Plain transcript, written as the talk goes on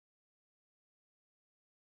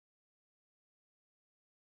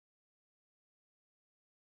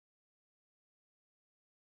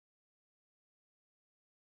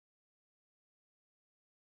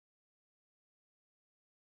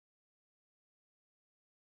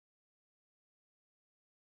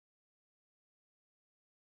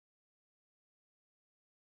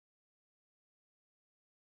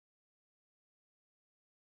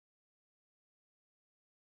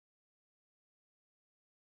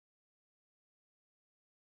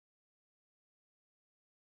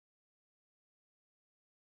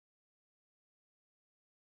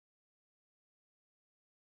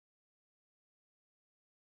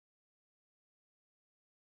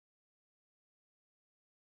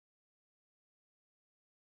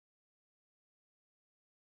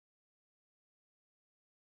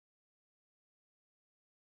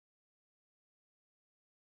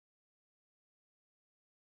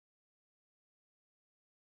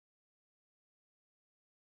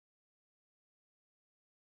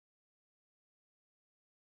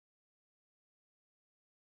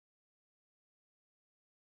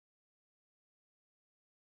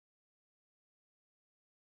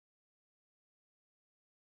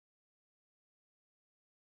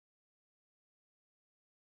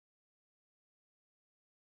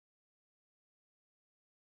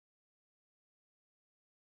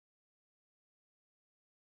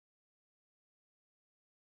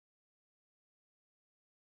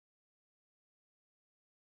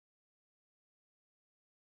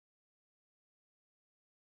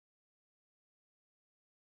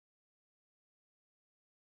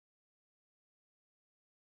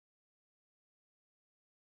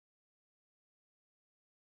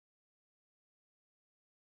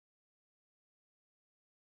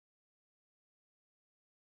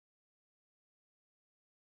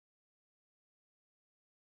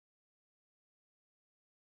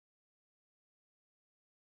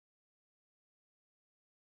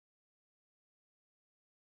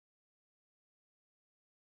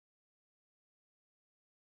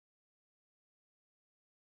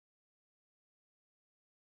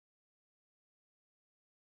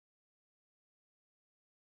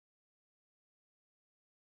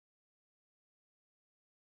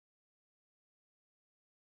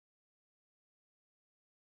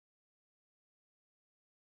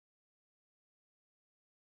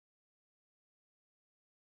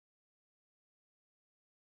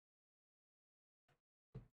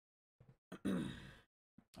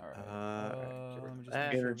Alright. Let me just make sure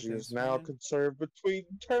Energy is everything's now fine. conserved between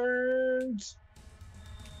turns.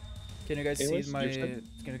 Can you guys Anyways, see my? Can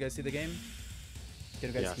you guys see the game?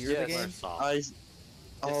 Can you guys hear the game?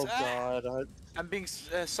 Oh god, I'm being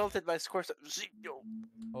assaulted by scores. Xeno.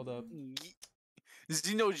 Hold up.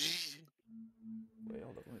 Xeno. Wait,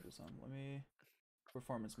 hold up. Let me do something. Let me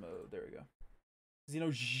performance mode. There we go.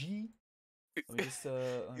 Xeno G. Let me just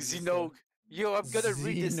Xenog. Yo, I'm gonna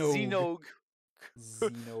read this Xenog.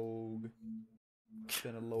 Xenog.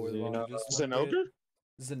 Gonna lower the volume just a Xenoger? bit.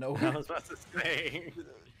 Xenog. I was about to say.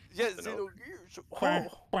 Yeah, Xenogears.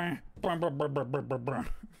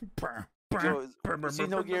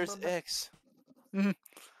 Xenogears X.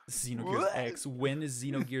 Xenogears X. When is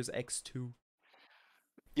Xenogears X2?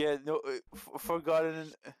 Yeah, no,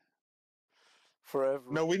 forgotten forever.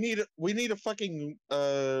 No, we need a fucking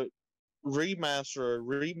remaster or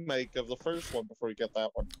remake of the first one before we get that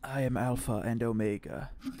one. I am Alpha and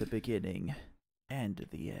Omega, the beginning and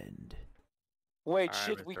the end. Wait,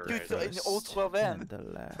 shit, we do in O12N. And the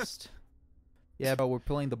last. Yeah, but we're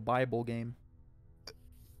playing the Bible game.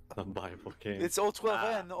 The Bible game. It's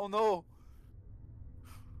O12N. Oh no.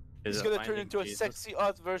 He's gonna turn into a Jesus? sexy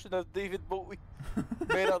art version of David Bowie,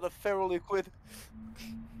 made out of feral liquid.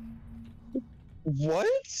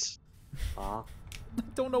 What? I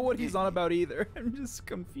don't know what he's on about either. I'm just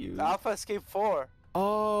confused. Alpha Escape 4.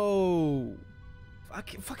 Oh.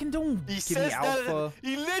 Fucking don't He give says me Alpha.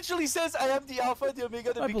 He literally says, I am the Alpha, the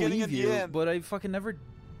Omega, the I beginning, believe and you, the end. but I've fucking never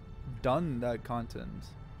done that content,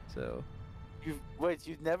 so. Wait,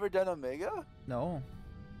 you've never done Omega? No.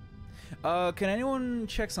 Can anyone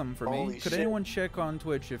check something for me? Holy Could shit. anyone check on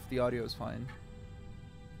Twitch if the audio is fine?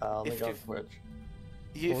 Let me If go you- to Twitch.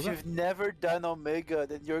 If you've never done Omega,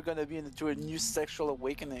 then you're gonna be into a new sexual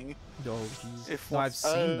awakening. Oh, jeez. If No, I've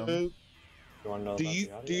seen them. You want to know Do about you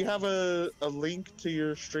the audio? do you have a link to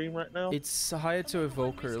your stream right now? It's Hayato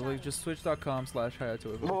Evoker. Like just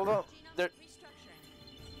twitch.com/Hayato Evoker. Hold on. There.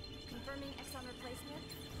 Confirming Exxon replacement.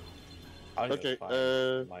 Audio Okay, is fine,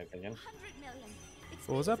 in my opinion. 100 million. It's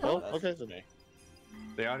What was that, Oh, bro? okay. To me.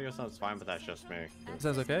 The audio sounds fine, but that's just me.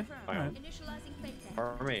 Sounds okay? Alright. Initializing fake test.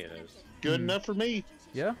 For me, it is. Good enough for me.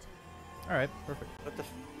 Yeah? Alright, perfect. What the?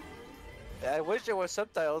 I wish there were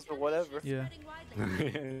subtitles, but whatever. Yeah.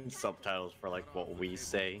 Subtitles for like what we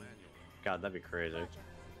say. God, that'd be crazy.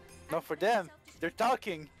 Not for them. They're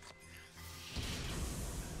talking.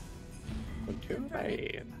 Too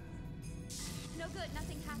bad. No good,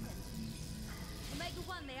 nothing happened. Omega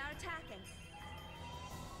 1, they are attacking.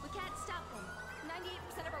 We can't stop them.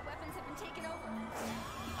 98% of our weapons have been taken over.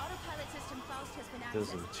 The autopilot system Faust has been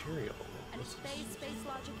There's a accessed. material. And space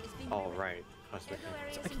logic is being All rerouted. right. Cosmic. Ergo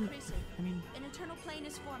area I is can- increasing. I mean, An internal plane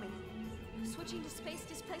is forming. Switching to space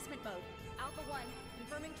displacement mode. Alpha 1,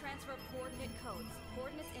 confirming transfer of coordinate codes.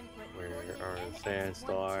 Coordinates input. Where coordinate are the NX128,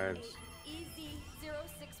 sandstorms?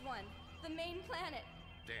 EZ061, the main planet.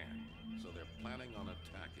 Damn, so they're planning on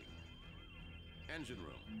attacking. Engine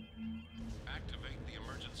room. Activate the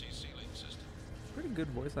emergency sealing system. pretty good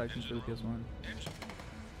voice acting for the PS1. Engine.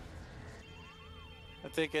 I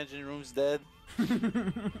think engine room's dead.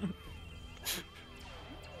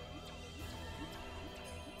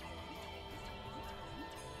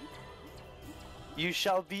 You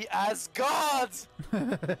shall be as gods! See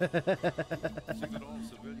that all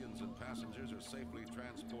civilians and passengers are safely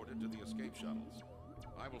transported to the escape shuttles.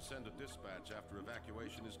 I will send a dispatch after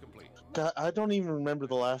evacuation is complete. God, I don't even remember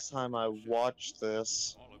the last time I watched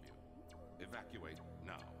this. All of you, evacuate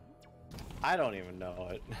now. I don't even know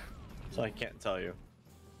it, so I can't tell you.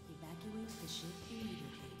 Evacuate the ship immediately.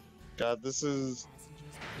 God, this is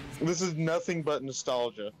nothing but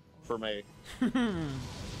nostalgia for me.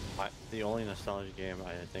 The only nostalgia game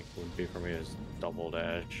I think would be for me is Double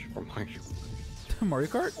Dash from Mario. Mario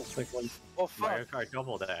Kart? It's like when Oh fuck. Mario Kart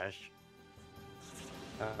Double Dash.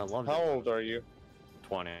 I love How it. old are you?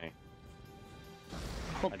 20.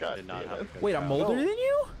 Oh, I God did not damn have a it. good Wait, I'm childhood. older than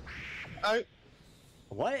you?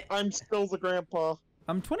 What? I'm still the grandpa.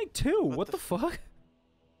 I'm 22. What What the the fuck?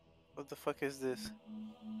 What the fuck is this?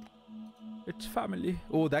 It's family.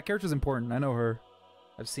 Oh, that character's important. I know her.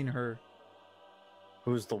 I've seen her.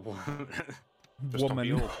 Who's the one?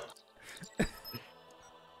 Woman.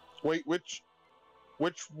 Wait, which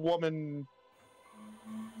woman?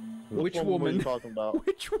 Which were woman? you talking about?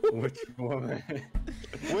 Which one? Which woman?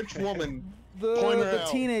 Which woman? Point her The out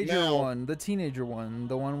teenager now. one. The teenager one.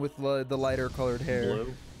 The one with the lighter colored hair.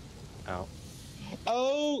 Blue?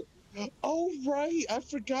 Oh. Oh, right. I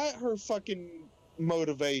forgot her fucking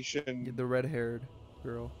motivation. The red haired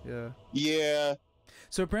girl. Yeah. Yeah.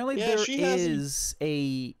 So apparently Yeah, there she hasn't- is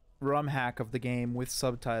a ROM hack of the game with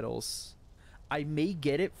subtitles. I may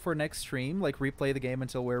get it for next stream, like replay the game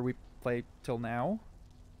until where we play till now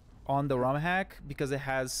on the ROM hack, because it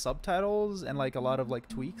has subtitles and like a lot of like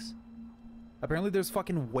tweaks. Apparently there's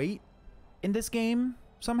fucking weight in this game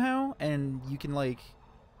somehow, and you can like,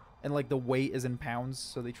 and like the weight is in pounds,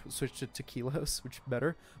 so they switched it to kilos, which is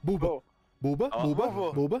better. Booba. Oh. Booba, Oh.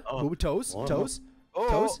 booba, booba, Oh. booba, toes, Oh. toes, Oh,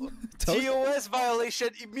 toes, toes. TOS violation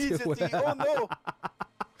immediately. Oh no.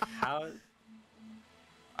 How?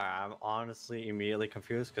 I'm honestly immediately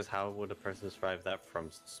confused because how would a person survive that from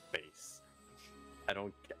space? I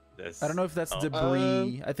don't get this. I don't know if that's Oh.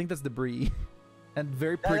 debris. I think that's debris. And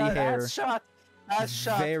very pretty hair. That's shot. That's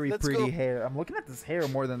shot. Very Let's pretty go. hair. I'm looking at this hair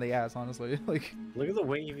more than the ass, honestly. Like, Look at the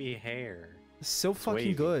wavy hair. so fucking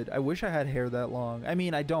wavy. good. I wish I had hair that long. I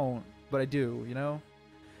mean, I don't, but I do, you know?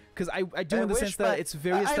 Because I do in the sense that it's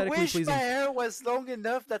very aesthetically I wish pleasing. my hair was long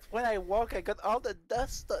enough that when I walk, I got all the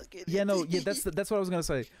dust stuck in Yeah, it. no, yeah, that's what I was gonna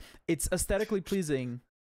say. It's aesthetically pleasing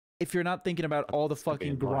if you're not thinking about all the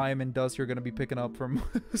fucking being grime and dust you're gonna be picking up from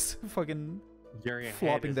fucking Your head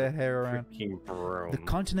flopping is that a hair around. freaking broom, The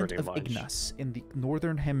continent pretty of much. Ignis, in the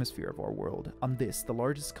northern hemisphere of our world. On this, the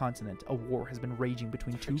largest continent, a war has been raging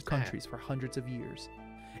between two What's that? countries for hundreds of years.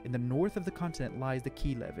 In the north of the continent lies the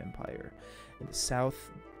Kiev Empire. In the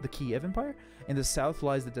south, the Kiev Empire? In the south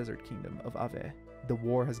lies the desert kingdom of Ave. The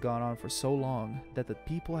war has gone on for so long that the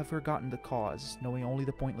people have forgotten the cause, knowing only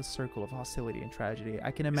the pointless circle of hostility and tragedy. I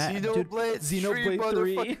can imagine. Xenoblade 3, Xenoblade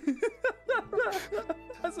 3.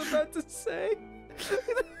 I was about to say.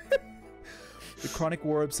 The chronic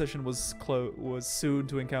war obsession was soon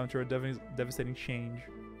to encounter a devastating change.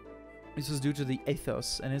 This was due to the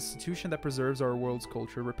Ethos, an institution that preserves our world's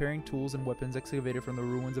culture, repairing tools and weapons excavated from the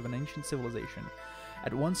ruins of an ancient civilization.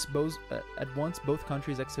 At once both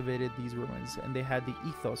countries excavated these ruins, and they had the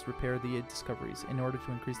Ethos repair the discoveries in order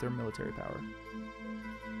to increase their military power.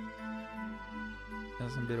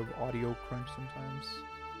 There's some bit of audio crunch sometimes.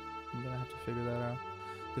 I'm gonna have to figure that out.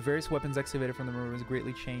 The various weapons excavated from the ruins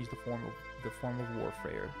greatly changed the form of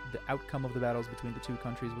warfare. The outcome of the battles between the two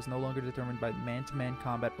countries was no longer determined by man-to-man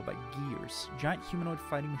combat, but by gears, giant humanoid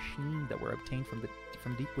fighting machines that were obtained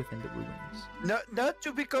from deep within the ruins. Not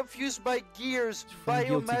to be confused by gears, From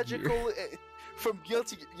Guilty biomagical from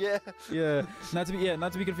Guilty. Yeah. Yeah, not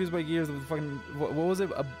to be confused by gears. With fucking what was it?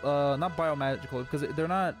 Not biomagical, because they're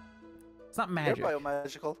not. It's not magic. They're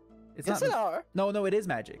biomagical. It's Yes, not. they are. No, it is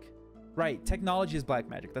magic. Right, technology is black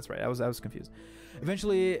magic. That's right. I was confused.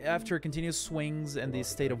 Eventually, after continuous swings and the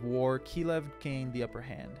state of war, Kiev gained the upper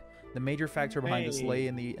hand. The major factor behind this lay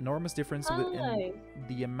in the enormous difference in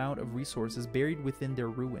the amount of resources buried within their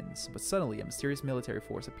ruins. But suddenly, a mysterious military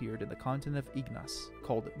force appeared in the continent of Ignis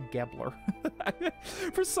called Gabler.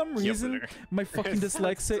 For some reason, my fucking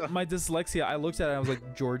dyslexia, I looked at it and I was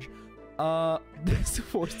like, George. This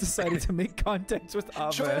force decided to make contact with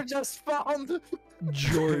Ava. George just found.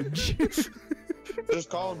 George. Just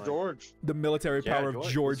call him George. The military power of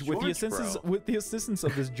George. With George, the assistance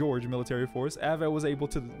of this George military force, Ava was able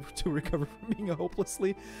to recover from being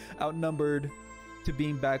hopelessly outnumbered to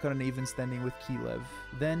being back on an even standing with Kiev.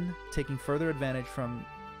 Then, taking further advantage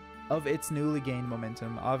of its newly gained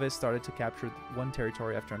momentum, Ave started to capture one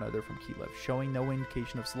territory after another from Kiev, showing no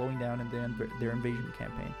indication of slowing down in their invasion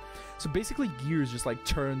campaign. So basically, Gears just like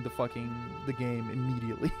turned the game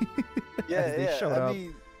immediately. As they showed up.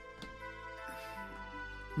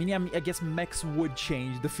 I guess mechs would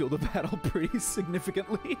change the field of battle pretty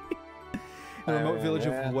significantly. The remote village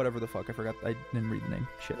of whatever the fuck, I forgot. I didn't read the name.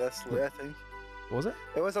 Shit. Leslie, I think. What was it?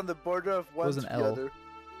 It was on the border of one was an to L. the other.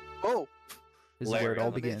 Oh, This is where it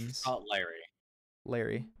all begins. Oh, Larry.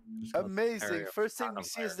 Larry. Just called amazing! Larry. First thing we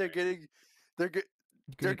see is they're getting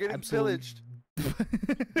getting Absolute- pillaged.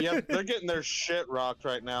 Yep, they're getting their shit rocked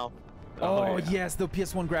right now. Oh, yeah. yes, the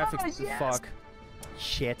PS1 graphics. Oh, yes. Fuck.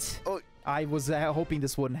 Shit. Oh. I was hoping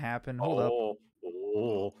this wouldn't happen. Hold up.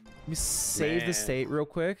 Oh. Let me save the Man. state real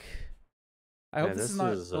quick. I hope Man, this is this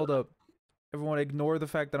not. is, Hold up. Everyone, ignore the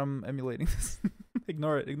fact that I'm emulating this.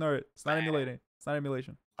 Ignore it. It's not emulating. It's not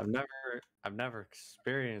emulation. I've never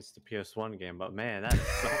experienced the PS1 game, but man, that is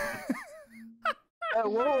so.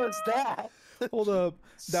 What was that? Hold up.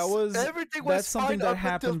 That was. Everything was That's something fine that up until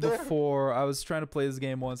happened there. before. I was trying to play this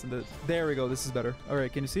game once, and there we go. This is better. All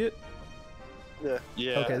right, can you see it? Yeah.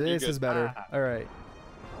 Okay, you're this good. is better. Ah. All right.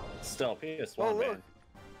 Still PS1, Oh, look. man.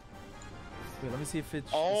 Wait, let me see if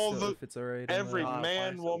it's if it's alright. Every Ah,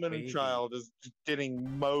 man, why so woman, and baby? child is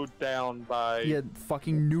getting mowed down by Yeah,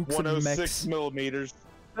 fucking nukes and 106 mechs. millimeters.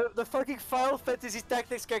 The fucking Final Fantasy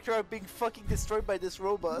Tactics character are being fucking destroyed by this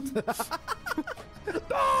robot.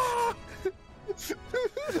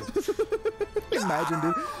 imagine,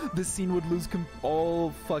 dude? This scene would lose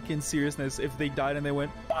all fucking seriousness if they died and they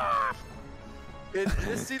went.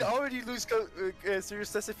 This scene already loses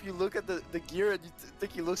seriousness if you look at the gear and you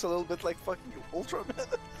think he looks a little bit like fucking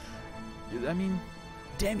Ultraman. I mean,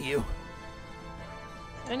 damn you.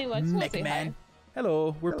 Anyway, I just want to say hi. McMahon.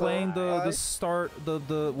 Hello, we're playing the Hi.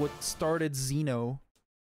 what started Xeno.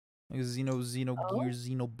 Like Xenogears,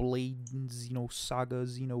 Xenoblade, Xenosaga,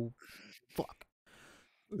 Xeno. Fuck.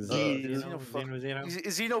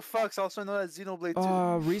 Xenofucks, also known as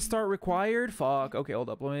Xenoblade 2. Restart required. Fuck. Okay, hold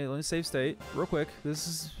up. Let me save state real quick.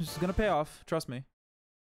 This is gonna pay off. Trust me.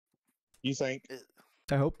 You think?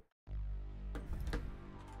 I hope.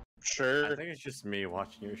 Sure. I think it's just me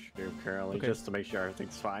watching your stream currently, Okay. just to make sure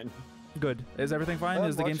everything's fine. Good. Is everything fine? I'm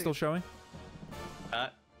Is the game watching- still showing?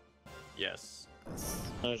 Yes.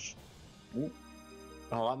 Hush.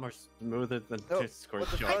 A lot more smoother than Oh, Discord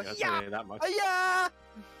what the showing fuck? us Yeah. that much. Yeah!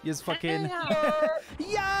 Yes, fucking. Yeah.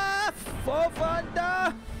 Yeah,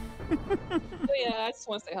 Fofanda. So yeah, I just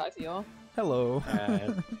want to say hi to y'all. Hello.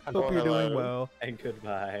 And, Hope you're doing hello. well. and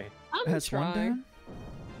goodbye. I'm Has one trying. down?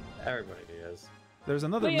 Everybody is. There's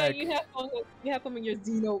another But yeah, mech. you have fun with your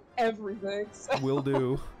Xeno everything. So. Will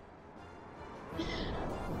do.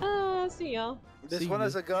 See y'all. This See one you.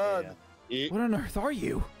 is a gun. Yeah. What on earth are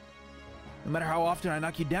you? No matter how often I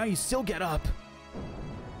knock you down, you still get up.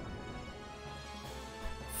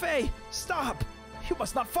 Faye, stop! You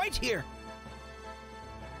must not fight here.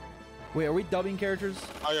 Wait, are we dubbing characters?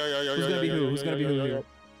 Who's gonna be who? Who's gonna be who here?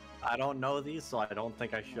 I don't know these, so I don't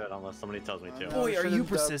think I should unless somebody tells me to. No, Boy, we are should've you dubbed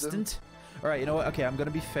them. persistent? All right, you know what? Okay, I'm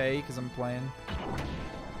gonna be Faye because I'm playing.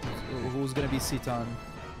 Who's gonna be Citan?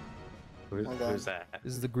 Hold on. Who's that?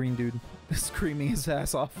 This is the green dude screaming his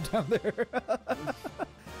ass off down there.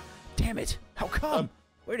 Damn it! How come?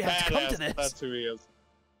 Where did you have to come to Badass, this? that's who he is.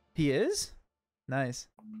 He is? Nice.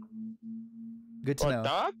 Good to What, know.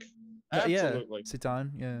 Doc? Yeah, Absolutely.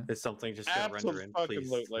 Citan, yeah. Is something just gonna render in? Please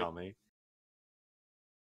Abso-fucking-lutely. tell me.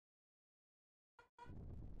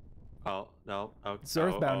 Oh no! Oh, It's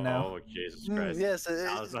Earthbound now. Oh Jesus Christ! Yes,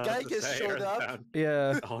 I was about guy to just say showed up. Earthbound.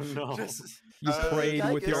 Yeah. Oh no! Just, You prayed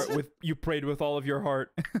guy with your gets- you prayed with all of your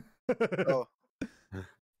heart. oh,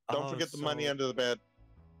 Don't forget the money under the bed.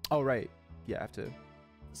 Oh right. Yeah, I have to.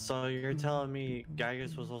 So you're telling me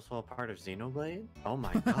Gygus was also a part of Xenoblade? Oh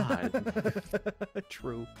my god!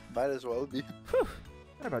 True. might as well be. Whew.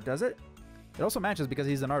 That about does it. It also matches because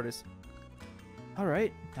he's an artist. All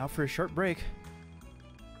right, now for a short break.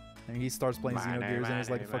 And he starts playing Xenogears and it's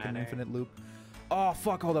like a fucking infinite loop. Oh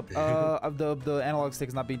fuck! Hold up. The analog stick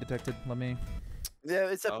is not being detected. Let me. Yeah,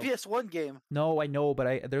 it's a Oh. PS1 game. No, I know,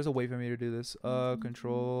 but there's a way for me to do this.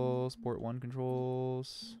 Controls, port 1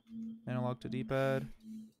 controls, analog to D-pad,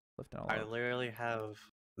 left I analog. literally have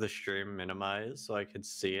the stream minimized so I could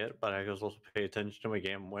see it, but I was also pay attention to my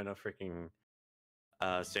game when a freaking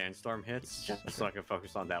sandstorm hits, just so I can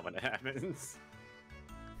focus on that when it happens.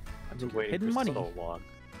 I've been waiting Hidden for money. so long.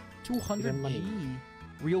 200G.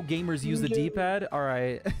 Real gamers use the D-pad?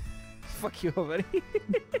 Alright. Fuck you, Helvetti.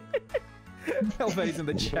 Helvetti's in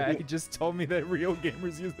the chat. He just told me that real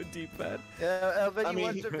gamers use the D-pad. Yeah, but I you mean-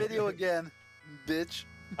 watched the video again, bitch.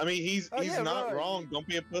 I mean, he's Oh, yeah, not right. wrong. Don't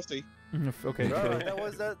be a pussy. Okay, Bro,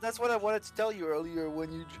 good. that's what I wanted to tell you earlier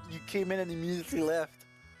when you came in and immediately left.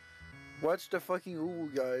 Watch the fucking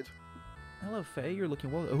Uwu guide. Hello, Faye. You're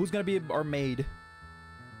looking well. Who's gonna be our maid?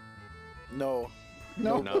 No.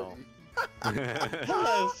 No. No.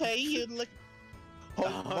 Hello, Faye. You look.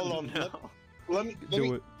 Hold on. No. Let me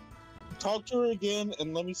Do it. talk to her again,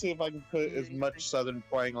 and let me see if I can put as much Southern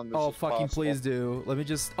twang on this. Oh, as fucking possible. please do. Let me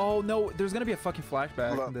just... Oh, no. There's gonna be a fucking Hold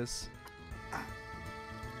flashback on. in this.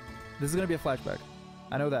 This is gonna be a flashback.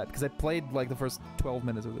 I know that, because I played, like, the first 12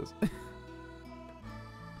 minutes of this.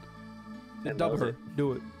 And Dub knows her. it.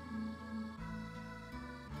 Do it.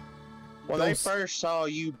 When Don't they s- first saw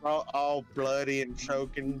you all bloody and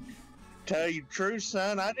choking, tell you the truth,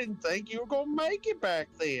 son, I didn't think you were gonna make it back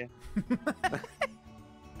then.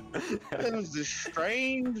 It was this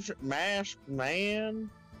strange masked man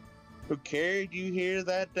who carried you here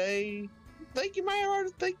that day. Think you may already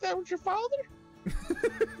think that was your father?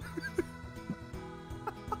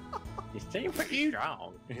 You seem pretty You-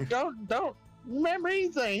 strong. Don't remember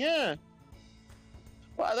anything, huh?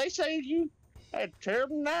 Well, they say you had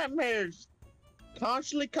terrible nightmares,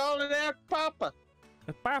 constantly calling out Papa.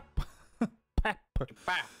 Pap. Pepper.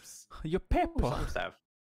 Baps. Your Some pepper. stuff.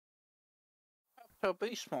 So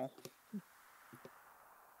be small.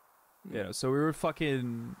 Yeah, so we were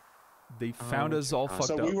fucking... They found us all fucked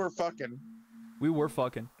So up. we were fucking. We were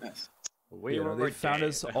fucking. We Yeah, were they found dead.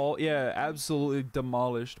 us all... Yeah, absolutely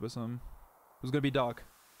demolished with some... Who's gonna be Doc?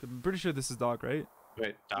 I'm pretty sure this is Doc, right?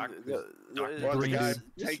 Wait, Doc. What, the Green guy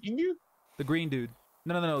dude. taking you? The green dude.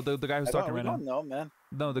 No. The guy who's talking right now. I don't know, man.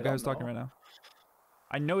 No, the I guy who's don't talking know. right now.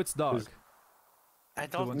 I know it's Doc. Who's- I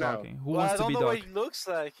The one don't know. talking. Who Well, wants I to don't be know Doc? what he looks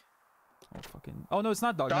like. Oh fucking. Oh no, it's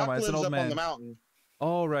not Doc. Doc Never mind. It's lives an old up on man. the mountain.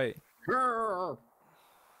 Oh right.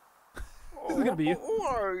 This is gonna be you. Who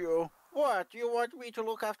are you? What? You want me to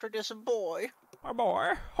look after this boy? Oh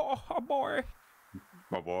boy. Oh boy.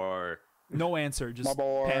 My boy. No answer. Just My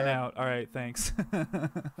boy. pan out. All right. Thanks.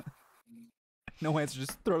 No answer.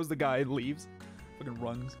 Just throws the guy and leaves. Fucking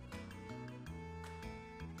runs.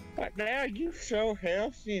 But now you so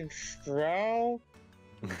healthy and strong.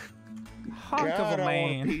 Hunk God, of a I want a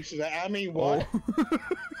man. piece of that. I mean, what?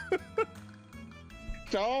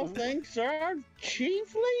 Oh. All things are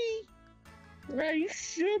chiefly. Now you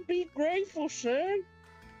should be grateful, son.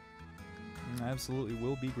 Absolutely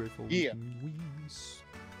will be grateful. Yeah.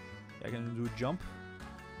 I can do a jump.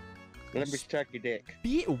 Let me check your dick.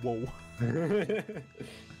 Whoa. Alright,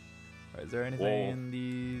 is there anything Whoa. in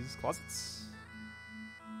these closets?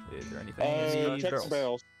 Is there anything in these Check barrels?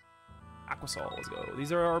 spells. Aquasol, let's go.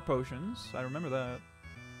 These are our potions. I remember that.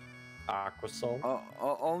 Aquasol.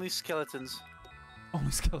 Only skeletons Only in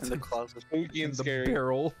the skeletons closet. Spooky in and the scary.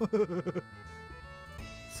 barrel.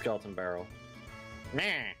 Skeleton barrel.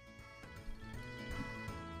 Meh.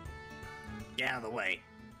 Get out of the way.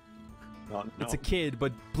 No, It's a kid,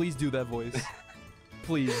 but please do that voice.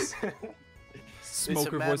 Please.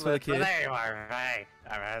 Smoker man voice for the with- kid. There you are. Hey,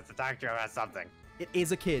 I have to talk to you about something. It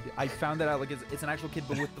is a kid. I found that out. Like it's an actual kid,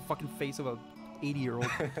 but with the fucking face of a 80-year-old.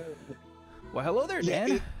 Well, hello there,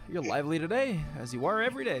 Dan. You're lively today, as you are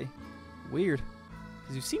every day. Weird,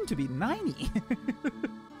 because you seem to be 90.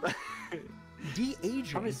 De-aging.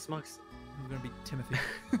 How many smokes? I'm gonna be Timothy.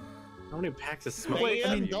 How many packs of smoke? Wait, I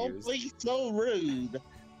Man, mean- don't be so rude.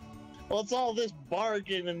 What's all this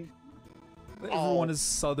bargain and Everyone is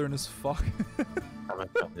southern as fuck. I'm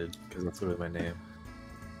offended because that's really my name.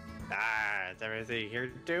 Is everything here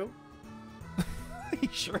to do? He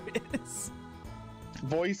sure is.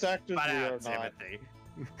 voice actors? But We are out, not. Timothy.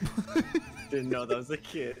 Didn't know that was a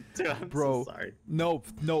kid. Dude, I'm Bro. so sorry. No,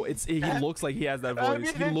 he looks like he has that voice. I mean, He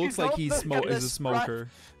if you looks like don't he look at is the a smoker.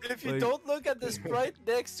 If you Like- don't look at the sprite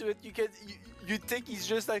next to it, you think he's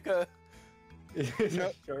just like a.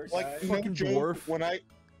 No, like no Fucking joke, dwarf.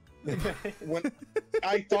 when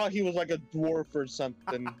I thought he was like a dwarf or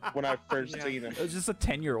something when I first Yeah. seen him. It's just a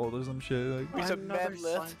 10-year-old or some shit. Like, He's a Another man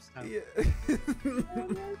left. slime yeah.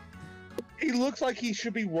 He looks like he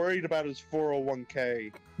should be worried about his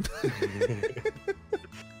 401k.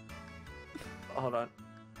 Hold on.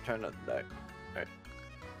 Turn up that. Alright.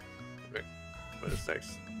 Wait. What is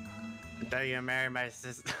 6? Do you marry my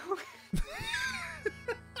sister?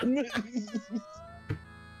 I mean,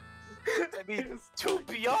 to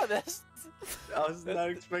be honest, I was not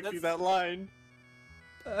expecting that line.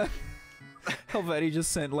 Helvetti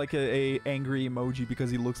just sent like a angry emoji because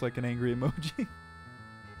he looks like an angry emoji.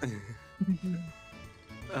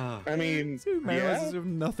 I mean, Dude, man, yeah. this has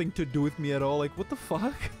nothing to do with me at all. Like, what the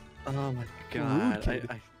fuck? Oh my Rude god. kid.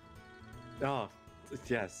 Oh,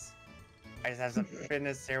 yes. I just have some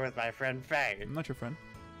business here with my friend Faye. I'm not your friend.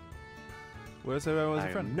 What if I was a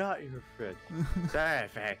I'm friend? not your friend. Sorry,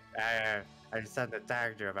 Faye. I just had to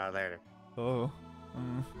talk to you about later. Oh.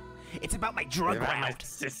 It's about my drug About my route.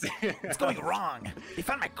 sister. It's going wrong. They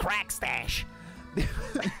found my crack stash.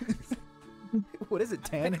 What is it,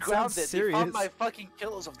 Tan? been It sounds grounded. They serious. found my fucking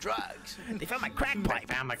kilos of drugs. They found my crack I pipe.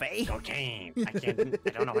 found my Faye. cocaine. I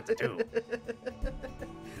don't know what to do.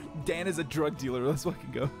 Dan is a drug dealer. Let's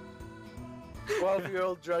fucking go.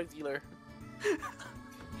 12-year-old drug dealer.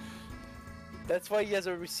 That's why he has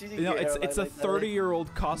a receding. You know, it's hairline a like that.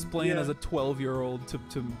 30-year-old cosplaying Yeah. as a 12-year-old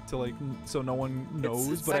to like so no one knows,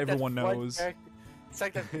 It's but like that everyone one knows. It's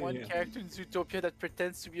like that one Yeah. character in Zootopia that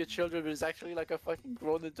pretends to be a child but is actually like a fucking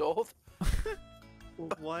grown adult.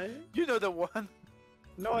 What? You know the one.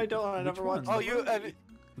 No, I don't. I Which never watched one? Oh, the you. movie. I mean,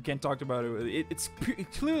 We can't talk about it. It's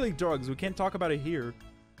clearly drugs. We can't talk about it here.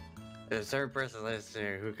 There's a third person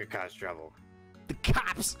listening who could cause trouble. The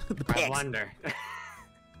cops. The I pigs. wonder.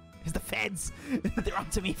 It's the feds. They're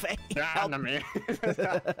onto me, Faye. Down to me.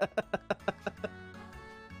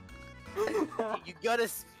 you gotta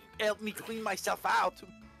help me clean myself out.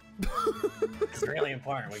 It's really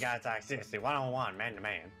important. We gotta talk seriously, one-on-one, man to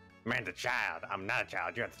man. Man to child. I'm not a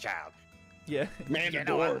child. You're the child. Yeah. Man, You the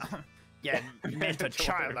know, dwarf. yeah, man to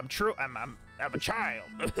child. I'm true. I'm a child.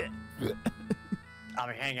 I'll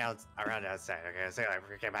be hanging out around outside. Okay, say like,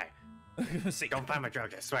 okay, bye. See, Don't find my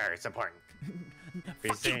drugs. I swear, it's important. Be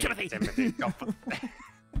Fuck you, seeing Timothy. Timothy. Don't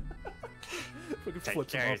Fucking Take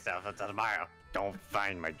flips care him of yourself until tomorrow. Don't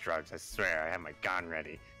find my drugs. I swear, I have my gun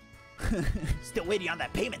ready. off. Still waiting on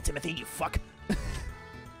that payment, Timothy, you fuck.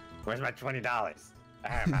 Where's my $20?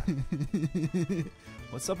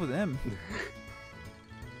 What's up with him?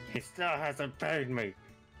 He still hasn't paid me.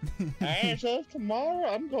 As of tomorrow,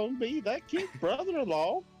 I'm gonna be that kid's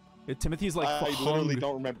brother-in-law. Yeah, Timothy's like I hung, literally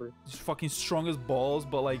don't remember. He's fucking strong as balls,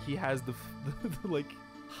 but like he has the like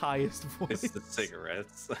highest voice. It's the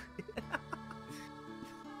cigarettes.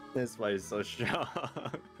 That's why he's so strong.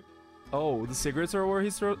 Oh, the cigarettes are where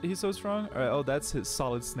he's so strong? Alright, oh, that's his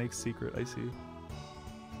Solid Snake secret, I see.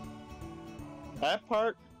 That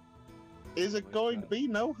part isn't going to be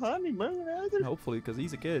no honeymoon either. Hopefully, because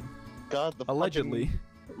he's a kid. God, the Allegedly.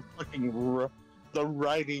 the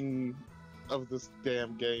writing of this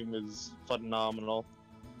damn game is phenomenal.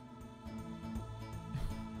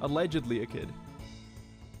 Allegedly a kid.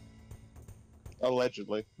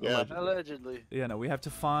 Allegedly, yeah. Allegedly. Yeah, no, we have to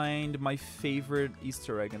find my favorite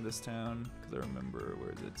Easter egg in this town, because I remember, where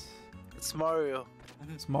is it? It's Mario.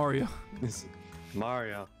 It's Mario.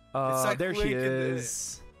 Mario. like There she Link in the-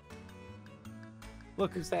 is.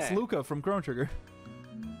 Look, Who's it's that? Luca from Chrono Trigger.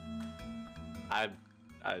 I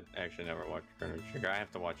actually never watched Chrono Trigger. I have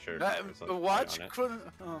to watch her. Watch Chrono.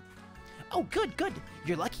 Oh, good, good.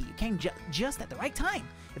 You're lucky. You came just at the right time.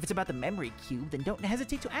 If it's about the memory cube, then don't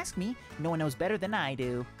hesitate to ask me. No one knows better than I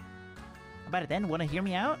do. About it then? Want to hear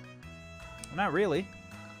me out? Not really.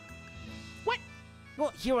 What?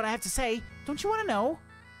 Well, hear what I have to say. Don't you want to know?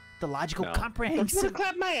 The logical, No. Don't you comprehensible... want to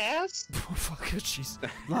clap my ass? Oh, fuck it, jeez.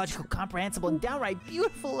 Logical, comprehensible, and downright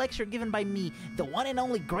beautiful lecture given by me, the one and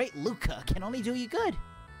only great Luca, can only do you good.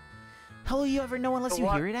 How will you ever know unless you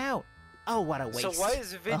hear it out? Oh, what a waste. So why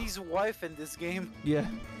is Vinny's wife in this game? Yeah.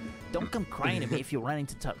 Don't come crying to me if you run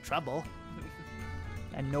into trouble.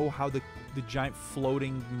 I know how the giant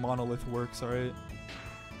floating monolith works, alright?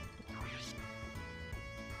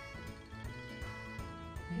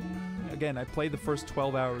 Again, I played the first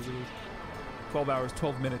 12 hours. It was 12 hours,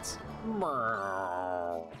 12 minutes.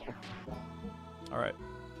 Alright.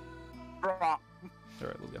 Brah.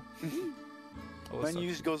 Alright, let's go. Oh, When that you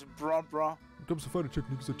sucks. goes brah brah. When it comes to fighting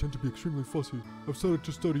techniques, I tend to be extremely fussy. I've started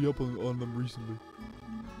to study up on them recently.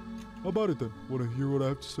 How about it then? Want to hear what I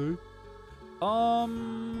have to say?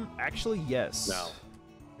 Actually, yes. No.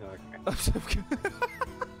 Okay.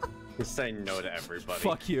 Just saying no to everybody.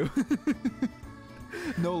 Fuck you.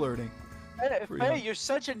 No learning. Hey, Pretty hard. you're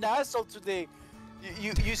such an asshole today.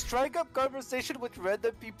 You strike up conversation with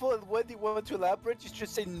random people, and when they want to elaborate, you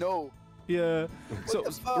just say no. Yeah. So,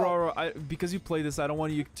 the fuck? Rara, because you play this, I don't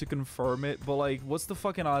want you to confirm it, but like, what's the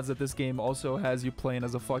fucking odds that this game also has you playing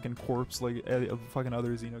as a fucking corpse like fucking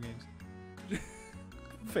other Xeno games?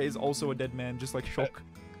 Faye's also a dead man, just like Shulk.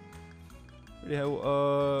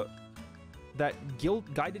 Yeah, that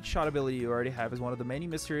guided shot ability you already have is one of the many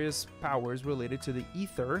mysterious powers related to the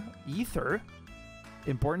ether. Ether?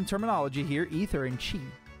 Important terminology here, ether and chi.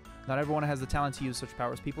 Not everyone has the talent to use such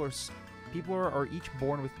powers. People are each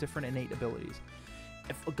born with different innate abilities.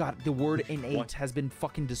 Oh god, the word innate has been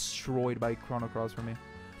fucking destroyed by Chrono Cross for me.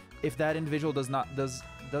 If that individual does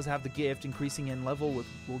have the gift, increasing in level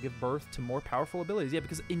will give birth to more powerful abilities. Yeah,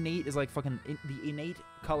 because innate is like fucking the innate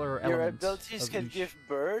color Your element. abilities of can each. give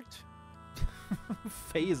birth.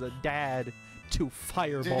 Faye is a dad to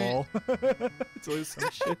Fireball. It's always some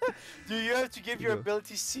shit. Do you have to give your Yeah.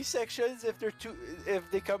 abilities C-sections if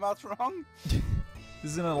they come out wrong?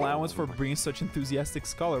 This is an allowance for being such enthusiastic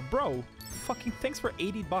scholar. Bro, fucking thanks for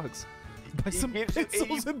 $80. Buy He some gives you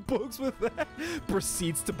pencils 80 and books with that.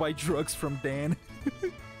 Proceeds to buy drugs from Dan.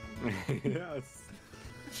 Yes.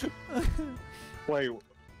 Wait,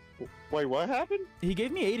 what happened? He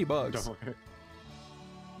gave me $80. Don't worry.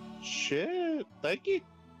 Shit, thank you.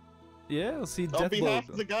 Yeah, let's see. On behalf Deathblow.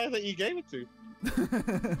 of the guy that you gave it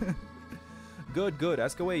to. Good.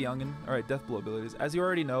 Ask away, youngin. All right, Deathblow abilities. As you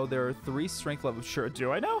already know, there are 3 strength levels. Sure,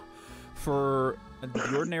 do I know? For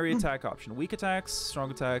the ordinary attack option, weak attacks,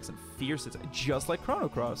 strong attacks, and fierce attacks, just like Chrono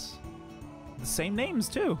Cross. The same names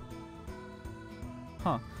too.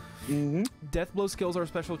 Huh. Deathblow skills are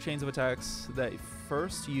special chains of attacks that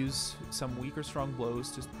first use some weak or strong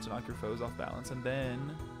blows to knock your foes off balance, and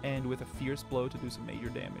then end with a fierce blow to do some major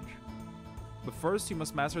damage. But first, you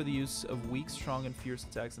must master the use of weak, strong, and fierce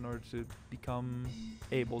attacks in order to become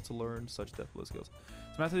able to learn such deathblow skills.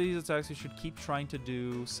 To master these attacks, you should keep trying to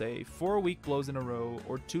do, say, 4 weak blows in a row,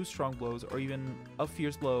 or 2 strong blows, or even a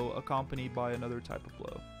fierce blow accompanied by another type of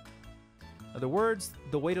blow. In other words,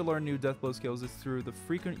 the way to learn new deathblow skills is through the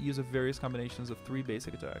frequent use of various combinations of 3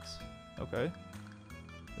 basic attacks. Okay.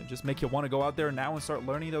 Then just make you want to go out there now and start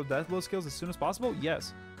learning those deathblow skills as soon as possible?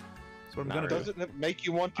 Yes. That's what I'm Not gonna really. do. Doesn't it make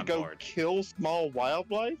you want to I'm go bored. kill small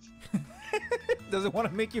wildlife? Does it want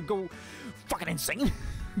to make you go fucking insane?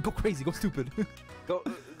 Go crazy, go stupid. Go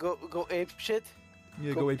ape shit.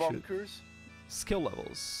 Yeah, go ape shit. bonkers. Skill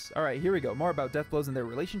levels. All right, here we go. More about death blows and their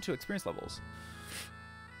relation to experience levels.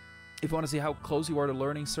 If you want to see how close you are to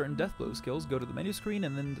learning certain death blow skills, go to the menu screen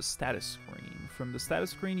and then the status screen. From the status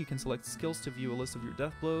screen, you can select skills to view a list of your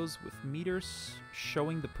death blows with meters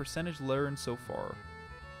showing the percentage learned so far.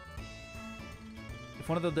 If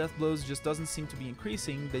one of the death blows just doesn't seem to be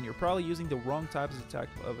increasing, then you're probably using the wrong types of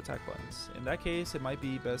attack buttons. In that case, it might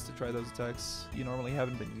be best to try those attacks you normally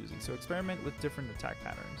haven't been using. So experiment with different attack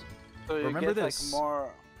patterns. So you Remember get, this. Like, more.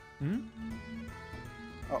 Hmm?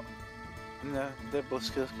 Oh. No, the both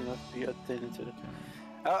skills cannot be updated to the.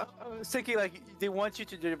 I was thinking like they want you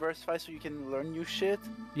to diversify so you can learn new shit.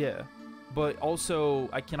 Yeah, but also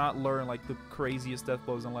I cannot learn like the craziest death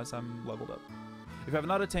blows unless I'm leveled up. If I have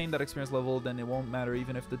not attained that experience level, then it won't matter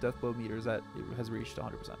even if the death blow meter has reached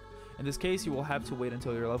 100%. In this case, you will have to wait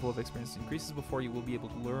until your level of experience increases before you will be able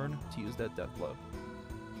to learn to use that death blow.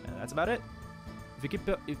 And that's about it. If you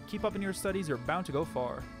keep up in your studies, you're bound to go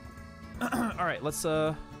far. All right, let's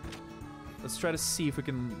try to see if we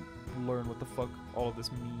can learn what the fuck all of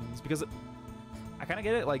this means, because I kind of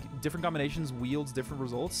get it. Like different combinations wields different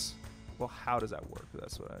results. Well, how does that work?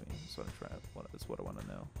 That's what I mean. That's what I'm trying. That's what I want to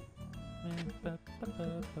know.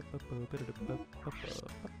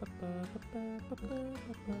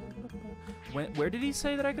 Where did he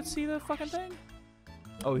say that I could see the fucking thing?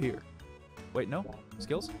 Oh, here. Wait, no.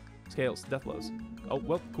 Skills? Scales. Death blows. Oh,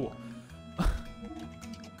 well, cool.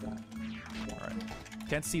 Alright.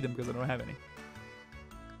 Can't see them because I don't have any.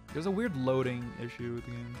 There's a weird loading issue with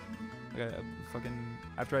the game. Like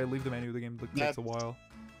after I leave the menu, the game takes a while.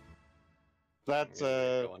 That's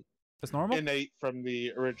That's normal? innate from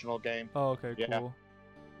the original game. Oh, okay, Yeah. cool.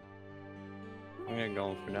 I'm gonna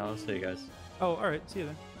go for now. See you guys. Oh, alright. See you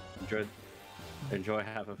then. Enjoy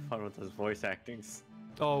having fun with those voice actings.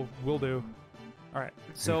 Oh, will do. Alright.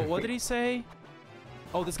 So, what did he say?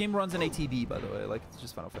 Oh, this game runs in ATB, by the way. Like, it's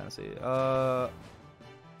just Final Fantasy.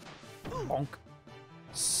 Bonk.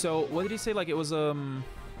 So, what did he say? Like, it was,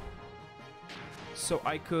 so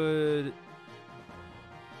I could...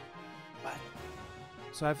 What?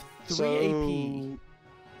 So I have 3 AP.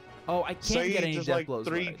 Oh, I can't get any just death like blows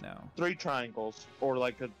three, right now. 3 triangles, or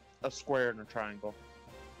like a square and a triangle.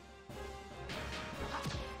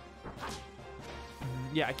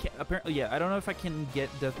 Yeah, I can't. Apparently, yeah, I don't know if I can get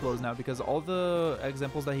death blows now because all the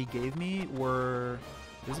examples that he gave me were.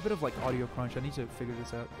 There's a bit of like audio crunch. I need to figure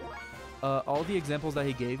this out. All the examples that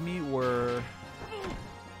he gave me were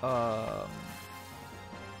 4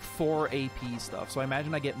 AP stuff. So I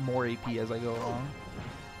imagine I get more AP as I go along.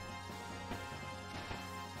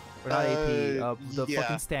 Or not AP. The yeah,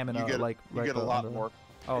 fucking stamina. You get, like you get a lot more.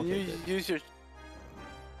 Oh, okay, You good. use your.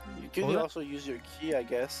 You can What was that? also use your key, I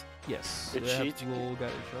guess, Yes. Your they have cheat little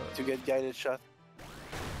guided shot. to get guided shot.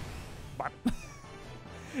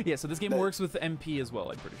 Yeah, so this game That- works with MP as well,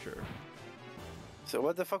 I'm pretty sure. So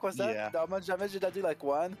what the fuck was that? Yeah. How much damage did that do? Like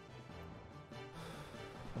 1?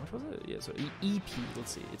 How much was it? Yeah, so EP,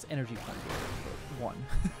 let's see. It's energy point. 1.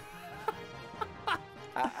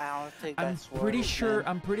 I don't think I'm that's pretty worth it, sure man.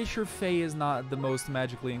 I'm pretty sure Faye is not the most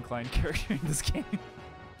magically inclined character in this game.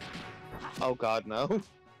 Oh god, no.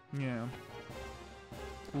 Yeah.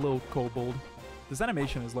 Little kobold. This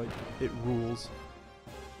animation is like it rules.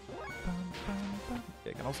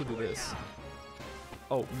 Yeah, I can also do this.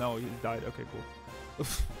 Oh no, he died. Okay, cool.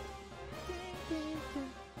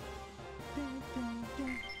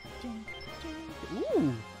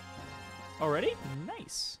 Ooh! Already?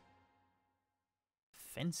 Nice.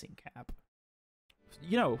 Fencing cap.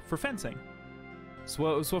 You know, for fencing.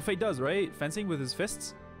 So what Faye does, right? Fencing with his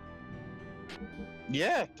fists?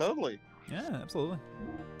 Yeah, totally. Yeah, absolutely.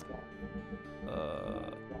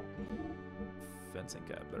 Fencing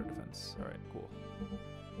cap, better defense. Alright, cool.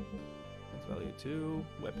 Defense value 2.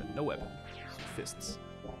 Weapon. No weapon. Fists.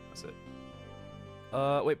 That's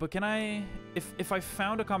it. Wait, but can I... If I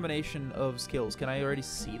found a combination of skills, can I already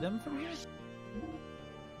see them from here?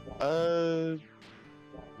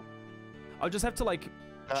 I'll just have to, like,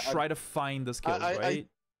 try to find the skills, right?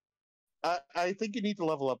 I think you need to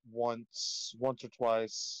level up once or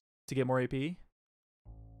twice To get more AP?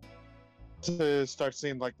 to start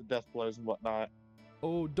seeing like the death blows and whatnot.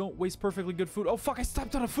 Oh, don't waste perfectly good food. Oh, fuck, I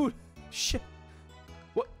stepped on a food. Shit.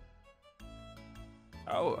 What?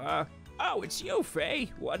 Oh, it's you,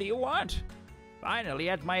 Faye. What do you want? Finally,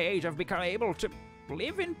 at my age, I've become able to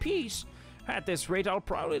live in peace. At this rate, I'll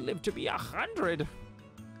probably live to be 100.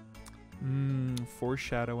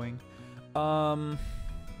 Foreshadowing.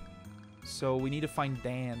 So we need to find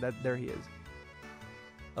Dan. There he is.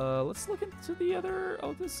 Let's look into the other.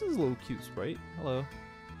 Oh, this is a little cute sprite. Hello.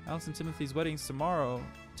 Alice and Timothy's wedding's tomorrow.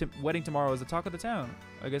 Wedding tomorrow is the talk of the town.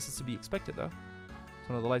 I guess it's to be expected, though. It's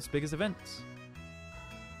one of the life's biggest events.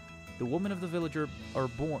 The women of the village are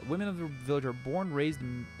born, raised,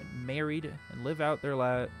 and married, and live out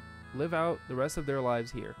the rest of their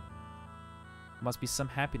lives here. Must be some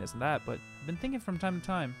happiness in that, but I've been thinking from time to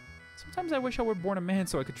time. Sometimes I wish I were born a man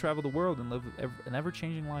so I could travel the world and live an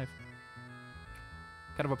ever-changing life.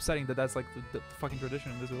 Kind of upsetting that that's like the fucking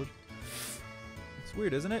tradition in this village. It's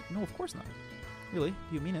weird, isn't it? No, of course not. Really?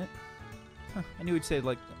 Do you mean it? Huh, I knew you'd say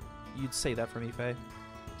that for me, Faye.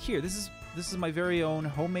 Here, this is my very own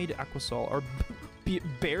homemade aquasol. Or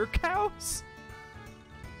bear cows?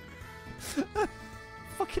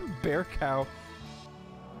 Fucking bear cow.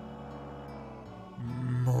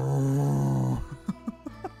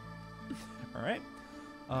 Alright.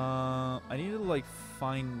 I need to like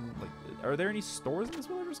find are there any stores in this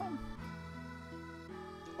village or something?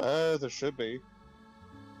 There should be.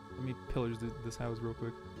 Let me pillage this house real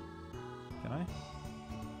quick. Can I?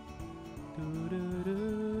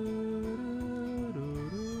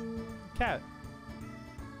 Cat.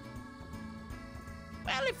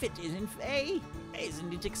 Well, if it isn't Faye,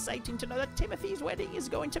 isn't it exciting to know that Timothy's wedding is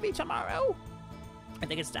going to be tomorrow? I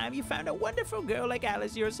think it's time you found a wonderful girl like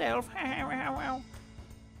Alice yourself.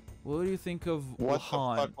 What do you think of What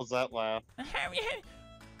Lahan? the fuck was that laugh?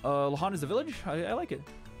 Lahan is the village? I like it.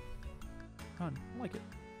 Lahan, I like it.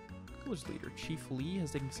 Village leader, Chief Lee,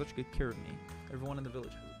 has taken such good care of me. Everyone in the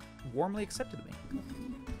village has warmly accepted me.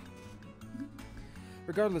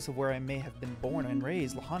 Regardless of where I may have been born and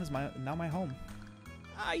raised, Lahan is now my home.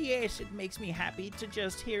 Ah, yes, it makes me happy to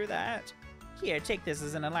just hear that. Here, take this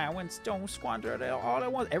as an allowance. Don't squander it all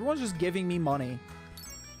at once. Everyone's just giving me money.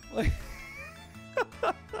 Like,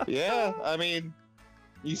 Yeah, I mean,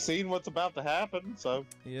 you've seen what's about to happen, so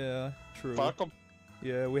yeah, true. fuck them.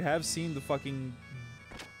 Yeah, we have seen the fucking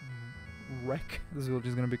wreck this village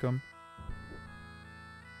is gonna become.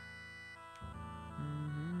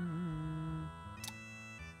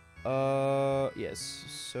 Yes.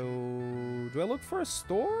 So, do I look for a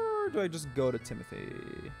store or do I just go to Timothy?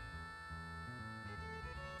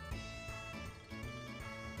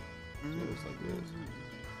 Looks like this.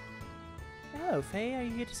 Hello, Faye. Are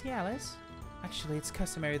you here to see Alice? Actually, it's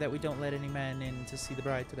customary that we don't let any man in to see the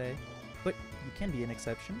bride today. But you can be an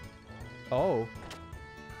exception. Oh.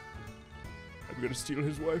 I'm gonna steal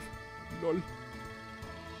his wife. Lol.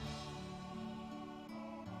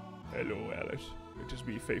 Hello, Alice. It is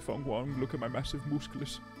me, Fei Fong Wang. Look at my massive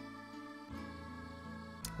musculus.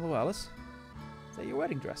 Hello, Alice. Is that your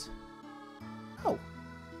wedding dress? Oh,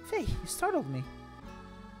 Faye, you startled me.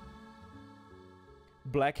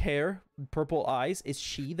 Black hair, purple eyes. Is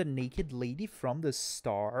she the naked lady from the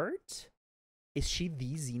start? Is she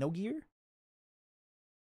the Xenogear?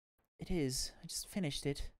 It is. I just finished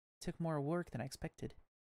it. Took more work than I expected.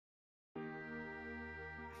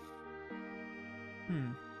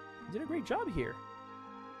 You did a great job here.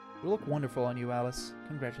 You look wonderful on you, Alice.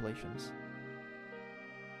 Congratulations.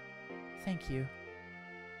 Thank you.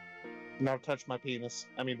 Now touch my penis.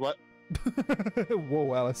 I mean, what?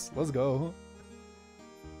 Whoa, Alice. Let's go.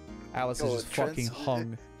 Alice is just fucking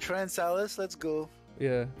hung. Trans Alice, let's go.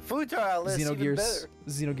 Yeah. Future Alice, even better.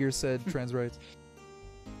 Xenogears said trans rights.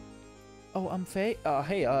 Oh, I'm Faye.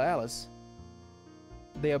 Hey, Alice.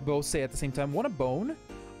 They both say at the same time, want a bone?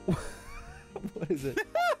 What is it?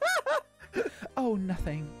 Oh,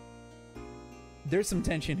 nothing. There's some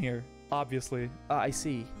tension here, obviously. I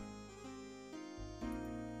see.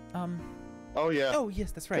 Oh, yeah. Oh,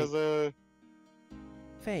 yes, that's right. 'Cause,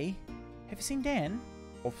 Faye, have you seen Dan?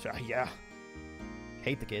 Oh, yeah.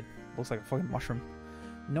 Hate the kid. Looks like a fucking mushroom.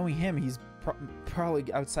 Knowing him, he's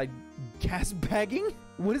probably outside gas bagging?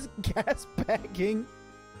 What is gas bagging?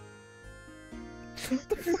 What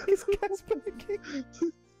the fuck is gas bagging?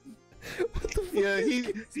 What the fuck yeah,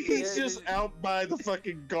 is he's just out by the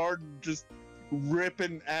fucking garden, just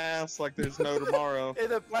ripping ass like there's no tomorrow.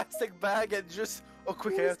 In a plastic bag and just... Oh,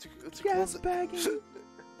 quick, I have to gas close it. bagging?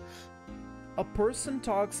 A person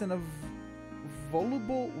talks in a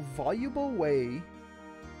voluble way.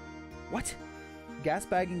 What? Gas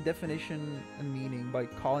bagging definition and meaning by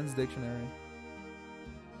Collins Dictionary.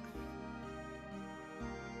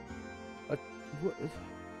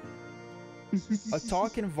 A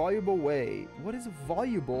talk in a voluble way. What is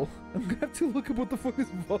voluble? I'm gonna have to look up what the fuck is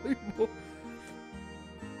voluble.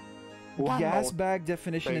 Wow. Gas bag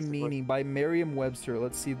definition and Basically. meaning by Merriam-Webster.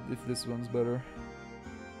 Let's see if this one's better.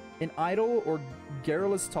 An idle or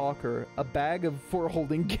garrulous talker, a bag for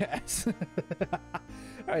holding gas.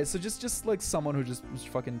 All right, so just like someone who just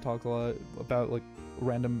fucking talks a lot about like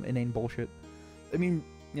random inane bullshit. I mean,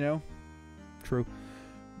 you know, true.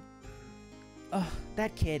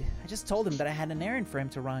 That kid. I just told him that I had an errand for him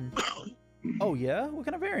to run. Oh yeah, what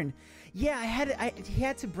kind of errand? Yeah, he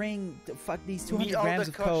had to bring these 200 all grams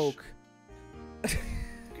the of kush. coke.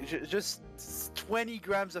 Just 20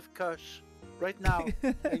 grams of kush right now.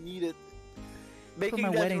 I need it. For Making my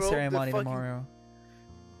that wedding rope the ceremony fucking- tomorrow.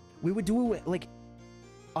 We would do like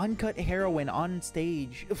uncut heroin on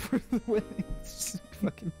stage for the wedding.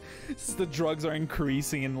 Fucking, the drugs are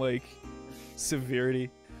increasing in like severity.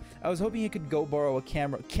 I was hoping you could go borrow a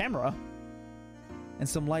camera, and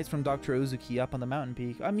some lights from Dr. Uzuki up on the mountain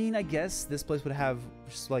peak. I mean, I guess this place would have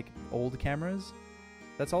just like old cameras.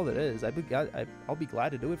 That's all it is. I'll be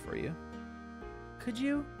glad to do it for you. Could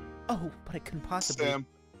you? Oh, but I couldn't possibly. Sam.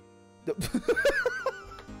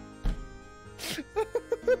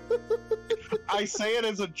 I say it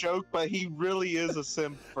as a joke, but he really is a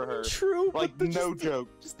simp for her. True, Like, but no just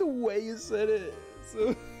joke. Just the way you said it.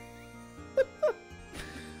 So...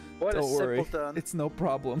 What Don't a worry, simpleton. it's no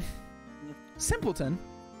problem. Simpleton.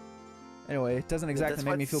 Anyway, it doesn't exactly that's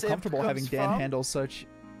make what me feel simp comfortable having comes Dan from? handle such.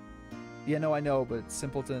 Yeah, no, I know, but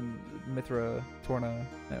Simpleton, Mithra, Torna.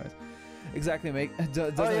 Anyways, doesn't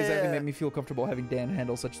exactly make me feel comfortable having Dan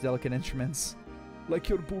handle such delicate instruments, like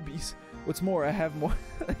your boobies. What's more,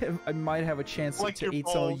 I might have a chance Like to your eat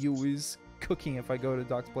some of balls. Yui's cooking if I go to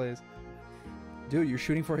Doc's place. Dude, you're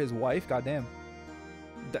shooting for his wife? Goddamn.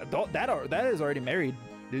 That is already married,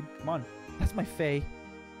 dude. Come on. That's my fae.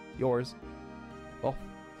 Yours. Well,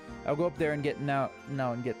 I'll go up there and get now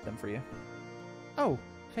and get them for you. Oh,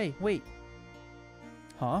 hey, wait.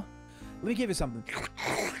 Huh? Let me give you something.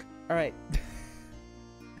 All right.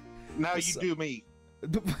 Now you So- do me.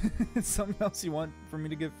 Something else you want for me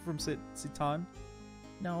to get from Citan?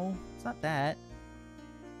 No, it's not that.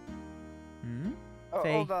 Hmm? Oh,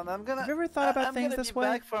 Faye, hold on, I'm gonna. have you ever thought about I'm things gonna this be way?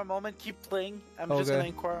 back for a moment. Keep playing. I'm just Okay. gonna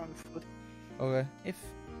inquire on foot. Okay.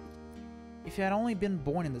 If you had only been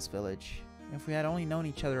born in this village, if we had only known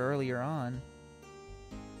each other earlier on.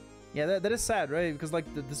 Yeah, that is sad, right? Because like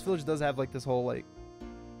this village does have like this whole like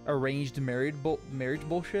arranged marriage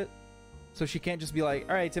bullshit. So she can't just be like,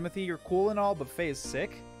 all right, Timothy, you're cool and all, but Faye is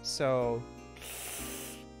sick. So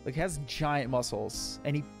like he has giant muscles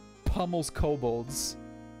and he pummels kobolds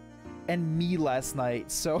and me last night.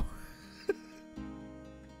 So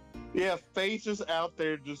Yeah, Faith is out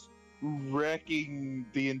there just wrecking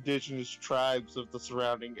the indigenous tribes of the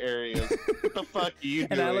surrounding areas. What the fuck are you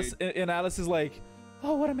doing? and Alice is like,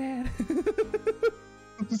 oh, what a man.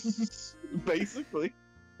 Basically.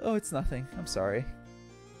 Oh, it's nothing. I'm sorry.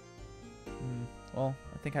 Well,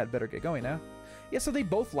 I think I'd better get going now. Yeah, so they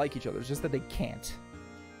both like each other, it's just that they can't.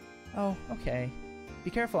 Oh, okay. Be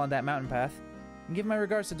careful on that mountain path. And give my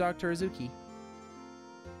regards to Dr. Izuki.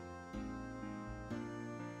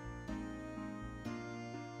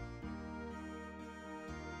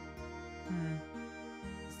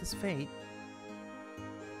 Is this fate?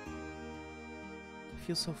 I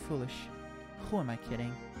feel so foolish. Who am I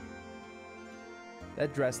kidding?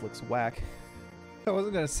 That dress looks whack. I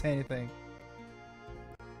wasn't gonna say anything.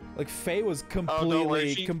 Like Faye was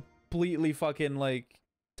completely fucking like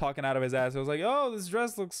talking out of his ass. I was like, oh, this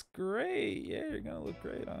dress looks great. Yeah, you're gonna look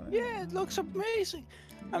great on it. Yeah, it looks amazing.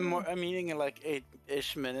 I'm eating in like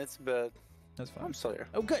 8-ish minutes, but That's fine. I'm still here.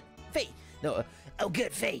 Oh, good, Faye. No, oh,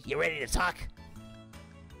 good, Faye. You ready to talk?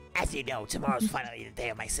 As you know, tomorrow's finally the day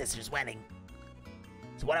of my sister's wedding.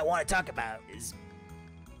 So what I want to talk about is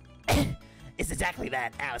exactly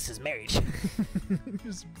that, Alice's marriage.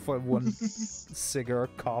 Just for one cigar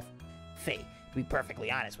cough. Faye, to be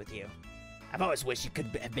perfectly honest with you, I've always wished you could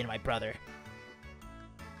have been my brother.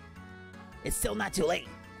 It's still not too late.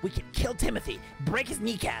 We can kill Timothy, break his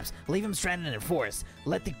kneecaps, leave him stranded in the forest,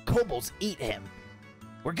 let the kobolds eat him.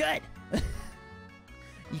 We're good.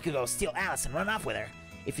 You could go steal Alice and run off with her.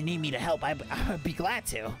 If you need me to help, I'd be glad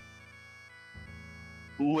to.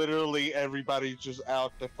 Literally everybody's just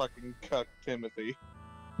out to fucking cuck Timothy.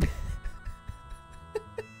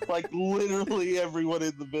 Like, literally everyone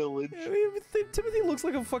in the village. I mean, Timothy looks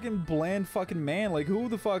like a fucking bland fucking man. Like, who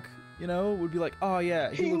the fuck, you know, would be like, oh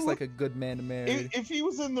yeah, he looks like a good man to marry. If he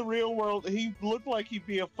was in the real world, he looked like he'd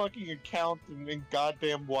be a fucking accountant in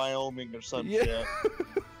goddamn Wyoming or some shit.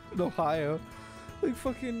 In Ohio. Like,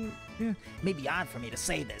 fucking, yeah. It may be odd for me to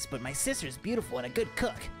say this, but my sister's beautiful and a good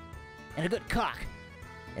cook. And a good cock.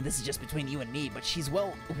 And this is just between you and me, but she's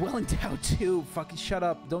well endowed too. Fucking shut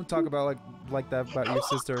up. Don't talk about like that about your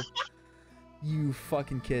sister. You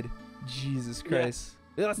fucking kid. Jesus Christ.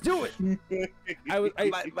 Yeah, let's do it.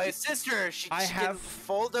 My sister, she can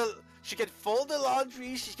She can fold the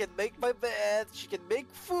laundry. She can make my bed. She can make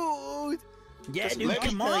food. Yeah, Just dude, let me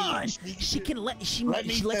come tell you, on. She lets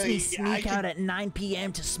tell me you, sneak out at 9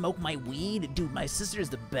 p.m. to smoke my weed. Dude, my sister's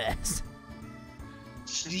the best.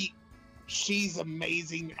 She's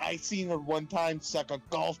amazing. I seen her one time suck a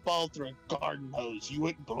golf ball through a garden hose. You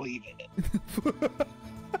wouldn't believe it.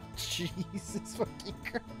 Jesus fucking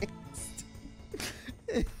Christ.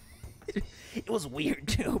 It was weird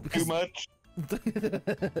too because Too much.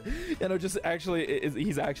 You know, just actually,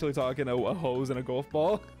 he's actually talking a hose and a golf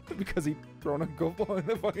ball because he thrown a golf ball in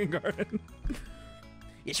the fucking garden.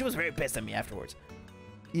 Yeah, she was very pissed at me afterwards.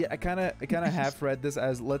 Yeah, I kind of half read this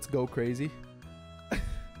as "Let's go crazy."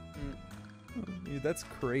 Yeah, that's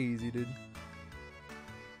crazy, dude.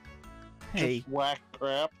 Hey, Just whack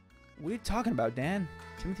crap. what are you talking about, Dan?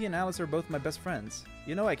 Timothy and Alice are both my best friends.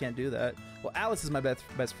 You know I can't do that. Well, Alice is my best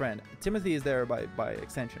friend. Timothy is there by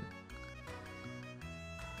extension.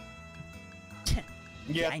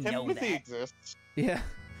 Yeah, I know Timothy that. exists. Yeah.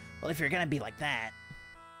 Well, if you're gonna be like that.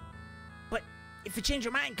 But if you change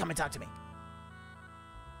your mind, come and talk to me.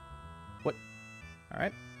 What? All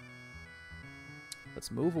right.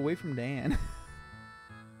 Let's move away from Dan.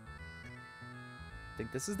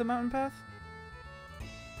 Think this is the mountain path?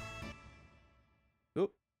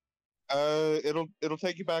 Oop. It'll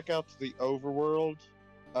take you back out to the overworld.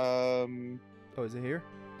 Oh, is it here?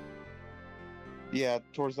 Yeah,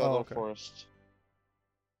 towards that Oh, little okay. forest.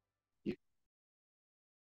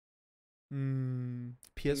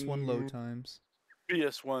 PS1 load times.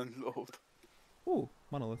 PS1 load. Ooh,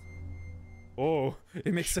 monolith. Oh,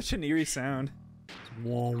 it makes such an eerie sound.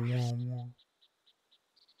 Wah, wah, wah.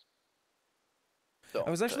 I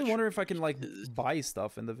was actually wondering if I can like buy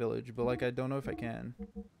stuff in the village, but like I don't know if I can.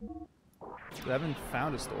 I haven't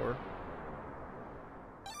found a store.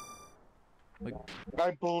 Like,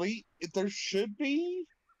 I believe there should be,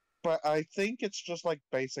 but I think it's just like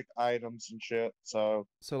basic items and shit. So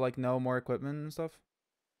like no more equipment and stuff.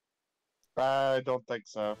 I don't think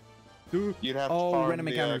so. You'd have to farm random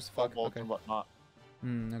the, encounters. Fuck. kobolds Okay. and whatnot.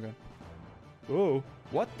 Okay. Oh,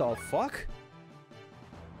 what the fuck?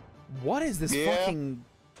 What is this Yeah. fucking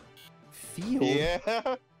field?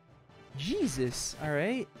 Yeah. Jesus. All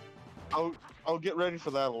right. I'll get ready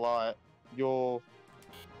for that a lot. You'll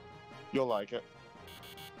like it.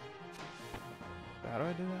 How do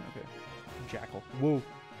I do that? Okay. Jackal. Whoa.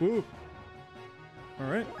 Whoa. All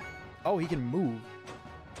right. Oh, he can move.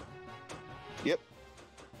 Yep.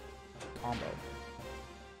 Combo.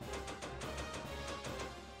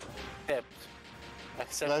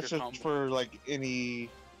 Accept That's your just combo. for like any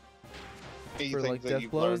For like things that death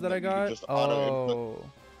you've blows learned that I you can got? just auto input. Oh.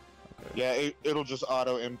 Okay. Yeah, it'll just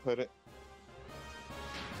auto input it.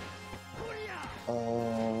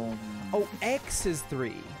 Oh, X is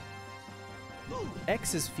 3.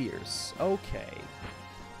 X is fierce. Okay.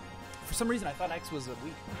 For some reason, I thought X was a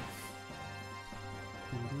weak.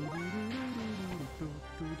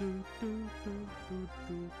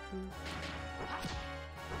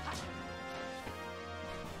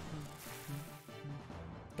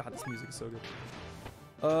 God, this music is so good.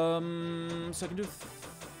 So I can do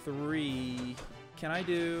 3. Can I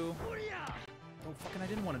do? Oh, fucking! I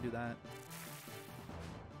didn't want to do that.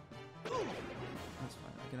 That's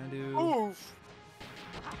fine. Can I do? Oof.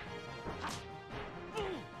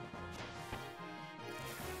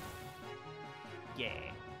 Yeah.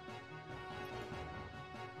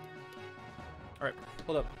 All right,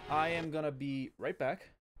 hold up. I am gonna be right back.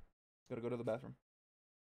 Gotta go to the bathroom.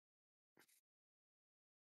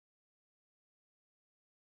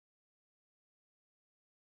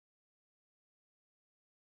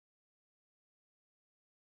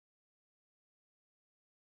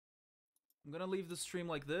 I'm gonna leave the stream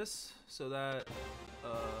like this so that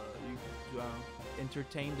you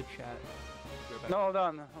entertain the chat. Be right back. No,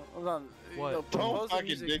 hold on. What? No, Don't pause the fucking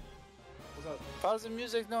music. dig. What's up? Pause the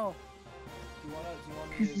music. No. Do you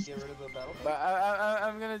want me to get rid of the battle? But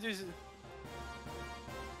I'm gonna do.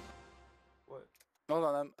 What? Hold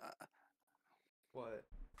on. What?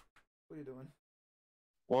 What are you doing?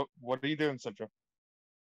 What are you doing, Citra?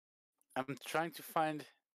 I'm trying to find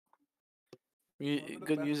Wanna go to the good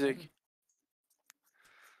bathroom? music.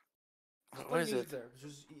 Just What play is music it? there.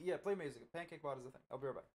 Just yeah, play music. Pancake bot is the thing. I'll be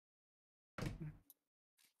right back.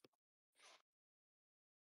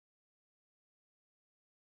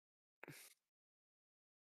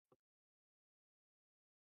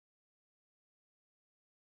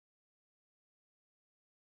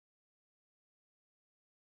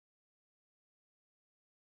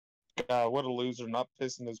 God, what a loser! Not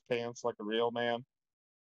pissing his pants like a real man.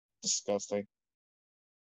 Disgusting.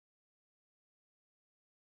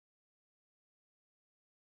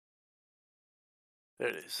 There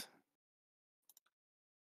it is.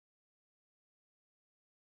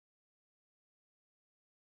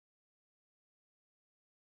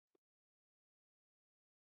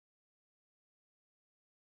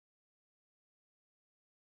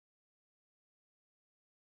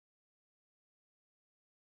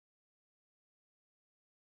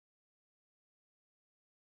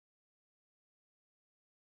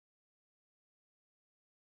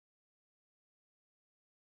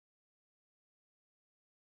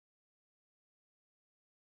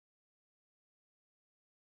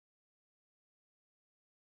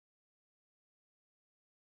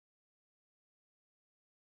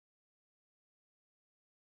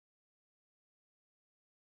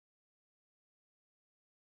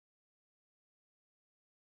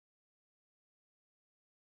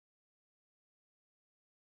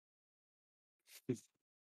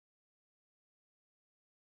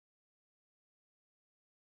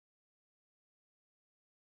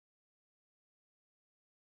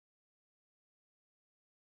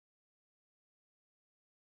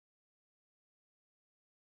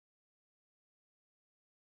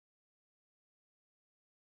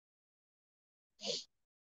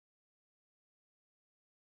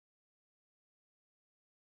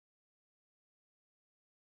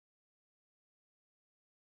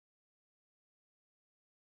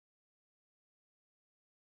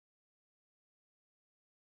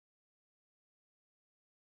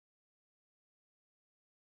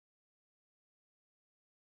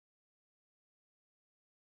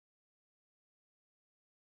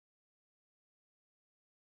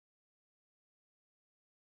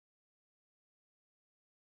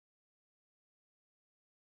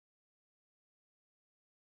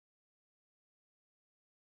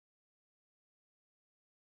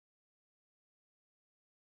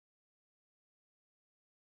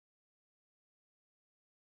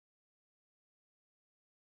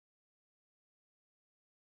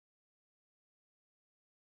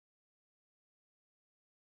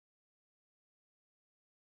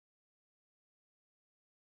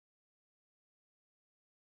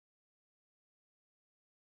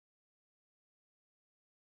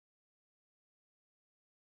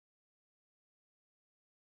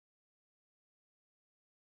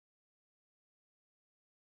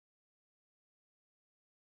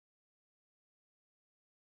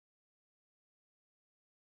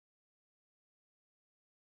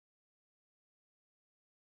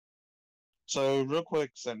 So real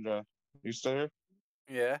quick, Sandra, you still here?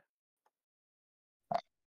 Yeah.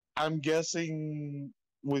 I'm guessing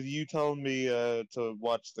with you telling me to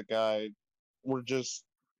watch the guide, we're just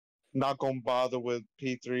not gonna bother with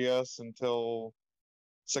P3S until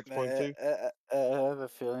I, 6.2. I have a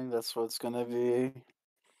feeling that's what's gonna be.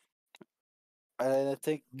 And I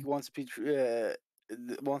think once the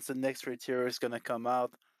next Retiro is gonna come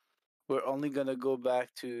out, we're only gonna go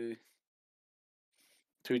back to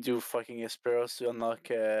do fucking Esperos to unlock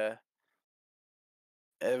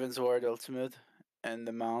Evan's Ward Ultimate and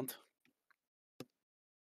the Mount.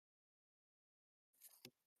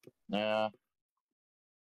 Yeah,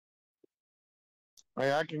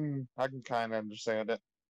 I can kind of understand it.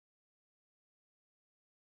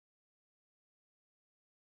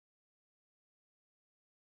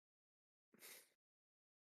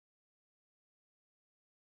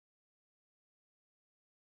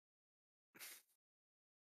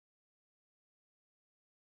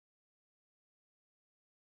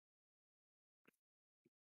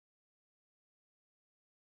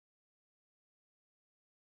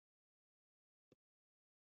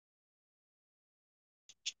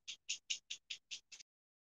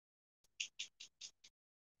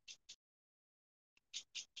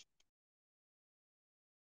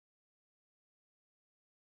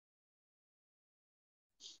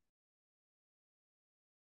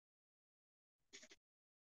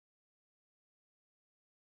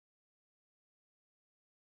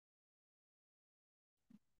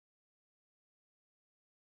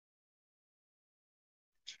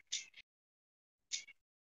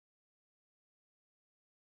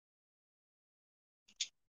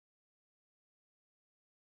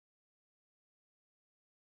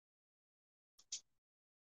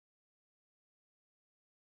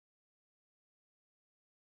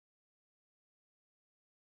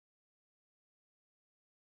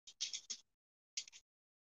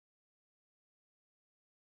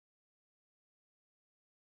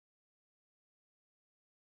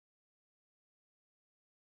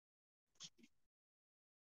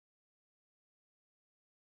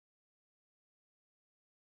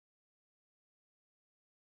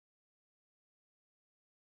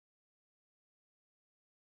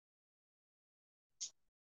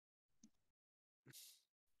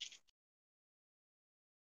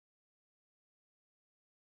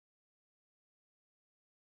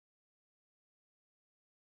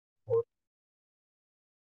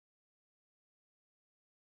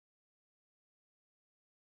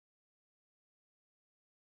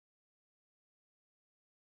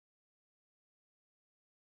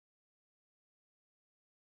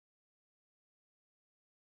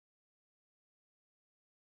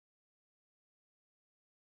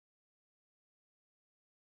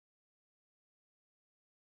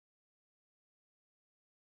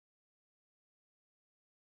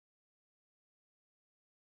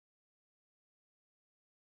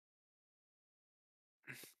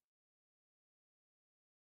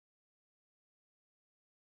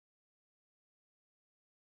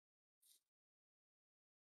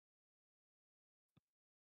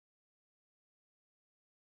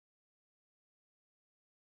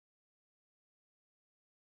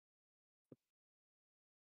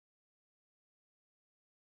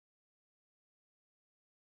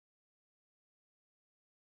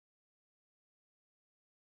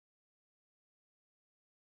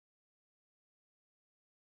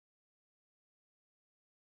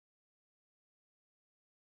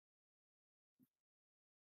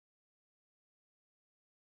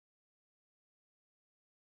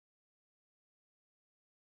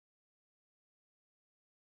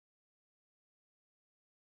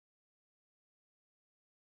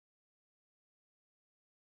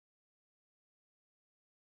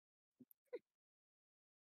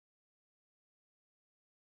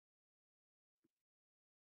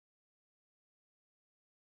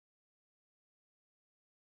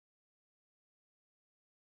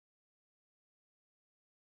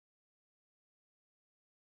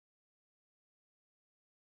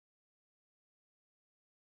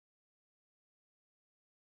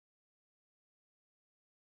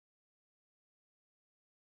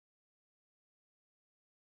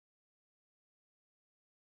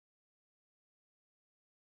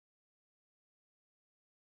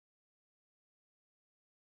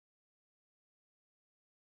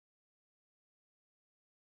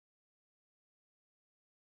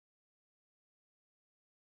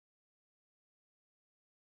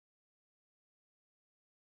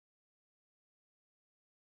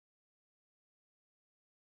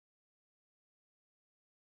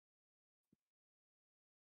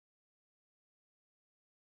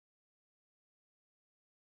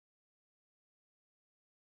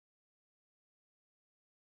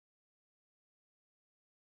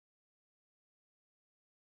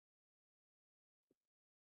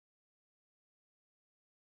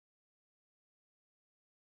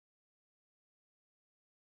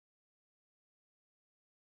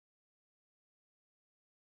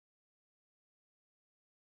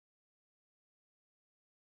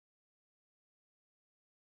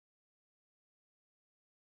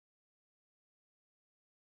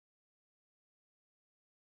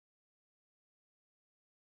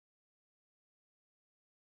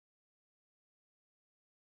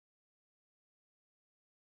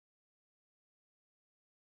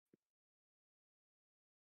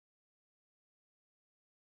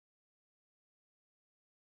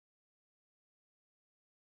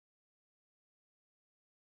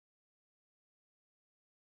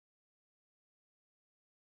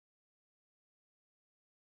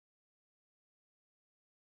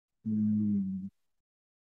 Hmm.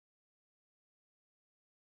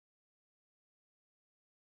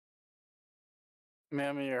 Man,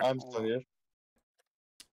 I'm here. I'm still here.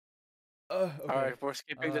 Okay. Alright, we're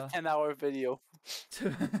skipping the 10-hour video.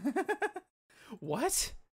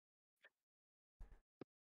 What?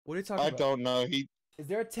 What are you talking I about? don't know. Is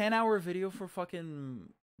there a 10-hour video for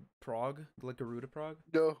fucking Prague? Like Garuda Prague?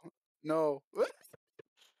 No.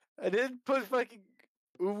 I didn't put fucking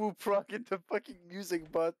Uwu Proc into fucking music,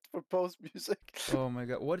 but for post music. Oh my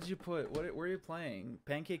god. What did you put? What were you playing?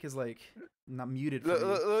 Pancake is like not muted for me.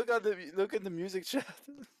 Look at the music chat.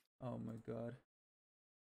 Oh my god.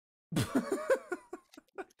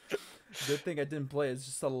 Good thing I didn't play. It's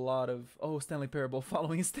just a lot of Stanley Parable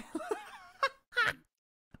following Stanley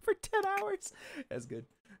for 10 hours. That's good.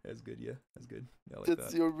 That's good. Yeah, that's good. Yeah, I like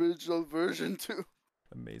That's that. the original version too.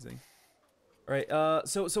 Amazing. All right.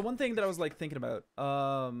 So one thing that I was like thinking about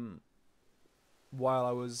while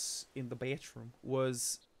I was in the bathroom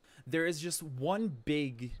was there is just one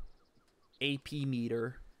big AP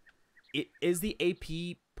meter. Is the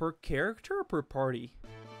AP per character or per party?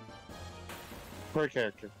 Per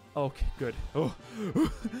character. Okay, good. Oh,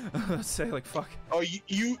 say like fuck. Oh,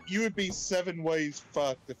 you would be 7 ways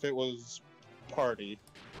fucked if it was party.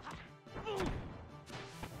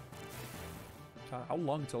 God, how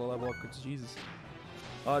long until I level up? 'Cause Jesus.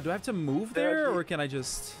 Do I have to move there, or can I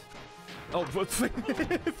just? Oh,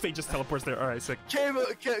 Faye just teleports there. All right, sick.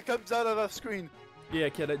 Comes out of the screen. Yeah,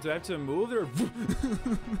 do I have to move there?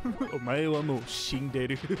 Omae wa mou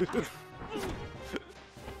shinderu.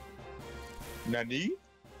 Nani?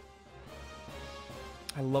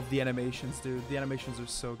 I love the animations, dude. The animations are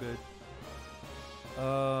so good.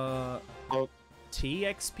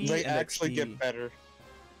 TXP They and actually XP. get better.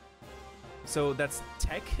 So that's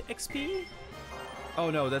Tech XP?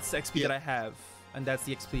 Oh no, that's the XP that I have. And that's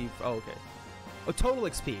the XP. Oh, okay. Oh, total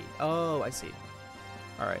XP. Oh, I see.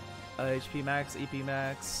 Alright. HP max, EP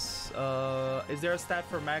max. Is there a stat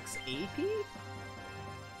for max AP?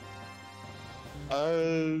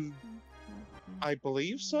 I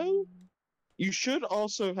believe so. You should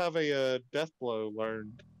also have a death blow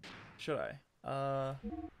learned. Should I?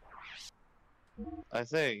 I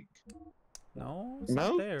think. No, it's No?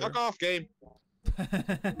 not there. Fuck off, game.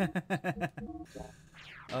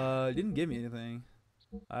 Didn't give me anything.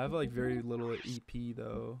 I have like very little EP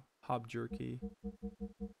though. Hop jerky. Yeah,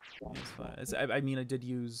 it's fine. I mean, I did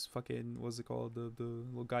use fucking what's it called? The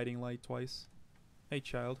little guiding light twice. Hey,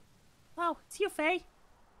 child. Oh, it's you, Faye.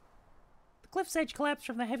 The cliff's edge collapsed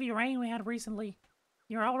from the heavy rain we had recently.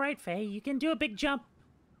 You're all right, Faye. You can do a big jump.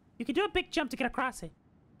 You can do a big jump to get across it,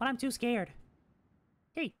 but I'm too scared.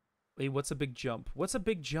 Hey. Wait, what's a big jump? What's a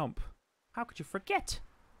big jump? How could you forget?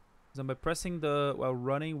 Because by pressing while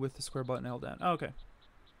running with the square button held down. Oh, okay.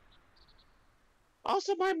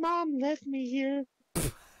 Also, my mom left me here.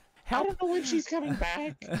 Help. I don't know when she's coming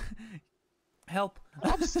back. Help.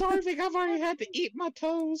 I'm starving. I've already had to eat my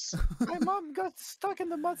toes. My mom got stuck in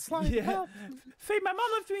the mudslide. Yeah. Help. Faye, my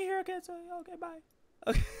mom left me here. Okay, so okay, bye.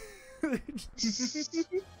 Okay.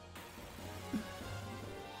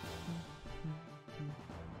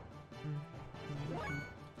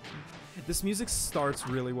 This music starts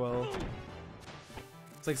really well.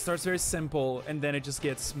 It's like it starts very simple and then it just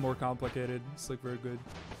gets more complicated. It's like very good.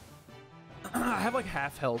 I have like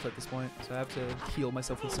half health at this point, so I have to heal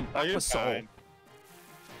myself with some Aqua Soul.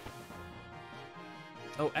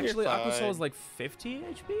 Oh, actually, Aqua Soul is like 50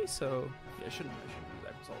 HP, so yeah, I shouldn't use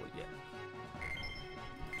Aqua Soul yet.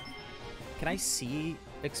 Can I see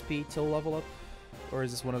XP till level up, or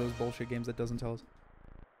is this one of those bullshit games that doesn't tell us?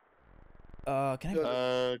 Can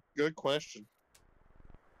I? Good question.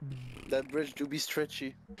 That bridge do be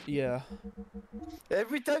stretchy. Yeah.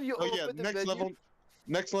 Every time you open the next menu, level.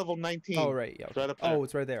 Next level 19. Oh right, yeah. Right up there. Oh,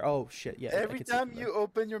 it's right there. Oh shit, yeah. every time you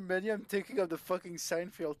open your menu, I'm thinking of the fucking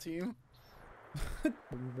Seinfeld team. Can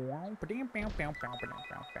I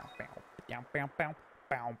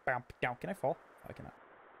fall? Oh, I cannot.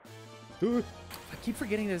 I keep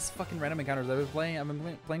forgetting there's fucking random encounters. I've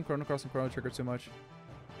been playing Chrono Cross and Chrono Trigger too much.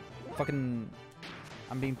 Fucking,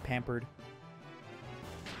 I'm being pampered.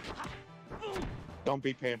 Don't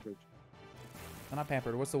be pampered. I'm not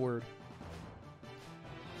pampered. What's the word?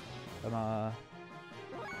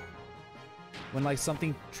 When like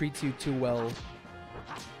something treats you too well.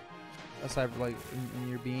 Aside from like in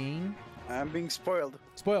your being. I'm being spoiled.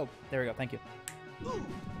 Spoiled. There we go. Thank you.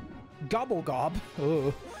 Gobble gob.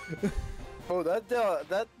 Oh. Oh, that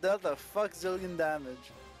dealt a fuck zillion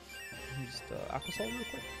damage. Just Aqua Soul real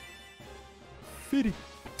quick. 50.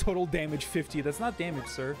 Total damage 50. That's not damage,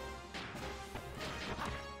 sir.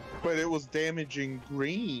 But it was damaging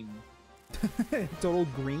green. Total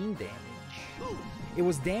green damage. It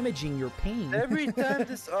was damaging your pain. Every time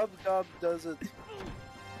this Obgob does it.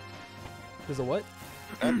 There's a what?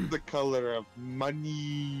 That's the color of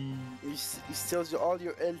money. He steals you all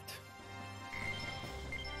your health.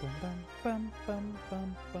 Bum, bum, bum,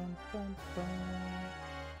 bum, bum, bum,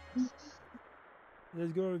 bum.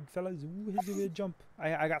 Let's go, fellas. Ooh, here's a jump.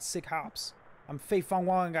 I got sick hops. I'm Fei Fong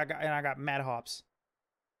Wong, and I got mad hops.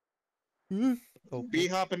 Oh, Be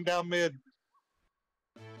hopping down mid.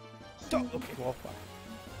 okay, well, fuck.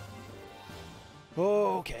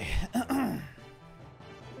 Okay.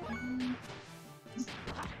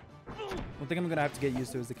 One thing I'm gonna have to get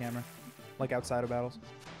used to is the camera, like outside of battles.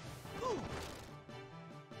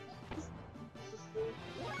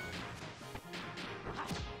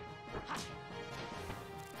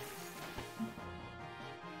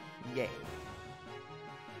 Yay.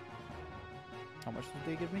 How much did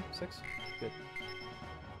they give me? 6? Good.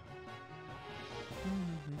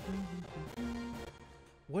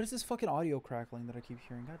 What is this fucking audio crackling that I keep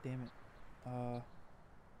hearing? God damn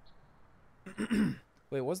it.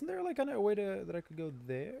 Wait, wasn't there like a way to that I could go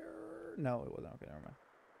there? No, it wasn't. Okay, never mind.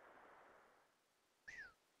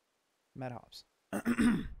 Mad hops.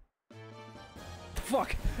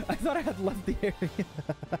 Fuck! I thought I had left the area.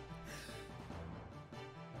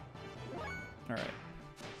 Alright.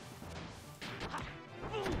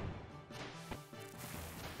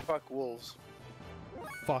 Fuck wolves.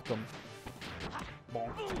 Fuck them.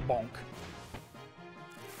 Bonk. Bonk.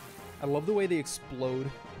 I love the way they explode.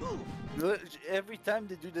 Every time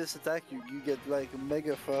they do this attack, you get like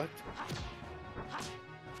mega fucked.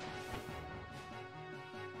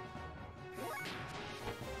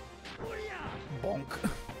 Bonk.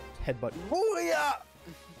 Headbutt. Booyah!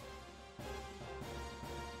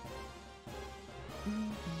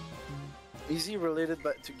 Is he related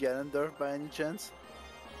to Ganondorf by any chance?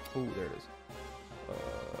 Oh, there it is.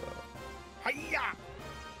 Hiya!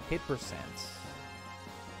 Hit percent.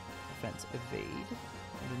 Defense evade.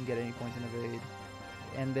 I didn't get any points in evade.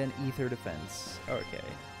 And then ether defense. Okay.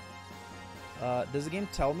 Does the game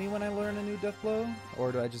tell me when I learn a new death blow?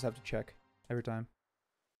 Or do I just have to check every time?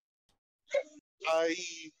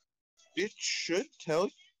 It should tell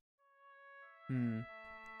you.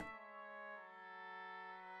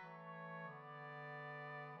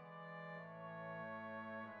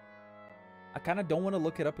 I kind of don't want to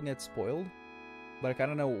look it up and get spoiled, but I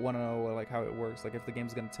kind of want to know like how it works, like if the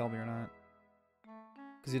game's gonna tell me or not.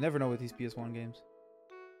 Because you never know with these PS1 games.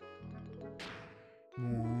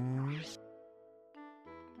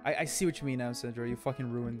 I see what you mean now, Sandra. You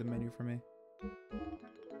fucking ruined the menu for me.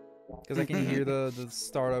 Because I can hear the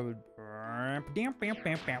start of it. I'm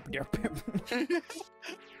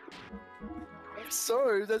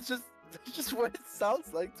sorry, that's just what it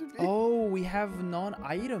sounds like to me. Oh, we have non-battle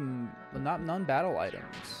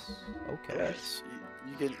items. Okay. Yes,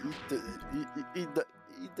 you can eat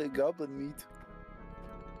the goblin meat.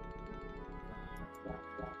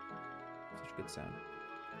 Such a good sound.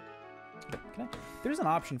 There's an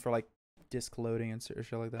option for like disk loading and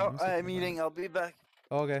shit like that. Oh, I'm eating. I'll be back.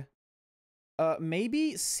 Okay.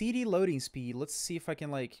 Maybe CD loading speed. Let's see if I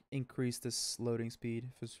can like increase this loading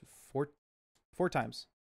speed. If it's four times.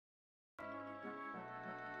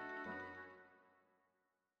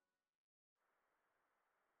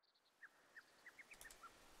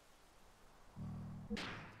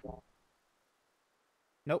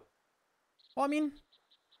 Nope. Well, I mean,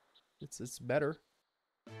 it's better.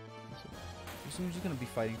 I'm just gonna be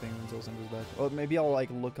fighting things until Cinder's back. Oh, maybe I'll like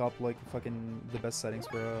look up like fucking the best settings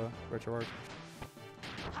for RetroArch.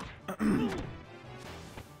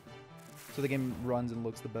 So the game runs and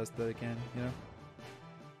looks the best that it can, you know?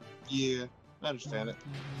 Yeah, I understand it.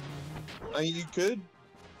 I mean, you could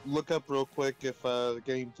look up real quick if the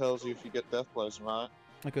game tells you if you get death blows or not.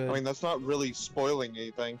 Okay. I mean, that's not really spoiling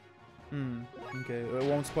anything. Okay. It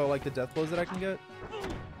won't spoil like the death blows that I can get?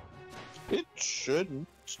 It shouldn't.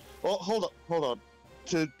 Well, hold on.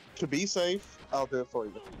 To be safe, I'll do it for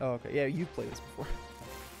you. Oh, okay. Yeah, you played this before.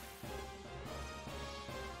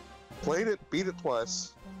 Played it, beat it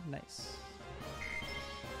twice. Nice.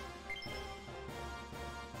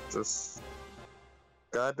 Just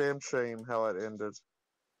goddamn shame how it ended.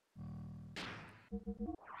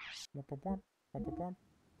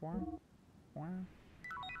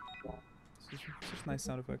 Such nice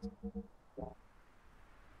sound effects.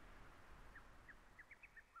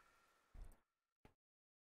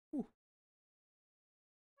 Ooh.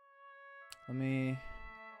 Let me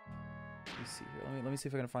see here. Let me see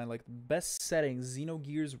if I can find like the best settings.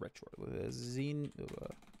 Xenogears Retro.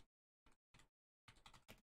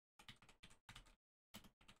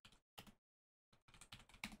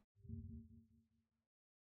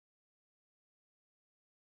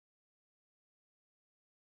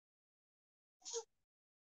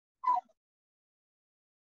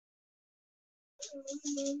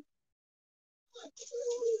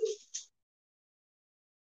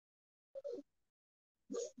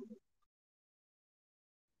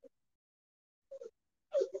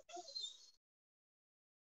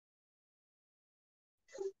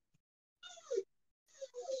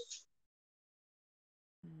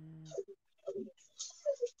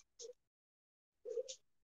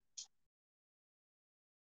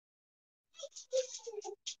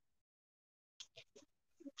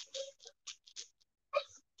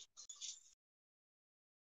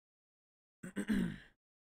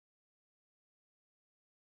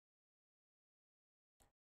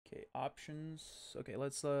 Okay, options. Okay,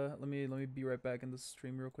 let me be right back in the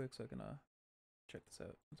stream real quick so I can check this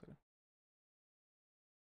out. 1 second.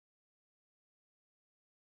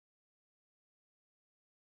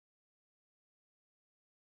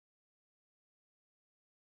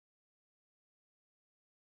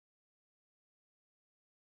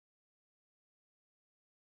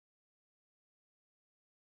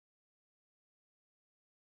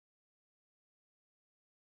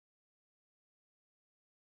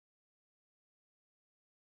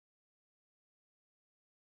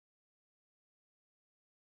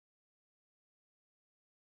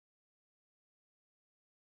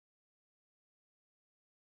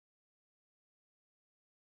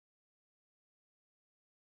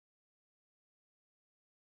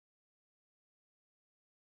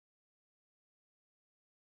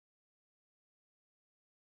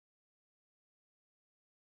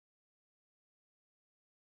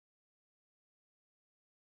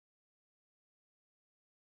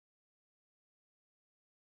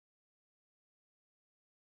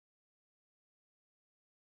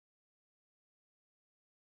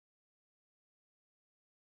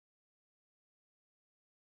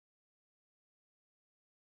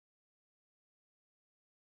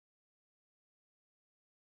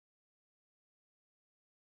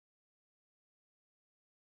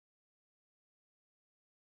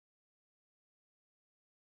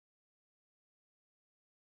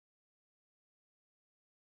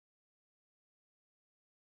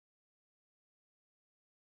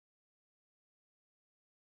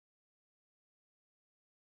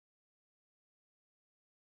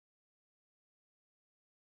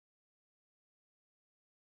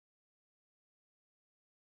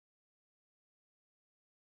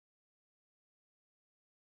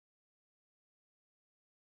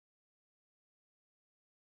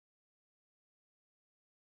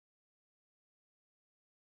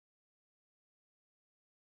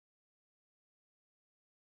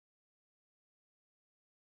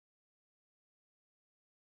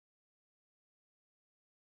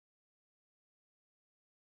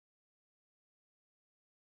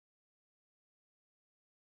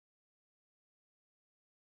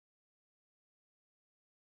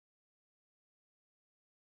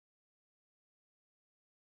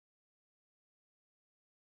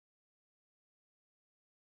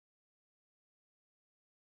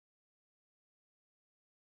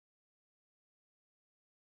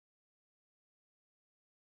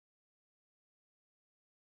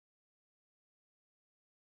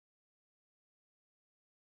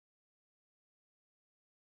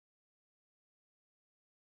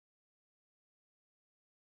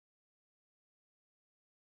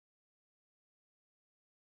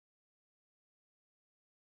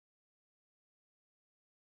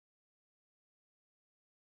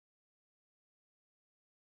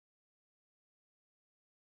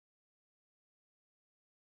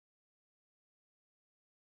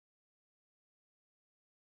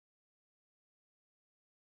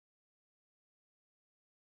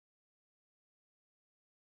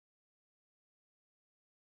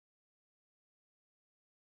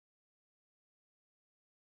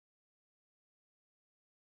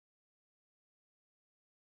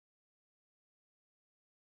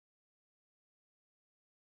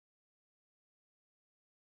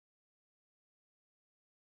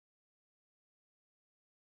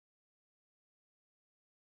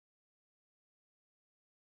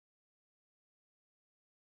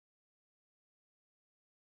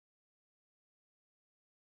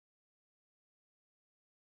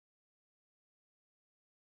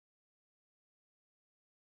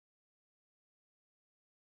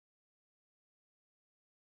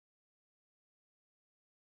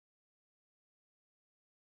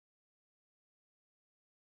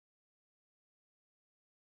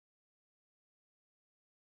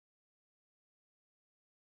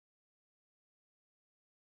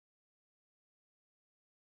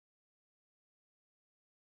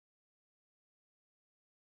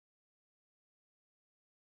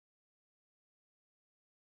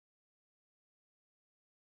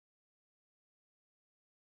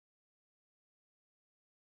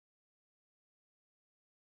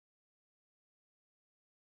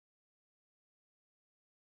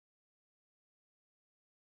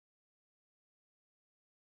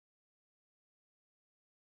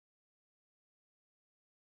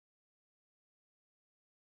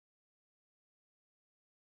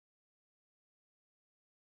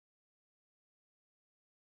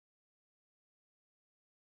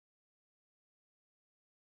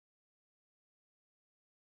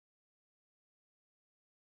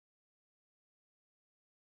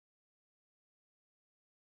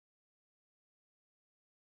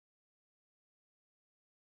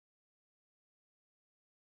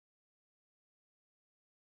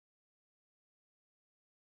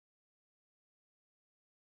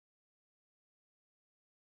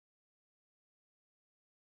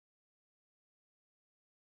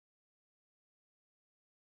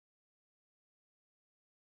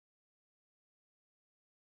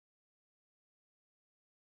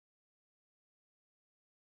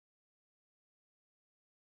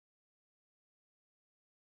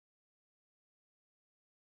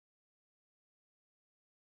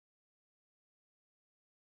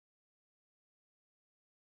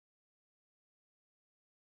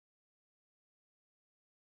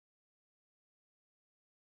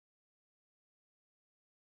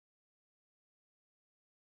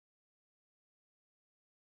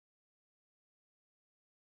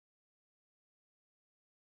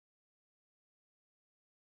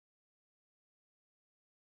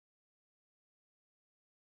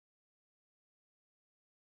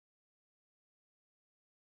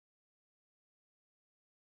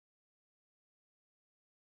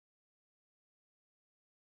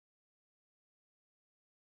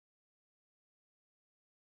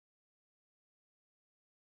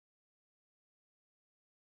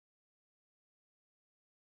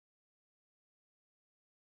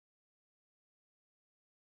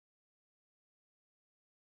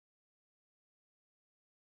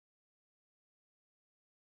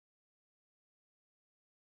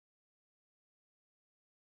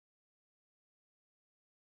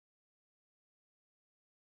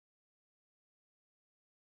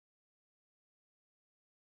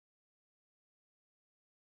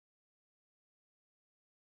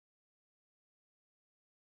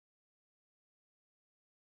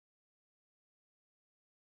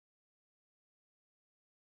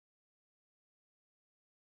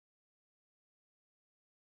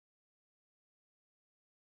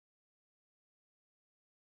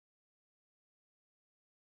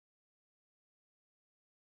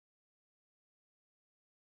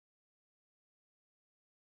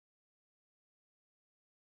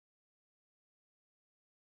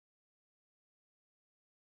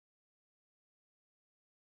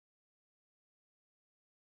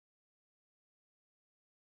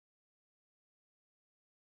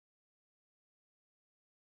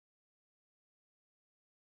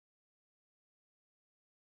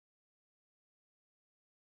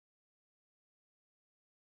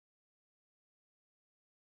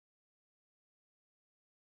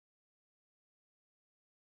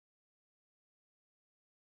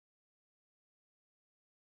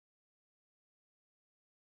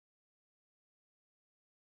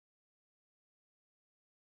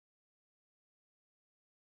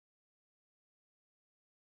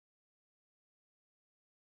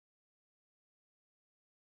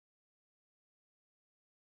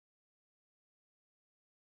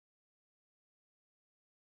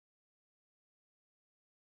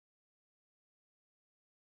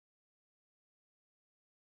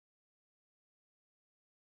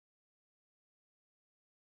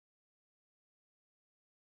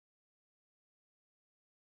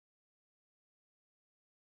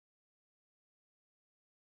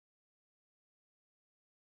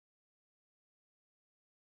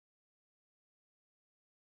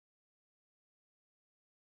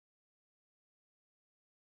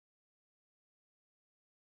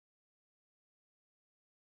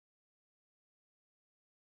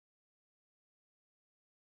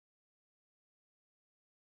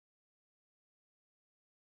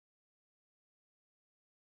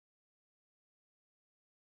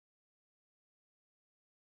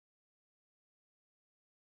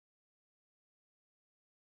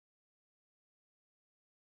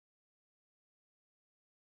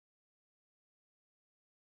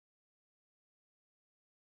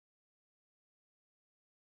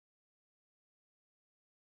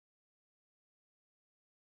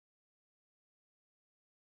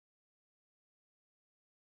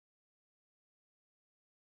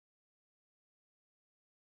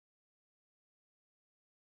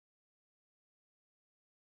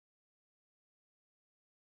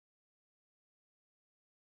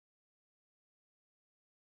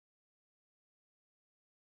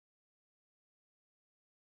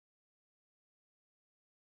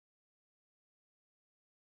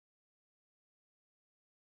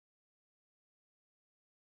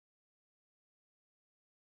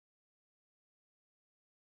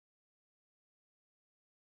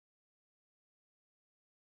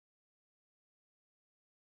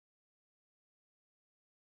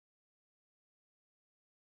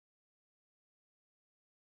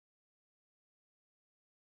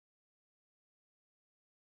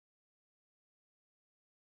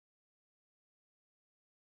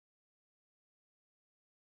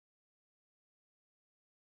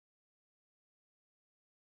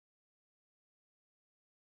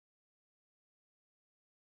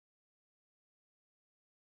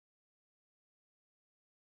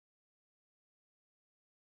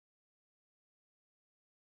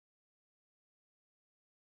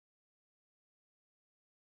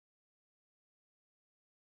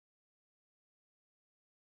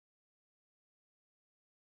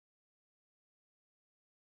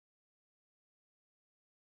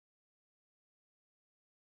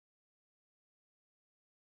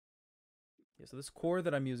 Yeah, so this core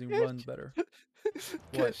that I'm using runs better. What?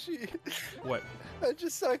 Kashi, What? I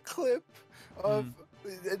just saw a clip of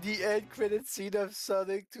the end credit scene of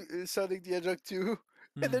Sonic Sonic the Hedgehog 2,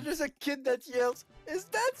 and then there's a kid that yells, "Is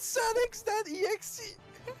that Sonic's not EXE?"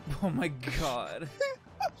 Oh my god.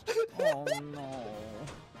 Oh no.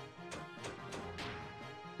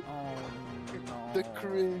 Oh no. The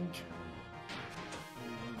cringe.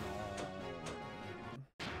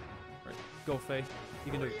 Right, go Faye.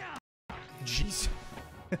 You can do it. Jeez.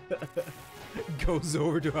 Goes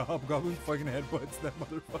over to a hobgoblin, fucking headbutts that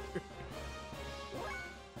motherfucker.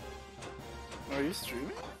 Are you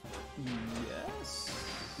streaming? Yes.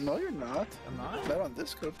 No, you're not. I'm not? Not on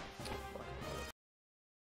Discord.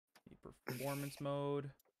 Performance mode.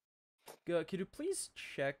 Could you please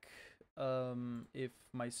check if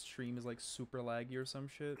my stream is like super laggy or some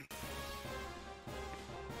shit?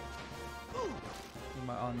 Am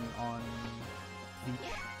I on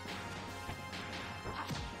Beach?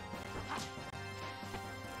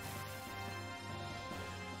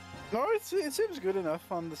 No, it seems good enough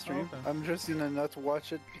on the stream. Okay. I'm just gonna not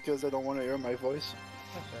watch it because I don't want to hear my voice.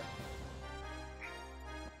 Okay.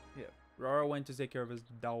 Yeah, Rara went to take care of his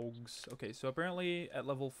dogs. Okay, so apparently at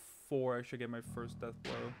level 4 I should get my first death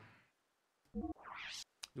blow.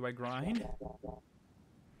 Do I grind?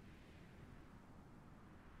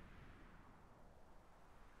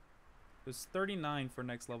 There's 39 for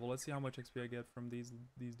next level. Let's see how much XP I get from these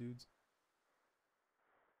dudes.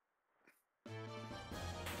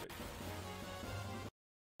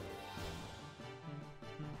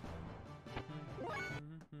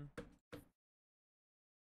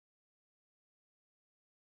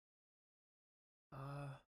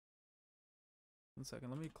 One second,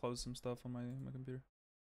 let me close some stuff on my computer.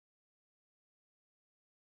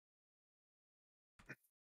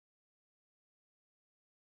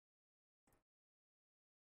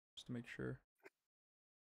 Just to make sure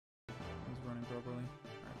it's running properly.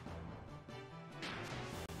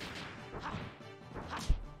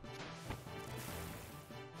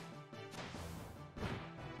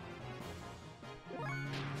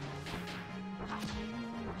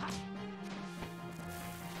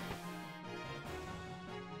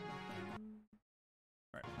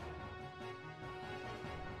 Alright.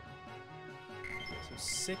 So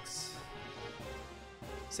 6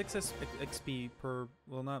 XP per,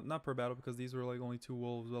 well, not per battle, because these were like only 2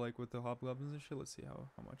 wolves, but like with the hobgoblins and shit. Let's see how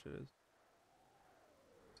much it is,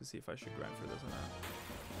 to see if I should grind for this or not.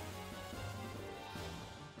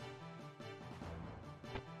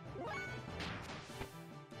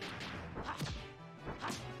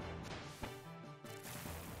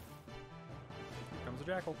 Here comes the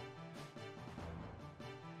jackal.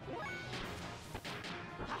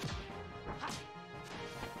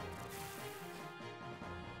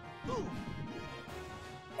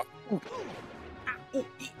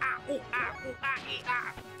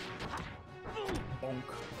 Bonk.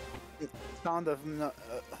 Sound of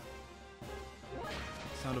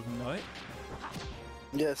Sound of nut?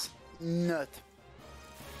 yes, nut.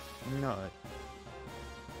 Nut.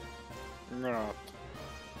 Nut.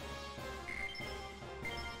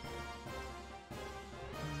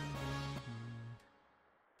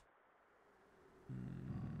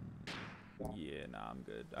 Yeah, nah, I'm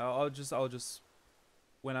good. I'll just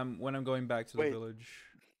when I'm going back to the village,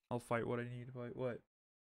 I'll fight what I need to fight. What?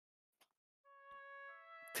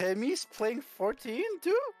 Temmy's playing 14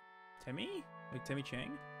 too? Temmy? Like Temmy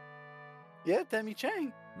Chang? Yeah, Temmy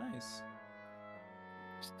Chang. Nice.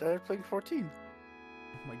 Started playing 14.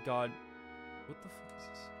 Oh my god. What the fuck is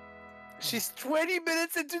this? She's 20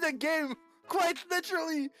 minutes into the game! Quite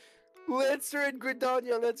literally! Lancer and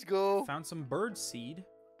Gridania, let's go! Found some bird seed.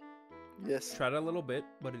 Yes. Tried it a little bit,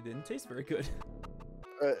 but it didn't taste very good.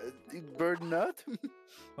 Bird nut?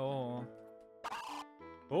 Oh.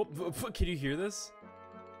 Oh, can you hear this?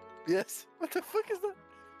 Yes. What the fuck is that?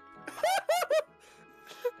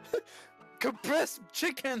 Compressed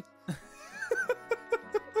chicken!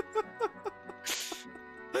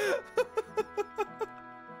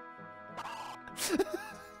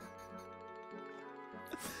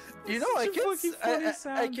 You know, I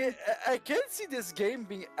can't see this game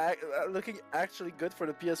being looking actually good for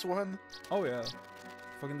the PS1. Oh yeah,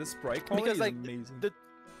 fucking the sprite quality because is like amazing. The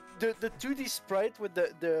 2D sprite with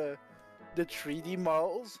the 3D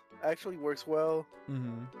models actually works well.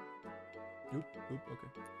 Mm-hmm. Oop, okay.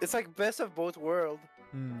 It's like best of both worlds.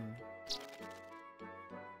 Hmm.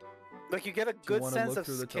 Like you get a good sense of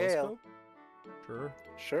scale. Sure.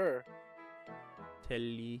 Sure.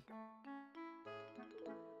 Telly.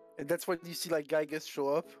 And that's when you see like Gygas show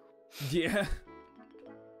up. Yeah.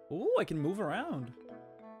 Ooh, I can move around.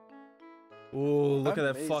 Oh, look at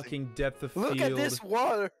that Amazing. fucking depth of Look field. at this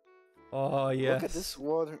water. Oh yes. Look at this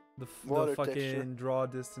water. The water fucking texture. draw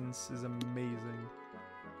distance is amazing.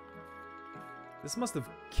 This must have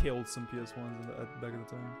killed some PS1s at the back of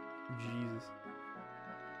the time. Jesus.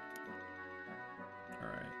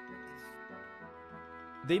 Alright.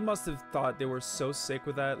 They must have thought they were so sick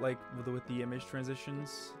with that, like with the image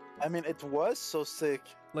transitions. I mean, it was so sick.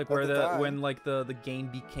 Like at where time. when like the game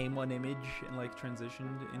became one image and like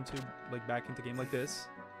transitioned into like back into game like this.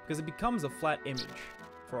 Because it becomes a flat image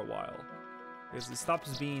for a while. Because it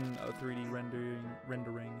stops being a 3D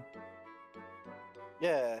rendering.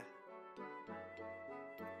 Yeah.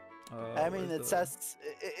 I mean, where's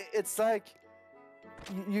it's like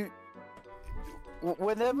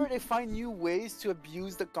whenever they find new ways to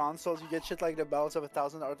abuse the consoles, you get shit like the Battles of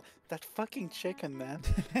 1,000 Art. That fucking chicken, man.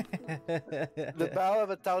 The Battle of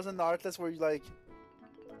 1,000 Artists, where you like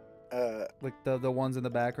the ones in the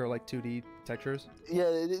back are like 2D textures.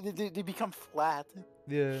 Yeah, they become flat.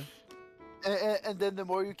 Yeah. And then the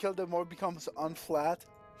more you kill, the more it becomes unflat.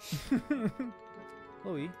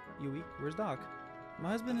 Louie, Yui, where's Doc? My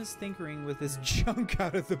husband is tinkering with his junk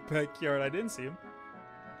out of the backyard. I didn't see him.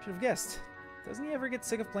 Should have guessed. Doesn't he ever get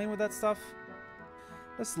sick of playing with that stuff?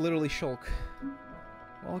 That's literally Shulk.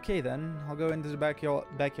 Well, okay then. I'll go into the backyard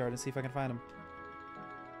and see if I can find him.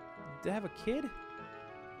 Did I have a kid?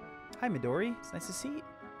 Hi, Midori. It's nice to see you.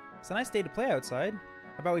 It's a nice day to play outside.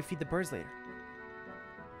 How about we feed the birds later?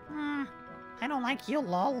 I don't like you,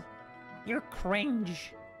 lol. You're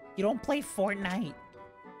cringe. You don't play Fortnite.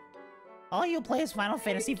 All you play is Final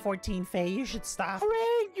Fantasy 14, Faye. You should stop.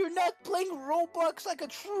 Craig, you're not playing Roblox like a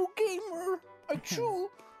true gamer. A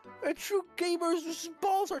true gamer's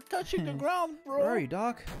balls are touching the ground, bro. Where are you,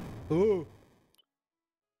 Doc? Oh.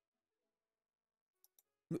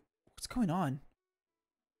 What's going on?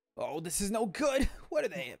 Oh, this is no good. What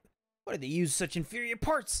do they use such inferior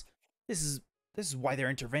parts? This is why their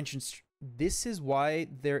intervention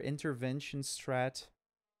strat.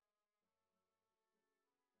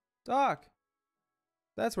 Doc,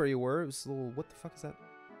 that's where you were. It was a little. What the fuck is that?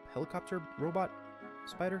 Helicopter robot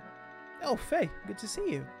spider? Oh, Faye, good to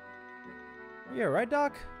see you. Yeah, right,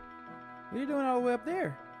 Doc. What are you doing all the way up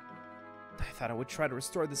there? I thought I would try to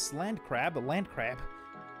restore this land crab.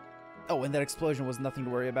 Oh, and that explosion was nothing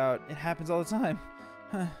to worry about. It happens all the time.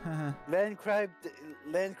 Land crab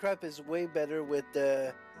is way better with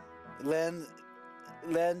the land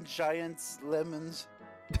giants lemons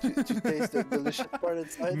to taste the delicious part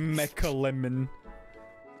inside. Mecha lemon.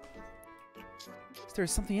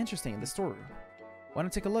 There's something interesting in the storeroom. Why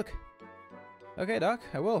don't take a look? Okay, Doc,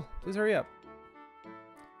 I will. Please hurry up.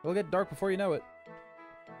 It'll get dark before you know it.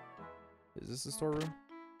 Is this the storeroom?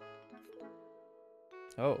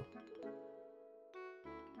 Oh.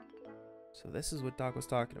 So this is what Doc was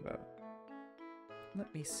talking about.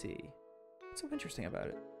 Let me see. What's so interesting about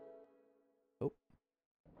it? Oh.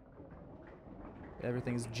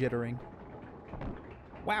 Everything's jittering.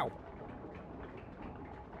 Wow.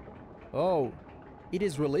 Oh. It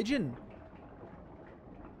is religion.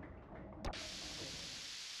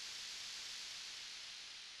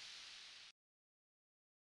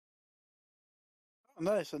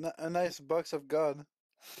 Nice, a nice box of God.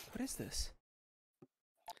 What is this?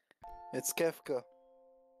 It's Kefka.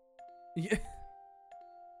 Yeah.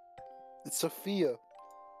 It's Sophia.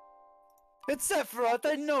 It's Sephiroth,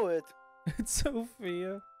 I know it. It's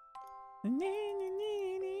Sophia.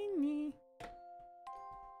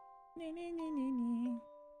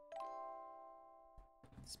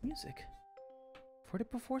 This music. I've heard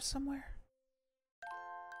it before somewhere.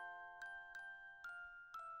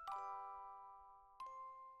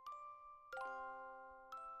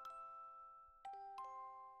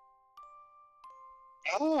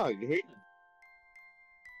 Oh, great.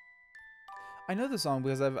 I know the song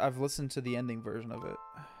because I've listened to the ending version of it.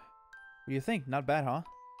 What do you think? Not bad, huh?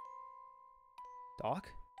 Doc?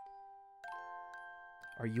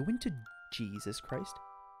 Are you into Jesus Christ?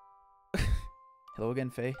 Hello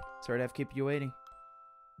again, Faye. Sorry to have kept you waiting.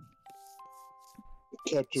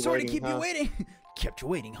 Kept you Sorry waiting, to keep huh? you waiting. Kept you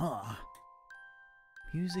waiting, huh?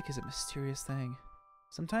 Music is a mysterious thing.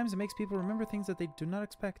 Sometimes it makes people remember things that they do not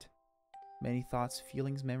expect. Many thoughts,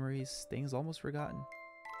 feelings, memories, things almost forgotten.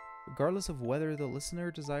 Regardless of whether the listener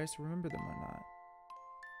desires to remember them or not.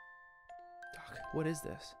 Doc, what is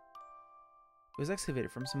this? It was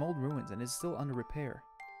excavated from some old ruins and is still under repair.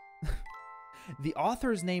 The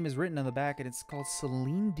author's name is written on the back and it's called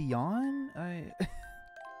Celine Dion?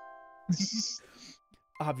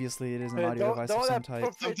 Obviously it is an audio device of some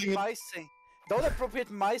type. Don't appropriate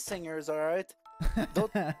my singers, alright?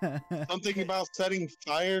 Something about setting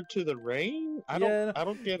fire to the rain? I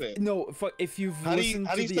don't get it. No, if you've How do you listened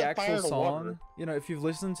to the set fire actual to water? song, you know, if you've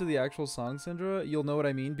listened to the actual song, Syndra, you'll know what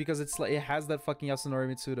I mean, because it's like it has that fucking Yasunori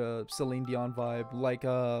Mitsuda, Celine Dion vibe, like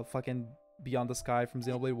fucking Beyond the Sky from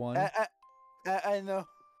Xenoblade 1. I know.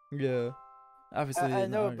 Yeah. Obviously, I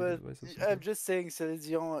in the know, R&B but voice or I'm something. just saying Celine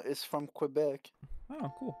Dion is from Quebec.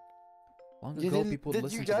 Oh, cool. Long You ago, didn't- people did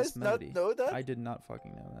would listen you to guys this not melody. know that? I did not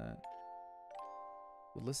fucking know that.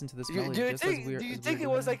 Would listen to this Do melody you just think, as we're. do you as think we're it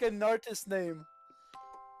was doing like an artist name?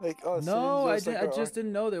 Like, oh, now. Celine No, I Dion's like did. I a just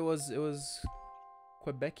didn't know that it was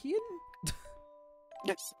Quebecian.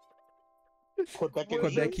 Yes.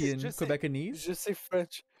 Quebecian, Just say- Quebecanese, Just say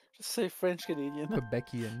French. Just say French Canadian.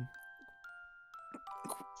 Quebecian.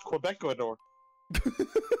 Quebecuador.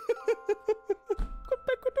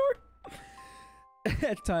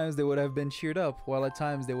 At times they would have been cheered up, while at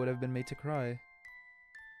times they would have been made to cry.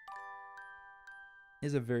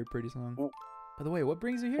 It's a very pretty song. By the way, what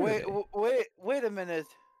brings you here Wait, today? wait a minute.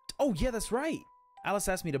 Oh yeah, that's right. Alice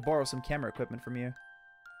asked me to borrow some camera equipment from you.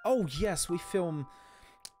 Oh yes, we film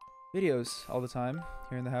videos all the time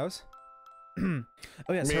here in the house. Oh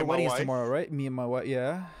yes, Me her and my wedding is wife? tomorrow, right? Me and my wife,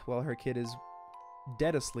 yeah. Well, her kid is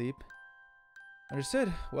dead asleep.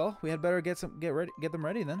 Understood. Well, we had better get them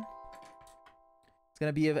ready then. It's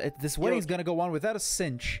gonna be this wedding's gonna go on without a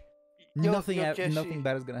cinch. Nothing Keshi.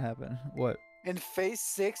 bad is gonna happen. What? In phase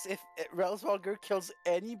 6, if Relsvalger kills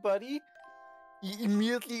anybody, he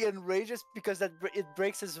immediately enrages because it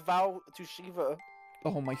breaks his vow to Shiva.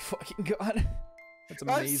 Oh my fucking god. That's I'm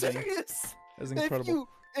amazing. serious. That's incredible.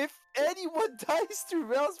 If anyone dies to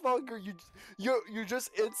Relsvalger, you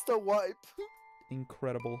just insta wipe.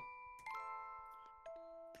 Incredible.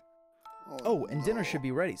 Oh, and dinner should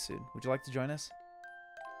be ready soon. Would you like to join us?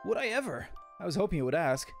 Would I ever? I was hoping you would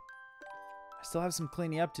ask. I still have some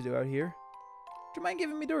cleaning up to do out here. Would you mind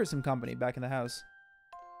giving me Doris some company back in the house?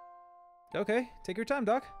 Okay, take your time,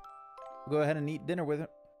 Doc. We'll go ahead and eat dinner with her.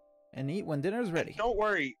 And eat when dinner is ready. Don't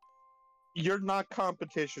worry. You're not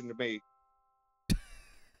competition to me.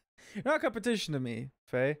 You're not competition to me,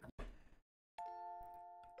 Faye.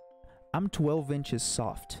 I'm 12 inches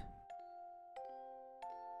soft.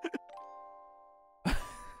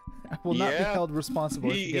 I will not be held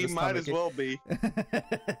responsible if you get a He might as stomachache. well be.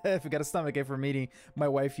 If you got a stomachache from eating my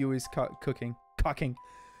wife, you always cooking. Cucking.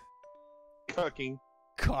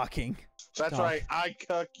 Cocking. That's Stop. right. I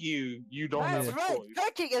cuck you. You don't That's have a right. choice.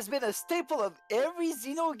 Cucking has been a staple of every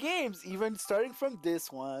Xeno games, even starting from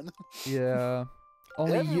this one. Yeah.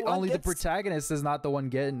 Everyone Only the gets- protagonist is not the one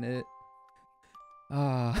getting it.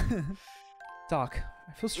 Doc,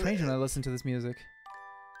 I feel strange when I listen to this music.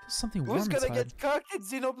 I feel something warm Who's gonna inside. get cucked in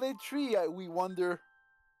Xenoblade 3, we wonder.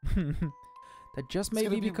 That just may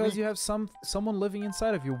gonna be be because you have someone living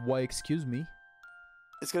inside of you. Why, excuse me?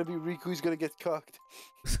 It's gonna be Riku who's gonna get cucked.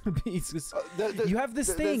 You have this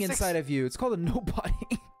the thing six- inside of you. It's called a nobody.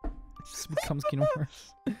 It just becomes Kingdom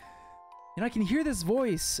Hearts. And I can hear this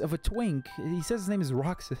voice of a twink. He says his name is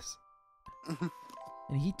Roxas.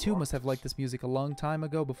 And he too must have liked this music a long time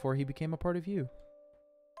ago before he became a part of you.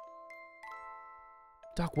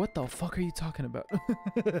 Doc, what the fuck are you talking about?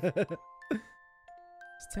 It's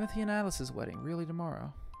Timothy and Alice's wedding, really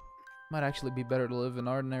tomorrow. Might actually be better to live an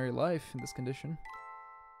ordinary life in this condition.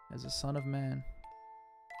 As a son of man.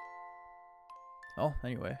 Oh,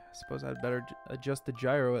 anyway, I suppose I'd better adjust the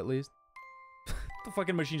gyro at least. The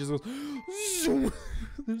fucking machine just goes zoom,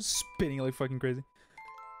 spinning like fucking crazy.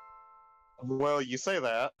 Well, you say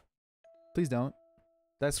that. Please don't.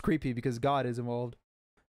 That's creepy because God is involved.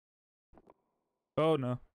 Oh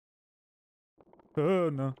no. Oh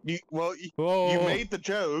no. You Oh. made the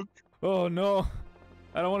joke, Oh no.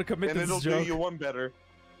 I don't want to commit and to it'll this joke. do you one better.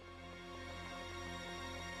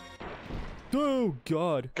 Oh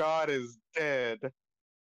god. God is dead.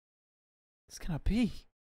 This cannot be.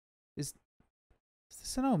 Is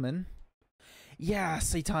this an omen? Yeah,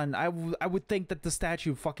 Satan. I would think that the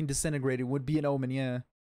statue fucking disintegrated would be an omen, yeah.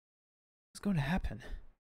 What's going to happen?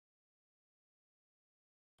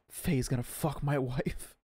 Faye's gonna fuck my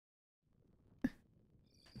wife.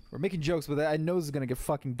 We're making jokes, but I know this is gonna get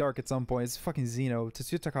fucking dark at some point. It's fucking Xeno.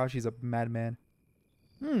 Tetsuya Takahashi's a madman.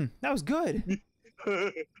 That was good.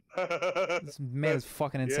 This man is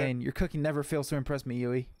fucking insane. Your cooking never fails to impress me,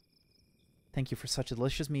 Yui. Thank you for such a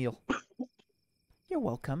delicious meal. You're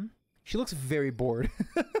welcome. She looks very bored.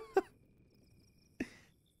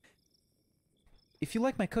 If you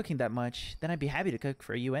like my cooking that much, then I'd be happy to cook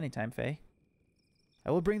for you anytime, Faye.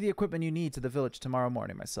 I will bring the equipment you need to the village tomorrow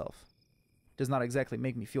morning myself. It does not exactly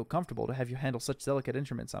make me feel comfortable to have you handle such delicate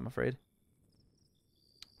instruments, I'm afraid.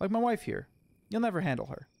 Like my wife here. You'll never handle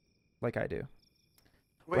her. Like I do.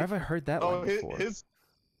 Where have I heard that line before?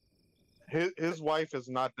 His wife is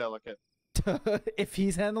not delicate. If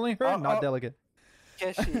he's handling her, not delicate.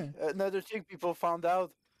 Keshi, another thing people found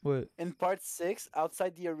out. What? In part 6,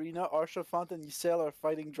 outside the arena, Arshafant and Ysel are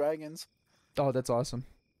fighting dragons. Oh, that's awesome.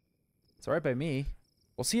 It's alright by me.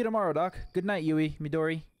 We'll see you tomorrow, Doc. Good night, Yui,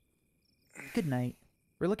 Midori. Good night.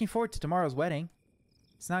 We're looking forward to tomorrow's wedding.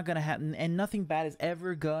 It's not gonna happen, and nothing bad is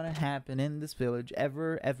ever gonna happen in this village.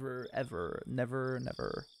 Ever, ever, ever. Never,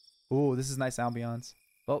 never. Ooh, this is nice ambiance.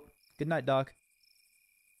 Well, good night, Doc.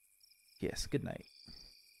 Yes, good night.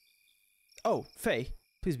 Oh, Faye,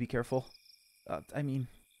 please be careful. I mean,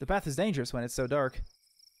 the path is dangerous when it's so dark.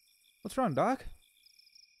 What's wrong, Doc?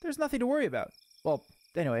 There's nothing to worry about. Well,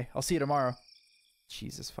 anyway, I'll see you tomorrow.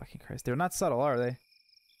 Jesus fucking Christ. They're not subtle, are they?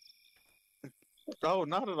 Oh,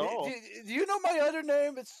 not at all. Do you know my other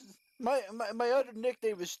name? It's my other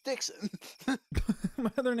nickname is Dixon.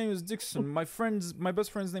 My other name is Dixon. My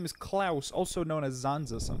best friend's name is Klaus, also known as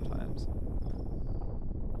Zanza sometimes.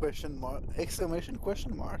 Question mark! Exclamation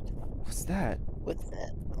question mark! What's that? What's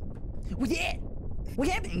that? What's that?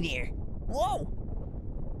 What's happening there? Whoa!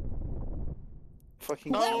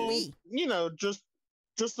 Fucking no, you know, just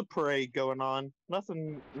a parade going on.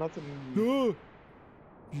 Nothing. Oh,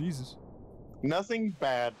 Jesus. Nothing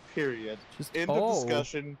bad. Period. Just end of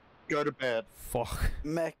discussion. Go to bed. Fuck.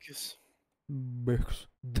 Mechs. Mechs.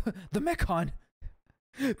 The Mechon.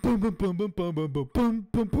 Boom boom boom boom boom boom boom boom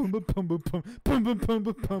boom boom boom boom boom boom boom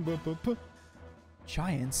boom boom boom boom.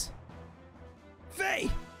 Giants.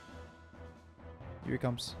 Faye. Here he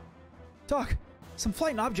comes. Doc, some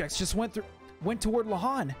flying objects just went toward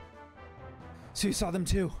Lahan. So you saw them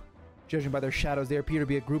too. Judging by their shadows, they appear to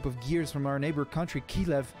be a group of gears from our neighbor country,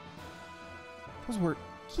 Kilev. Those were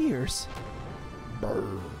gears.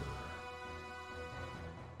 Brr.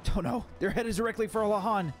 Oh no, they're headed directly for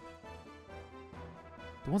Lahan.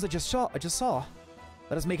 The ones I just saw.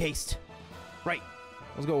 Let us make haste. Right.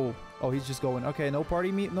 Let's go. Oh, he's just going. Okay, no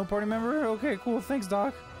party member? Okay, cool. Thanks,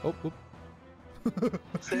 Doc. Oh.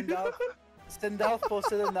 Stendalf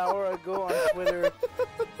posted an hour ago on Twitter.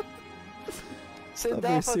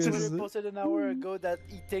 Stendalf on Twitter posted an hour ago that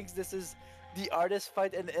he thinks this is the hardest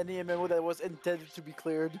fight in any MMO that was intended to be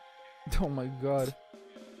cleared. Oh my god.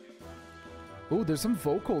 Oh, there's some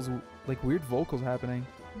vocals, like weird vocals happening.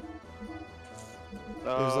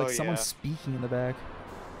 There's like someone speaking in the back.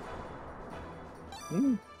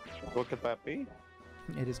 What could that be?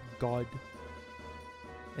 It is God.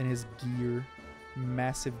 And his gear.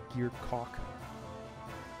 Massive gear cock.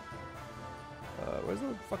 Where's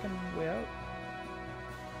the fucking way out?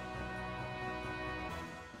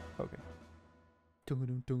 Okay.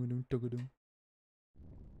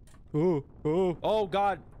 Oh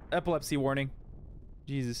god! Epilepsy warning.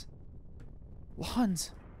 Jesus.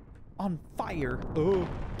 Lahan's on fire. Oh.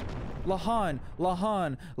 Lahan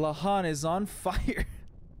is on fire.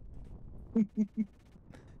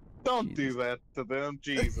 Don't do that to them,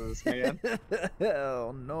 Jesus, man.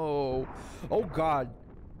 Hell no. Oh god.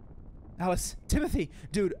 Alice, Timothy,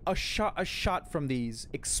 dude, a shot from these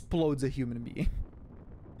explodes a human being.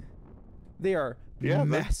 They are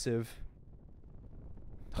massive.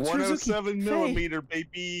 107 millimeter,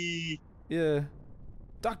 baby. Yeah.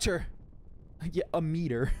 Doctor. Yeah, a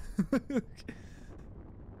meter.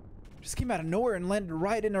 Just came out of nowhere and landed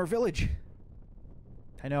right in our village.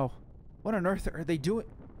 I know. What on earth are they doing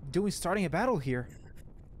starting a battle here?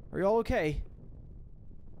 Are you all okay?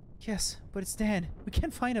 Yes, but it's Dan. We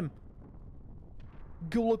can't find him.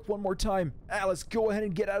 Go look one more time. Alice, go ahead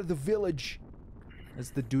and get out of the village. That's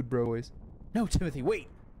the dude bro voice. No, Timothy, wait.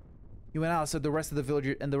 You and Alice said the rest of the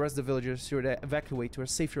villagers should evacuate to a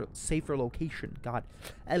safer location. God.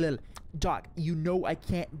 Doc, you know I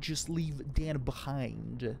can't just leave Dan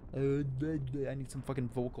behind. I need some fucking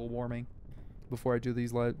vocal warming before I do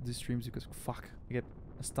these streams because fuck, I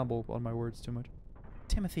stumble on my words too much.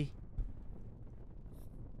 Timothy.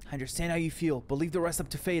 I understand how you feel, but leave the rest up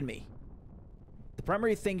to Faye and me. The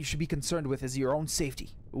primary thing you should be concerned with is your own safety.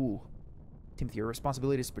 Ooh. Timothy, your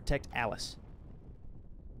responsibility is to protect Alice.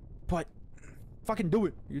 But fucking do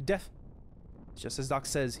it. You're deaf. It's just as Doc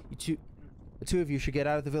says, the two of you should get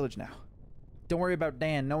out of the village now. Don't worry about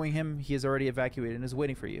Dan. Knowing him, he is already evacuated and is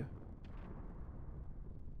waiting for you.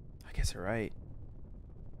 I guess you're right.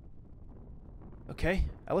 Okay,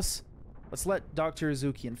 Alice, let's let Dr.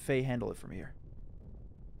 Izuki and Faye handle it from here.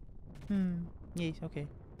 Yes, okay.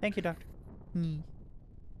 Thank you, Doctor.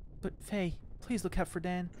 But Faye, please look out for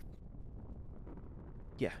Dan.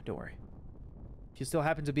 Yeah, don't worry. If you still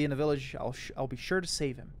happen to be in the village, I'll be sure to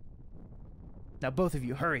save him. Now both of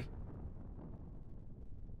you, hurry.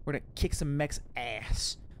 We're gonna kick some mech's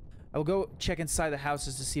ass. I will go check inside the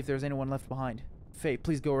houses to see if there's anyone left behind. Faye,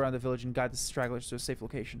 please go around the village and guide the stragglers to a safe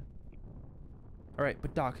location. Alright,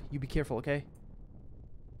 but Doc, you be careful, okay?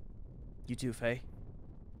 You too, Faye.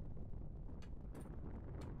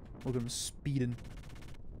 Look at him speeding.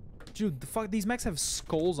 Dude, the fuck, these mechs have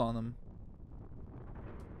skulls on them.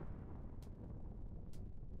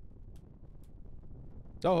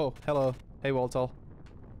 Oh, hello. Hey, Weltel.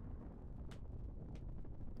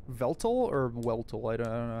 Veltel or Weltel? I don't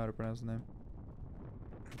know how to pronounce the name.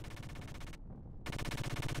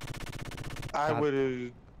 I would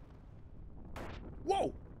have.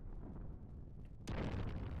 Whoa!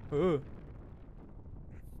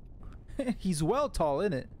 He's well tall,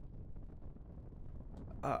 isn't it?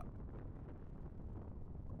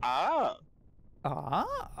 A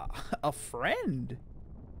friend.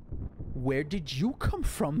 Where did you come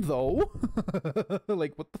from, though?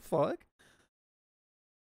 Like, what the fuck?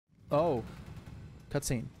 Oh.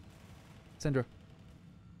 Cutscene. Sandra.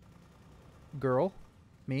 Girl?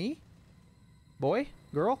 Me? Boy?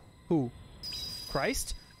 Girl? Who?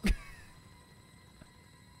 Christ?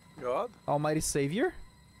 God? Almighty Savior?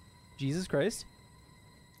 Jesus Christ?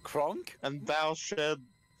 Kronk? And thou shalt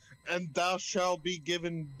be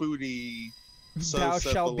given booty. So Thou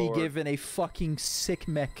saith shalt the be Lord. given a fucking sick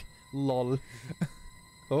mech. Lol.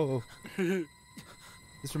 Oh.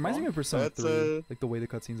 This reminds me of Persona 3. Like the way the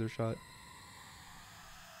cutscenes are shot.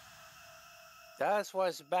 That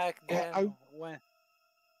was back then when...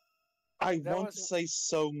 I want to say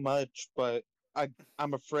so much, but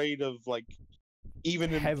I'm afraid of, like,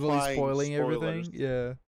 even Heavily implying spoiling spoilers. everything.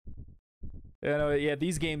 Yeah. Yeah, no, yeah,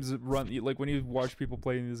 these games run, like, when you watch people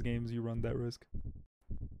playing these games, you run that risk.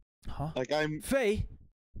 Huh? Like, I'm... Faye!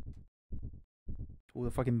 Oh,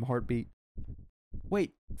 the fucking heartbeat.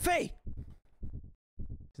 Wait, Faye!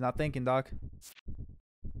 He's not thinking, Doc.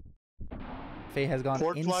 Faye has gone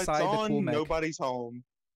Porch lights inside the on, cool mech. nobody's home.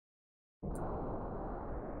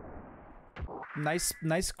 Nice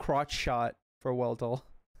crotch shot for Weltel.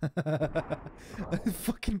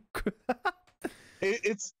 Fucking...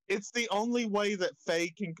 It's the only way that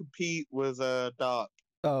Faye can compete with Doc.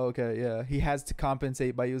 Oh, okay, yeah. He has to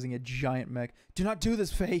compensate by using a giant mech. Do not do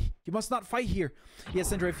this, Faye. You must not fight here. Yeah,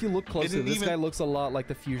 Sandra, if you look closely, this guy looks a lot like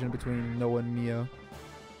the fusion between Noah and Mio.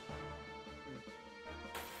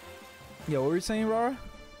 Yeah, what were you saying, Rara?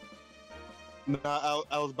 No,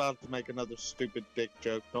 I was about to make another stupid dick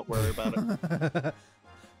joke. Don't worry about it.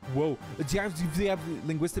 Whoa. Do you have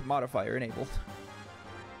linguistic modifier enabled?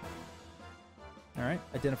 Alright,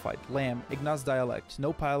 identified. Lamb, Ignaz dialect.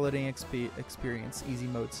 No piloting experience. Easy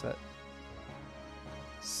mode set.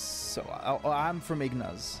 So, I'm from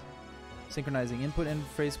Ignaz. Synchronizing input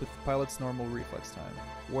interface with pilot's normal reflex time.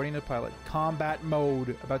 Warning to pilot. Combat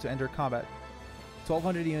mode. About to enter combat.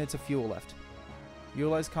 1,200 units of fuel left.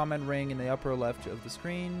 Utilize command ring in the upper left of the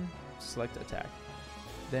screen. Select attack.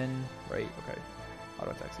 Then, right, okay.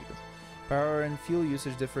 Auto attack sequence. Power and fuel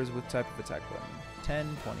usage differs with type of attack button.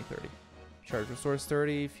 10, 20, 30. Charge restores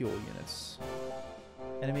 30 fuel units.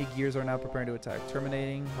 Enemy gears are now preparing to attack.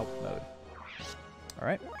 Terminating help mode.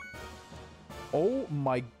 Alright. Oh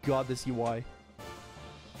my god, this UI.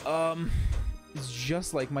 It's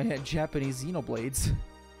just like my Japanese Xenoblades.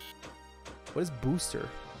 What is booster?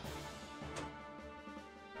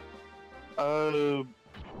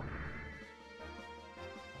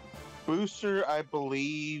 Booster, I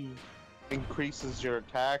believe, increases your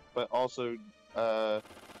attack, but also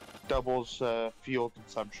doubles fuel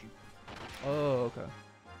consumption. Oh, okay.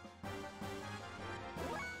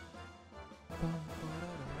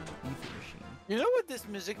 You know what this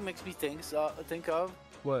music makes me think of?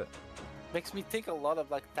 What? Makes me think a lot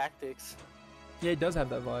of like tactics. Yeah, it does have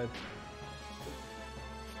that vibe.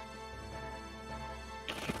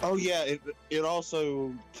 Oh yeah, it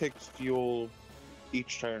also ticks fuel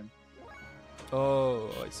each turn. Oh,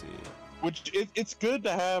 I see. Which it's good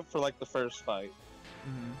to have for like the first fight.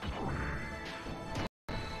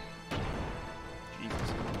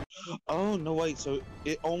 Jesus. Oh no, wait. So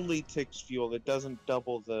it only ticks fuel. It doesn't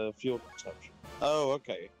double the fuel consumption. Oh,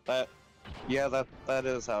 okay. That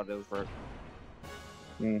is how it is for.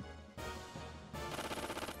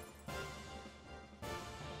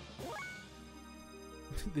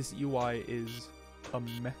 This UI is a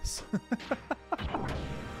mess.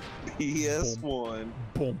 PS1.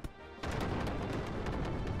 Boom.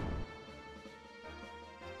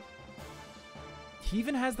 He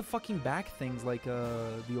even has the fucking back things like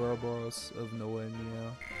the Ouroboros of Noah and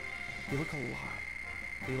Mio. They look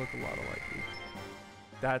a lot alike. Dude.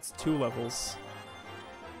 That's 2 levels.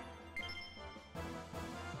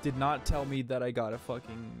 Did not tell me that I got a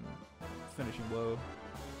fucking finishing blow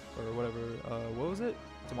or whatever. What was it?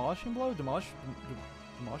 Demolishing blow?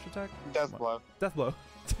 Demolish attack? Death blow. Death blow.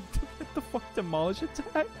 What the fuck? Demolish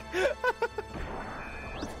attack?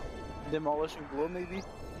 Demolishing blow, maybe?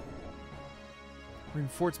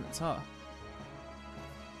 Reinforcements, huh?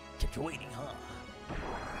 Kept you waiting, huh?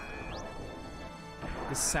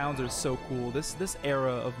 The sounds are so cool. This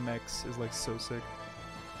era of mechs is like so sick.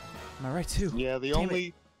 Am I right too? Yeah, the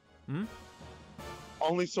only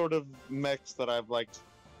sort of mechs that I've like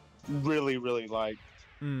really liked.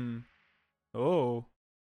 Oh.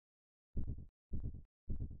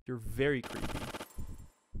 You're very creepy.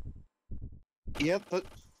 Yeah,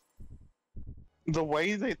 the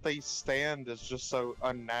way that they stand is just so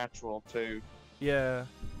unnatural too. Yeah.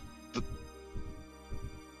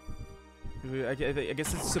 I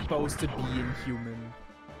guess it's supposed to be inhuman.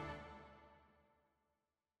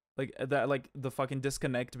 Like that, like the fucking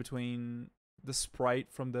disconnect between the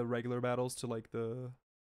sprite from the regular battles to like the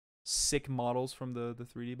sick models from the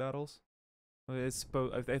 3D battles. It's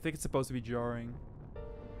I think it's supposed to be jarring.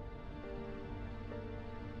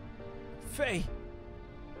 Faye,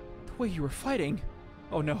 the way you were fighting.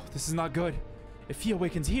 Oh no, this is not good. If he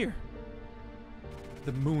awakens here,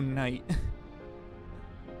 the Moon Knight.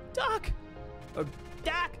 Doc!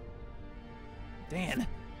 Doc! Dan.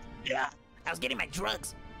 Yeah. I was getting my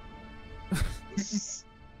drugs.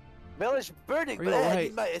 Village burning, Are but you I alright?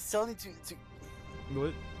 need my Sony to.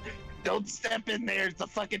 What? Don't step in there. It's a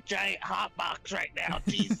fucking giant hot box right now.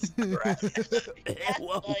 Jesus Christ.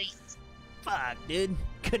 Whoa. Nice. Fuck, dude.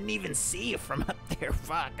 Couldn't even see you from up there.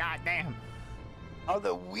 Fuck, goddamn. Oh,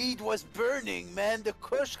 the weed was burning, man. The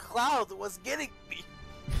Kush cloud was getting me.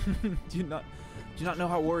 Do you not know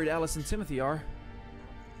how worried Alice and Timothy are?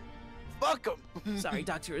 Fuck them. Sorry,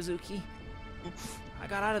 Dr. Izuki. I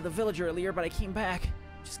got out of the village earlier, but I came back.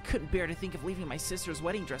 Just couldn't bear to think of leaving my sister's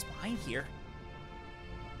wedding dress behind here.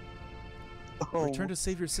 Return to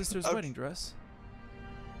save your sister's wedding dress?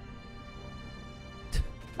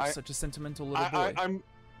 You're such a sentimental little boy.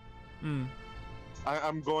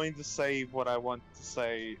 I'm going to save what I want to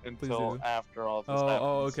say until after all this happens.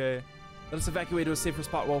 Oh, okay. Let us evacuate to a safer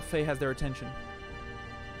spot while Faye has their attention.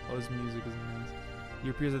 Oh, his music is nice. It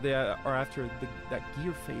appears that they are after that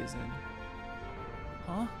gear Faye is in.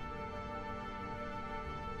 Huh?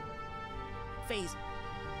 Faye's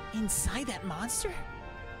inside that monster?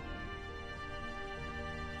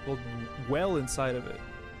 Well inside of it.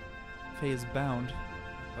 Faye is bound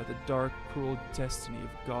by the dark, cruel destiny of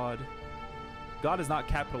God. God is not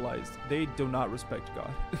capitalized. They do not respect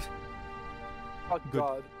God. Fuck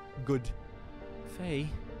God. Good. Faye.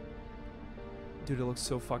 Dude, it looks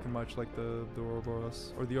so fucking much like the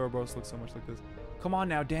Ouroboros. Or the Ouroboros looks so much like this. Come on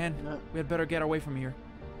now, Dan. We had better get away from here.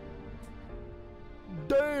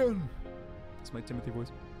 Dan! That's my Timothy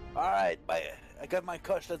voice. Alright, I got my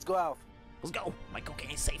Kush. Let's go out. Let's go. My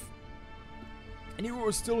cocaine is safe. And you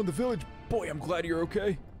were still in the village. Boy, I'm glad you're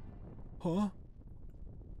okay. Huh?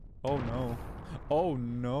 Oh no. Oh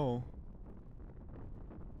no.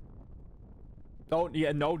 Oh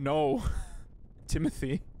yeah, no.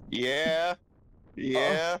 Timothy. Yeah.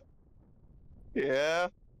 Yeah. Yeah.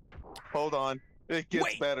 Hold on. It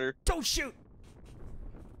gets better. Don't shoot!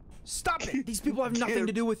 Stop it! These people have nothing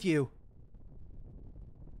to do with you.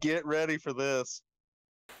 Get ready for this.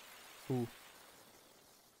 Ooh.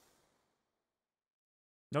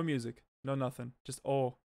 No music. No nothing. Just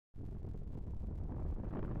oh.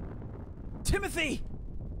 Timothy!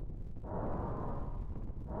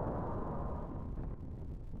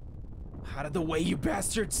 Out of the way, you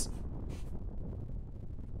bastards!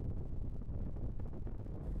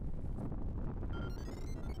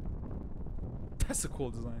 That's a cool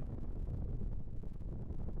design.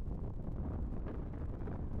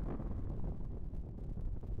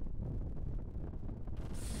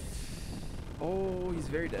 Oh, he's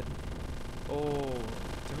very dead. Oh,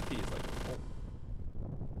 Timothy is like, oh.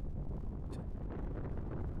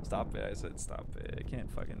 Stop it, I said stop it. I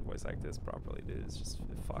can't fucking voice act this properly, dude. It's just,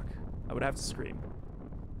 fuck. I would have to scream.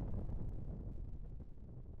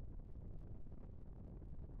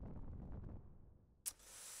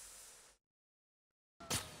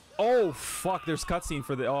 Oh, fuck, there's cutscene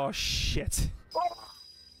for the, oh, shit.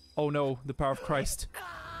 Oh no, the power of Christ.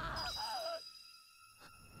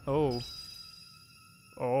 Oh.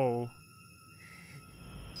 Oh.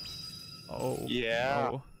 Oh. Yeah.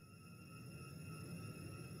 Oh.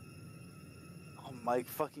 Oh my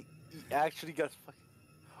fucking... He actually got fucking...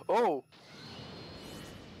 Oh!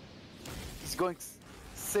 He's going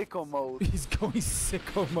sicko mode. He's going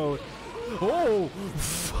sicko mode. Oh!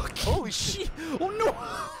 Fuck. Holy shit! Oh no!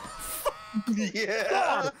 Yeah!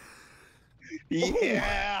 God.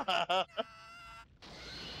 Yeah!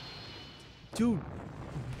 Dude.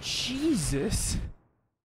 Jesus.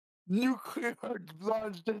 Nuclear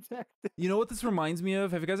launch detected. You know what this reminds me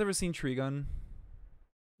of? Have you guys ever seen Trigun?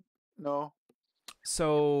 No.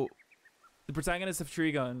 So, the protagonist of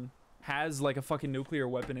Trigun has like a fucking nuclear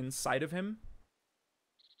weapon inside of him.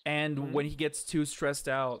 And when he gets too stressed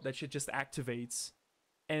out, that shit just activates.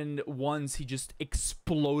 And once he just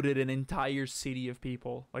exploded an entire city of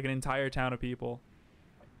people, like an entire town of people.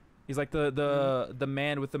 He's like the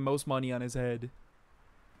man with the most money on his head.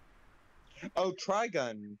 Oh,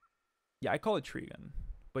 Trigun. Yeah, I call it Trigun,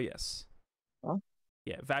 but yes. Huh?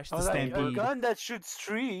 Yeah, Vash the A Stampede. gun that shoots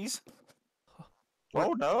trees.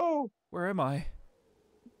 Oh no! Where am I?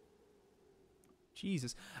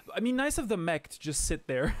 Jesus. I mean, nice of the mech to just sit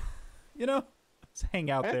there. You know? Just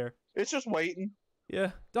hang out there. It's just waiting.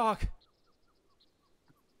 Yeah. Doc.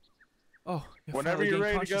 Oh. Whenever you're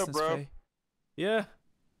ready to go, bro. Faye. Yeah.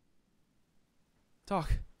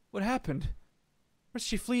 Doc, what happened? Where'd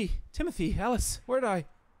she flee? Timothy, Alice, where'd I?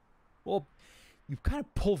 Well, you kind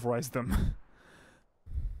of pulverized them.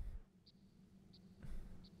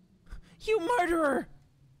 You murderer!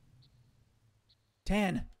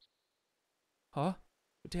 Dan. Huh?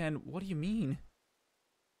 Dan, what do you mean?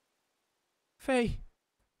 Faye.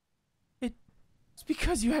 It's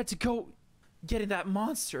because you had to go get in that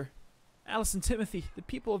monster. Alice and Timothy, the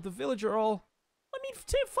people of the village are all... I mean,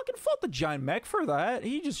 fucking fought the giant mech for that.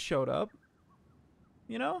 He just showed up.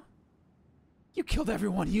 You know? You killed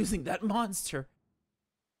everyone using that monster.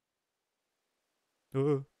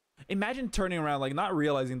 Imagine turning around, like, not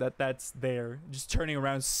realizing that that's there. Just turning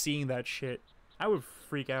around, seeing that shit. I would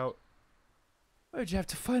freak out. Why did you have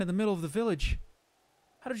to fight in the middle of the village?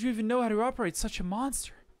 How did you even know how to operate such a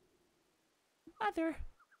monster? Mother.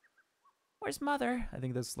 Where's Mother? I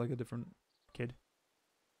think that's like a different kid.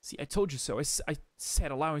 See, I told you so. I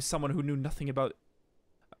said allowing someone who knew nothing about...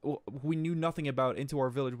 we knew nothing about into our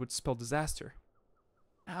village would spell disaster.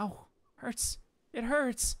 Ow. Hurts. It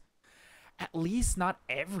hurts. At least not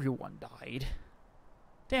everyone died.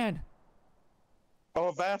 Dan. Oh,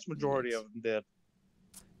 a vast majority of them did.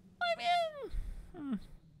 I mean...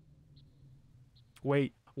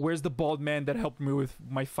 Wait, where's the bald man that helped me with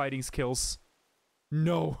my fighting skills?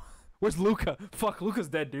 No. Where's Luca? Fuck, Luca's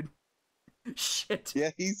dead, dude. Shit.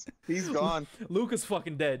 Yeah, he's gone. Luca's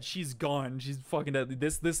fucking dead. She's gone. She's fucking dead.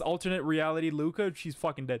 This alternate reality Luca, she's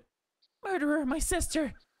fucking dead. Murderer, my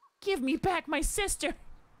sister. Give me back my sister.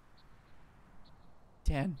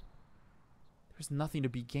 Dan, there's nothing to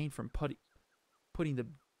be gained from putting the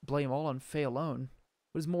blame all on Faye alone.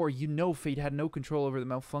 What is more, you know Fate had no control over the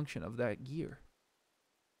malfunction of that gear.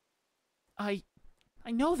 I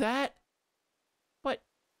know that.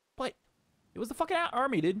 But it was the fucking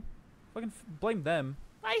army, dude. Fucking blame them.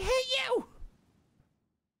 I hate you!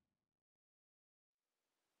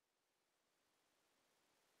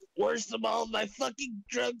 Worst of all, my fucking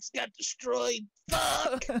drugs got destroyed.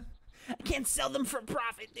 Fuck! I can't sell them for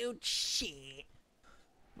profit, dude. Shit.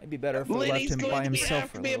 Might be better if I left Liddy's him by going to be himself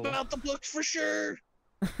after for a me little. about the books for sure.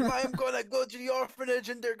 I'm gonna go to the orphanage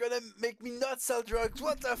and they're gonna make me not sell drugs.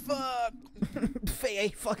 What the fuck? Faye, I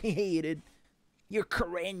fucking hated. You're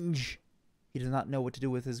cringe. He does not know what to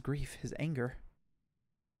do with his grief, his anger.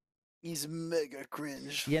 He's mega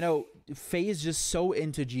cringe. You know, Faye is just so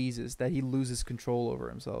into Jesus that he loses control over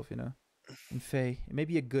himself, you know? And Faye, it may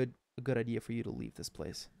be a good idea for you to leave this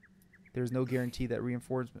place. There's no guarantee that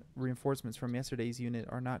reinforcements from yesterday's unit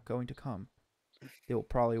are not going to come. They will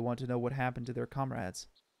probably want to know what happened to their comrades.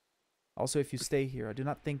 Also, if you stay here, I do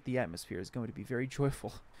not think the atmosphere is going to be very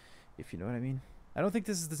joyful, if you know what I mean. I don't think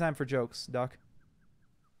this is the time for jokes, Doc.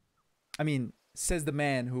 I mean, says the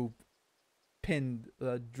man who pinned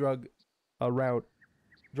a drug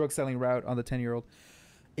selling route on the 10-year-old.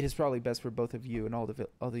 It is probably best for both of you and all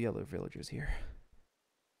the other villagers here.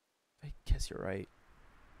 I guess you're right.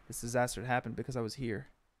 This disaster happened because I was here.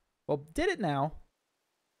 Well, did it now?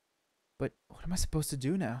 But what am I supposed to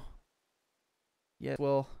do now? Yeah,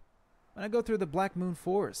 well, when I go through the Black Moon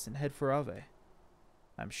Forest and head for Ave.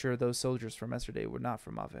 I'm sure those soldiers from yesterday were not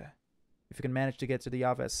from Ave. If you can manage to get to the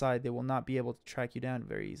Ave side, they will not be able to track you down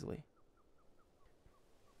very easily.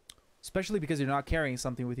 Especially because you're not carrying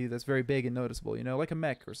something with you that's very big and noticeable, you know, like a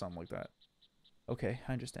mech or something like that. Okay,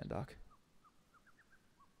 I understand, Doc.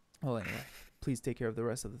 Well, anyway, please take care of the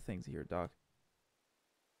rest of the things here, Doc.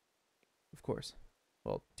 Of course.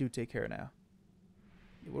 Well, do take care now.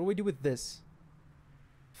 What do we do with this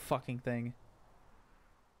fucking thing?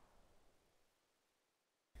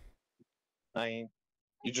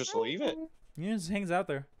 You just leave it. Yeah, it just hangs out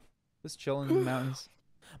there. Just chilling in the mountains.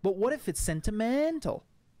 But what if it's sentimental?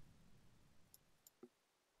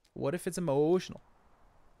 What if it's emotional?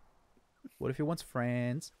 What if he wants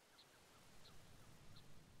friends?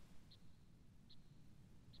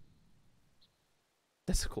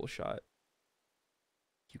 That's a cool shot.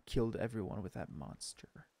 You killed everyone with that monster.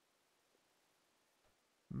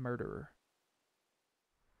 Murderer.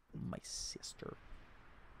 My sister.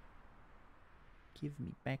 Give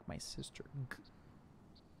me back my sister.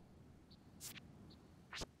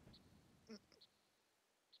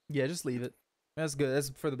 Yeah, just leave it. That's good. That's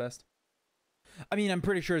for the best. I mean, I'm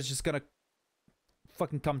pretty sure it's just gonna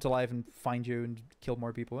fucking come to life and find you and kill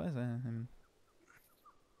more people.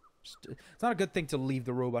 It's not a good thing to leave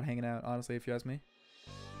the robot hanging out, honestly, if you ask me.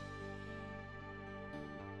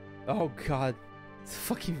 Oh god. It's a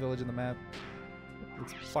fucking village in the map.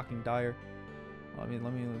 It's fucking dire. Well, I mean,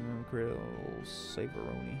 let me create a little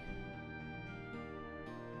Saveroni.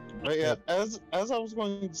 But yeah, as I was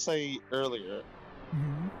going to say earlier,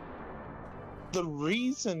 the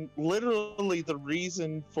reason, literally the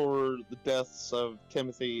reason for the deaths of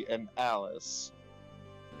Timothy and Alice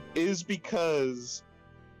is because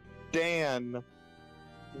Dan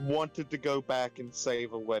wanted to go back and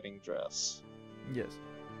save a wedding dress. Yes.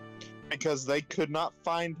 Because they could not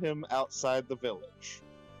find him outside the village.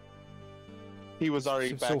 He was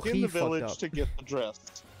already back in the village to get the dress.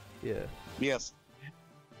 Yeah. Yes.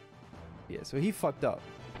 Yeah, so he fucked up.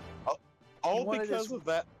 All because of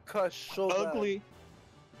that ugly...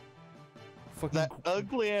 That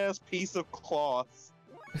ugly ass piece of cloth.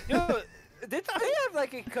 Yo, did I have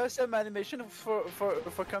like a custom animation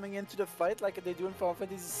for coming into the fight like they do in Final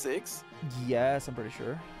Fantasy VI? Yes, I'm pretty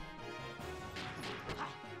sure.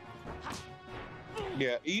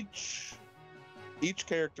 Yeah, each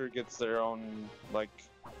character gets their own like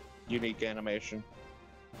unique animation.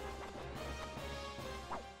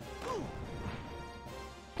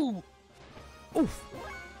 Ooh. Oof.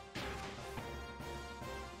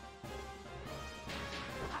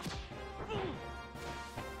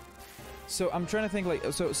 So I'm trying to think like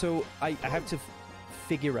so I have to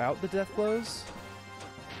figure out the death blows.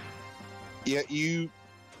 Yeah, you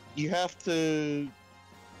have to.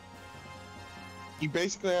 You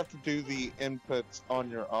basically have to do the inputs on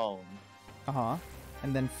your own.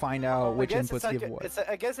 And then find out which inputs like give what.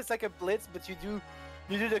 I guess it's like a blitz, but you do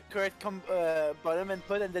the correct bottom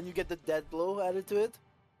input, and then you get the death blow added to it.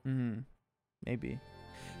 Maybe.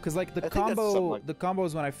 Because like the combo, the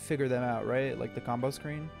combos when I figure them out, right? Like the combo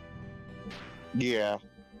screen. Yeah.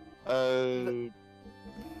 Oh,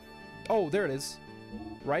 there it is.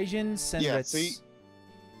 Raijin, Senritz. Yeah, see?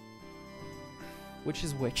 Which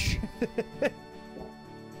is which?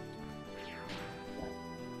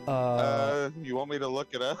 You want me to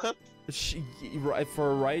look it up? For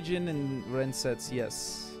Raijin and Rensetsu,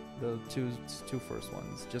 yes. The two first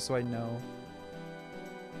ones. Just so I know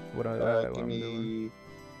what I'm doing.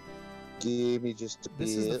 Give me just a bit.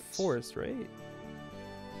 This is the forest, right?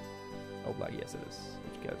 Oh, black. Yes, it is.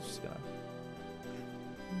 Which guy's just gonna...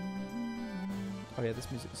 Oh yeah,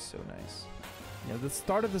 this music is so nice. Yeah, the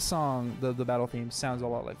start of the song, the battle theme, sounds a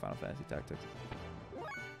lot like Final Fantasy Tactics.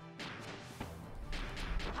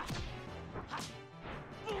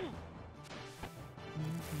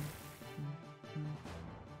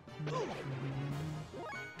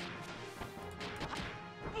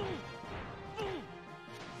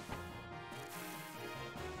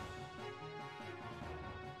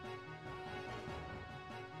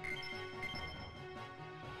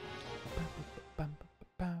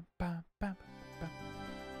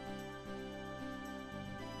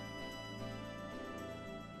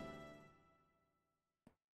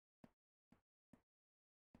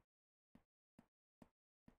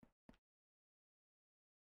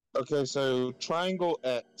 Okay, so Triangle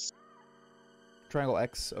X. Triangle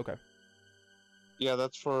X, okay. Yeah,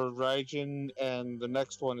 that's for Raijin, and the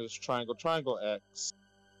next one is Triangle X.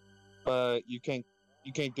 But you can't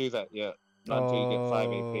do that yet. Not until you get 5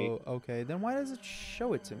 AP. Okay, then why does it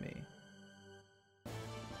show it to me?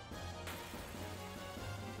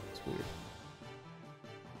 It's weird.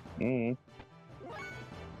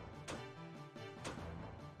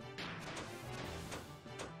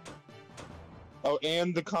 Oh,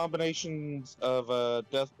 and the combinations of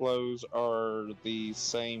death blows are the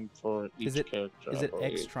same for each character. Is it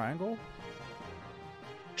X triangle?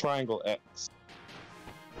 Triangle X.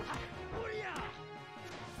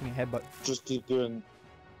 I mean, headbutt. Just keep doing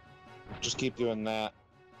that.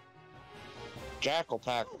 Jackal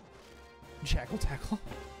Tackle. Jackal Tackle.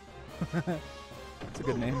 That's a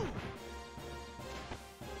good name.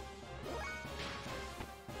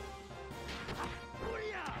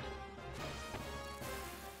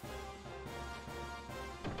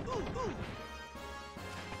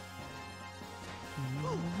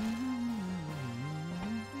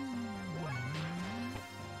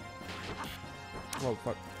 Oh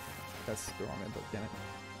fuck. That's the wrong input, damn it.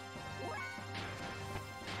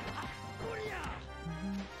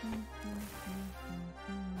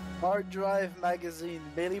 Hard Drive Magazine.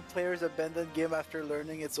 Melee players abandon game after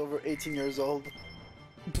learning it's over 18 years old.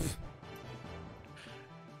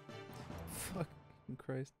 Fucking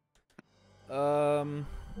Christ. Alright,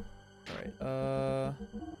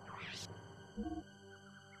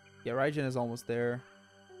 yeah, Raijin is almost there.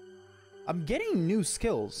 I'm getting new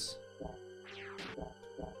skills.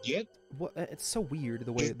 Yep. What? It's so weird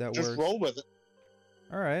the way that works. Just roll with it.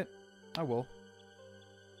 Alright, I will.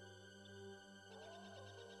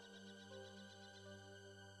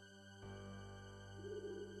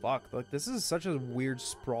 Fuck, like this is such a weird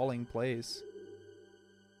sprawling place.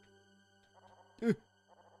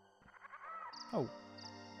 Oh.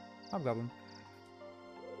 Hobgoblin.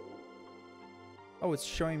 Oh, it's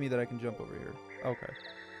showing me that I can jump over here. Okay.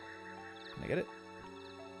 Can I get it?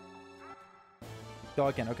 Oh,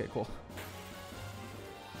 I can. Okay, cool.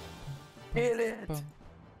 Kill it!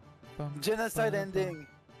 Genocide bum, ending!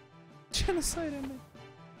 Genocide ending.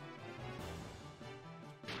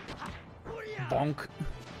 Bonk.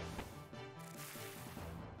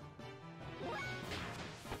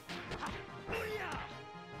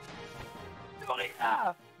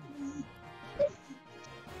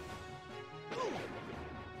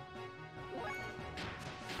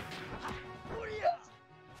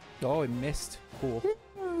 Oh, it missed. Cool.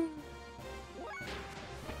 Oh,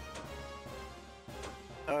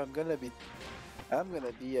 I'm gonna be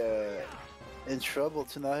in trouble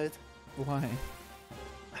tonight. Why?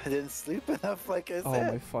 I didn't sleep enough, like I Oh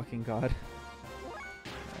said. my fucking god.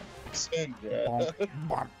 Sandra. Bonk.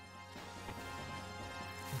 Bonk.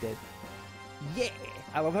 Dead. Yeah!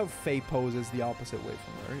 I love how Faye poses the opposite way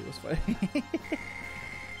from where he was fighting.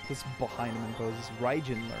 Just behind him and poses.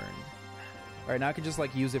 Raijin learned. Alright, now I can just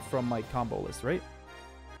like use it from my combo list, right?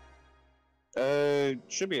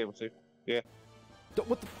 Should be able to. Yeah.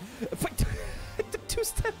 What the? Fight! I took 2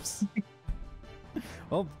 steps!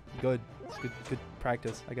 Well, good. It's good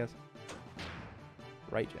practice, I guess.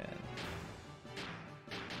 Raijin.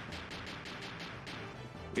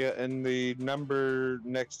 Yeah, and the number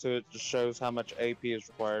next to it just shows how much AP is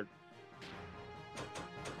required.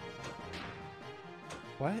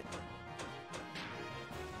 What?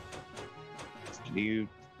 You.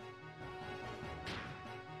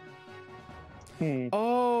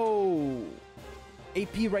 Oh,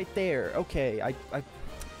 AP right there. Okay, I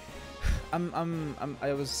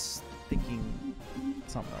was thinking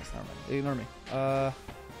something else. Never mind. Ignore me.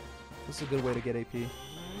 This is a good way to get AP.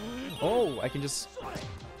 Oh, I can just.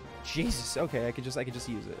 Jesus. Okay, I could just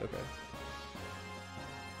use it. Okay.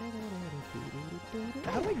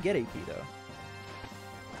 How do I get AP though?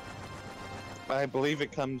 I believe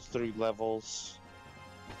it comes through levels.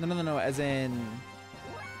 No. As in,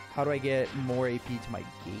 how do I get more AP to my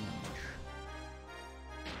gauge?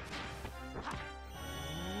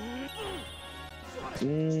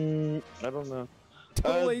 I don't know.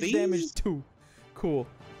 Total H damage 2. Cool.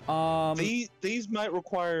 These might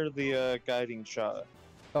require the guiding shot.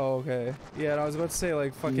 Oh, okay. Yeah, and I was about to say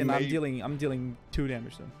like fucking I'm dealing 2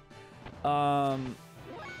 damage to them.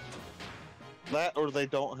 That or they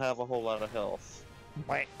don't have a whole lot of health.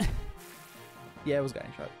 What? Yeah, it was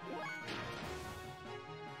guiding shot.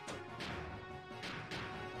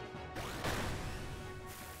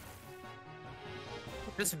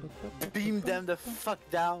 Just beam them the fuck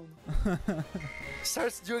down.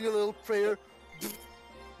 Starts doing a little prayer.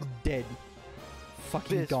 Dead.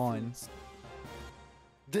 Fucking gone.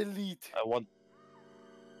 Delete.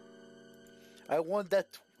 I want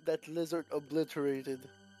that lizard obliterated.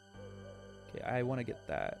 Okay, I want to get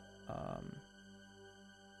that.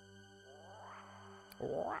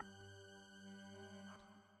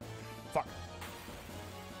 Fuck.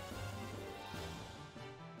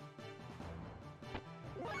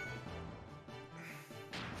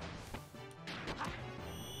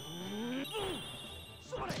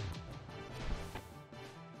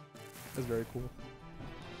 That's very cool.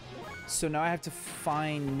 So now I have to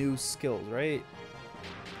find new skills, right?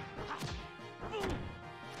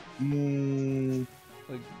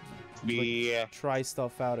 Yeah. Try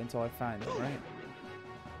stuff out until I find it, right?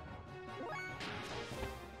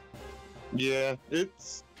 Yeah,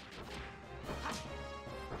 it's.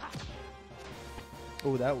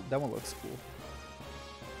 Oh, that one looks cool.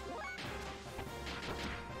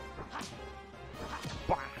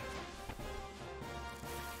 Bah!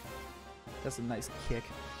 That's a nice kick.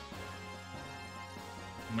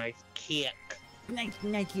 Nice kick. Nice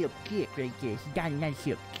little kick right there. He got a nice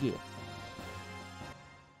little kick.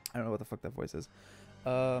 I don't know what the fuck that voice is.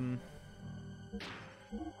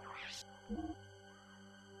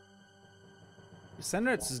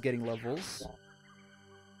 Senrets is getting levels.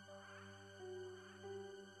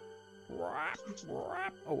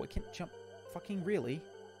 Oh, I can't jump. Fucking really?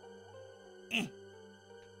 How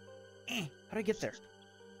do I get there?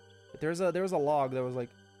 But there was a log that was like,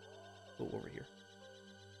 oh, over here.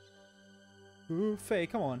 Ooh, Faye,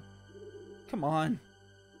 come on. Come on.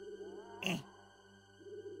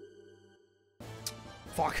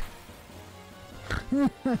 Fuck.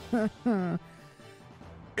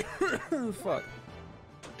 Fuck.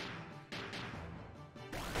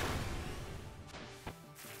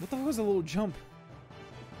 What the fuck was a little jump?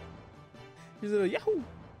 Here's a yahoo!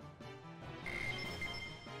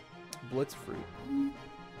 Blitz fruit.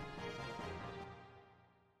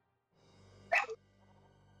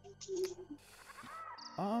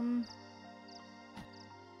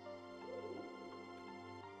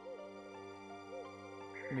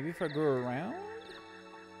 Maybe if I go around?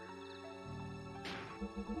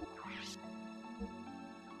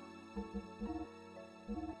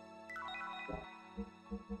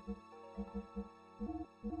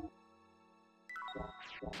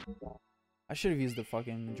 I should have used the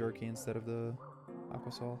fucking jerky instead of the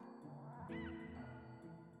aquasol.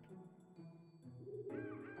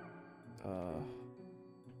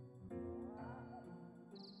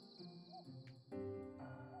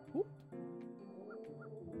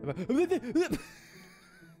 What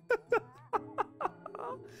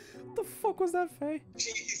the fuck was that, Faye?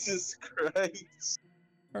 Jesus Christ.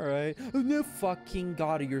 Alright. No fucking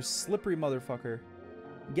god, you're slippery motherfucker.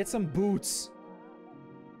 Get some boots.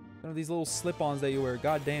 None of these little slip-ons that you wear.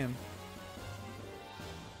 God damn.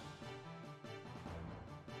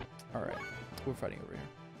 Alright. We're fighting over here.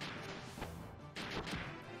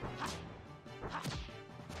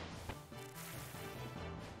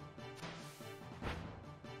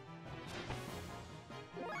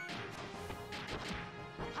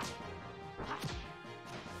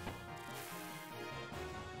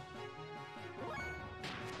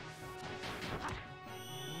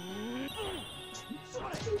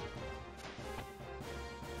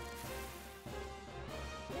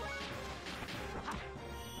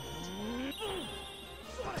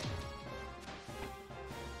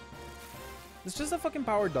 It's just a fucking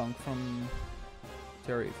power dunk from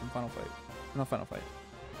Terry from Final Fight. Not Final Fight.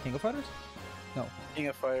 King of Fighters? No. King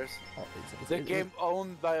of Fighters. Oh, the game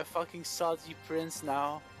owned by a fucking Saudi prince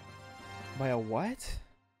now. By a what?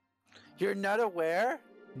 You're not aware?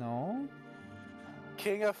 No.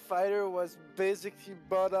 King of Fighter was basically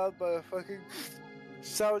bought out by a fucking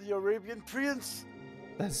Saudi Arabian prince.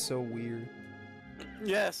 That's so weird.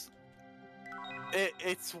 Yes.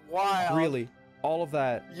 It's wild. Really? All of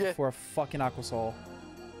that Yeah. for a fucking aquasol.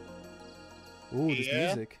 Ooh, this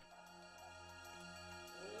music.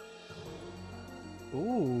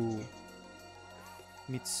 Ooh.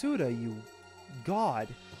 Mitsuda, you god.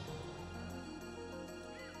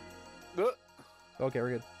 Okay, we're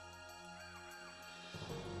good.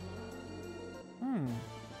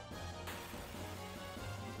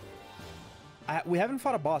 We haven't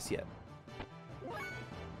fought a boss yet.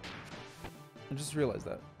 I just realized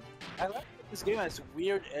that. I like that this game has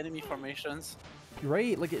weird enemy formations.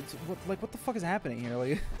 Right? Like it's what the fuck is happening here?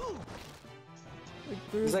 Like,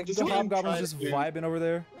 there's like the hobgoblins just vibing over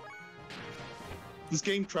there. This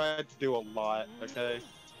game tried to do a lot. Okay.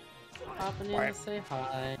 Popping in to say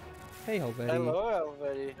hi. Hey, Helvetti. Hello,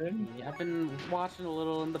 Helvetti. Yeah, I've been watching a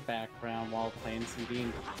little in the background while playing some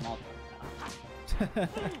D&D.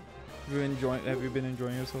 Have you been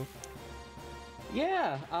enjoying yourself?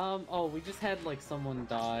 Yeah. Oh, we just had like someone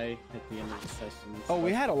die at the end of the session. Oh,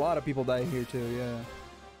 we had a lot of people die here too. Yeah.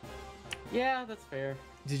 Yeah, that's fair.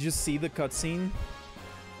 Did you see the cutscene?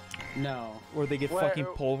 No. Where they get fucking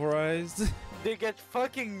pulverized? They get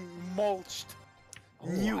fucking mulched.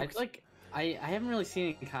 I haven't really seen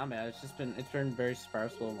it in combat. It's been very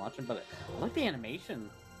sparse while I'm watching, but I like the animation.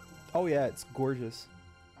 Oh yeah, it's gorgeous.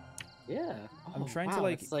 Yeah. I'm trying wow, to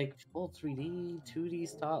like. It's like full 3D, 2D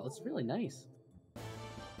style. It's really nice.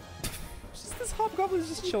 Just this hobgoblin is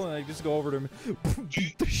just chilling. I just go over to him,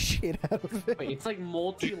 beat the shit out of him. Wait, it's like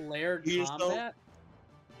multi-layered combat.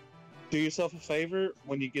 Do yourself a favor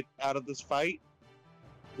when you get out of this fight.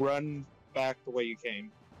 Run back the way you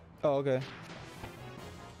came. Oh, okay.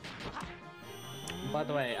 By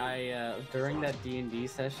the way, I during that D&D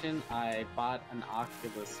session, I bought an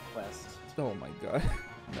Oculus Quest. Oh my god.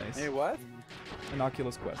 Nice. Hey, what? An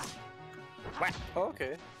Oculus Quest. What? Oh,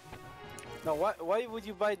 okay. Now, why would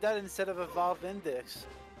you buy that instead of a Valve Index?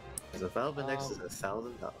 The Valve Index is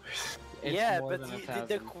 $1,000. Yeah, but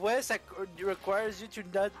the Quest requires you to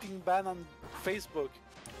not be banned on Facebook.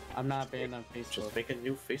 I'm not banned on Facebook. Just make a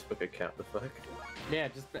new Facebook account. The fuck? Yeah,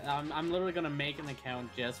 just I'm literally gonna make an account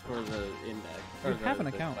just for the index. You have an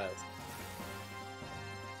account.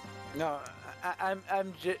 No,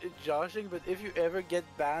 I'm joshing, but if you ever get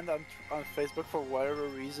banned on Facebook for whatever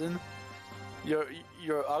reason, your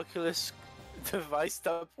Oculus device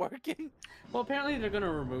stopped working. Well, apparently they're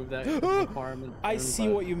gonna remove that requirement. I see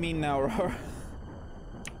what you mean now, Roar.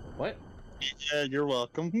 What? Yeah, you're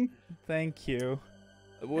welcome. Thank you.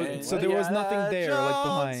 And So there was nothing Indiana there, like Jones.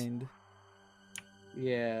 behind.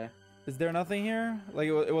 Yeah. Is there nothing here? Like,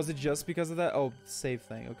 was it just because of that? Oh, save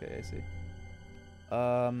thing. Okay, I see.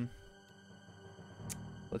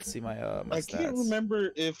 Let's see my my I stats. can't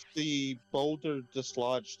remember if the boulder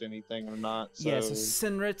dislodged anything or not. So... Yeah, so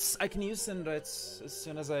Sinrits. I can use Sinrits as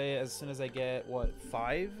soon as I get what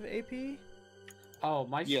 5 AP. Oh,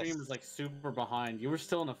 my Yes. stream was like super behind. You were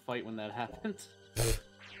still in a fight when that happened.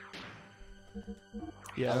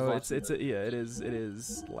 Yeah, I was no, watching it is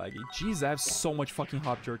laggy. Jeez, I have so much fucking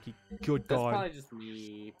hot jerky. Good That's God. probably just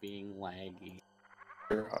me being laggy.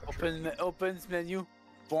 Opens menu.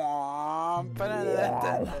 Boom.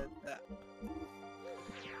 Da-da-da-da-da-da.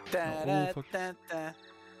 Da-da-da-da.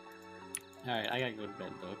 Alright, I gotta go to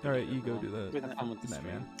bed though. All right, you go do that. Good Have fun with the Good night,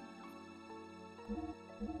 stream. man.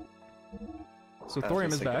 So I was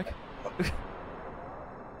Thorium gonna is say back.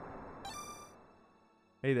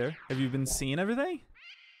 Hey there. Have you been seeing everything?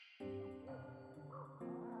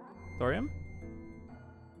 Thorium?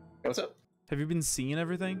 What's up? Have you been seeing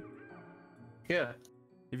everything? Yeah.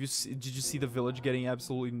 Did you see the village getting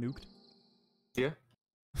absolutely nuked? Yeah.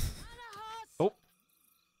 Oh.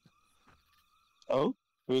 Oh,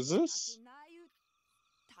 who's this?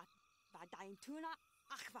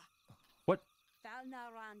 What?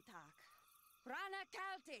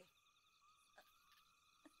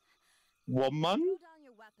 Woman? Throw down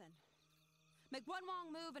your weapon. Make one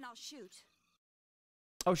wrong move and I'll shoot.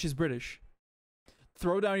 Oh, she's British.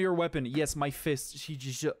 Throw down your weapon. Yes, my fist. She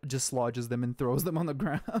just lodges them and throws them on the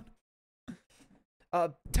ground.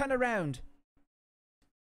 Turn around.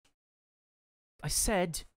 I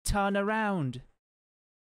said, turn around.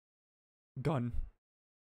 Gun.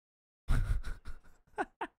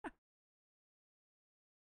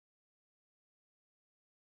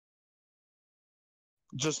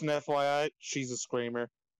 Just an FYI, she's a screamer.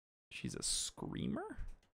 She's a screamer?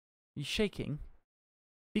 You shaking?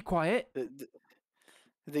 Be quiet.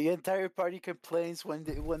 The entire party complains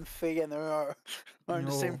when Faye and her are in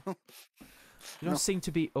the same room. You don't seem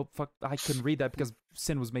to be. Oh fuck! I couldn't read that because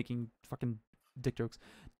Sin was making fucking dick jokes.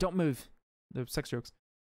 Don't move. They're sex jokes.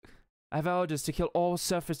 I have orders to kill all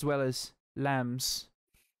surface dwellers, lambs,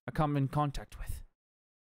 I come in contact with.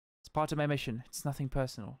 It's part of my mission. It's nothing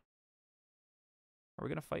personal. Are we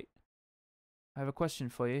gonna fight? I have a question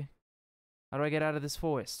for you. How do I get out of this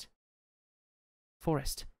forest?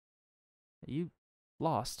 Forest? Are you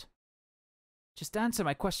lost? Just answer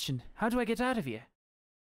my question. How do I get out of here?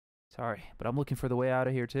 Sorry, but I'm looking for the way out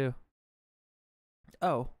of here too.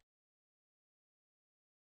 Oh.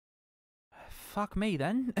 Fuck me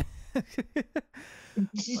then.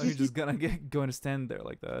 You're just going to stand there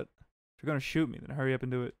like that. If you're gonna shoot me, then hurry up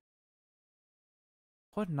and do it.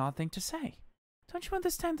 What an odd thing to say. Don't you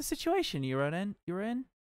understand the situation you're in?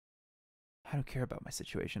 I don't care about my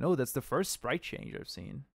situation. Oh, that's the first sprite change I've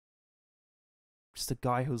seen. Just a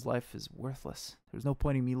guy whose life is worthless. There's no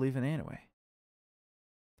point in me leaving anyway.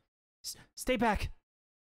 Stay back!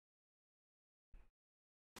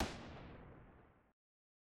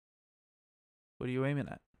 What are you aiming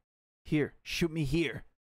at? Here, shoot me here.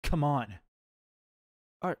 Come on.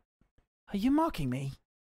 Are you mocking me?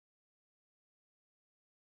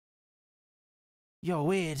 You're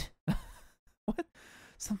weird. What?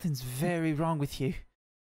 Something's very wrong with you. You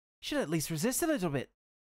should at least resist a little bit.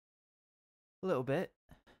 A little bit.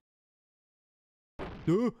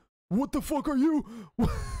 What the fuck are you?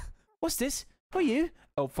 What's this? Who are you?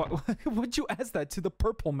 Oh fuck! What'd you ask that to the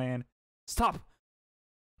purple man? Stop!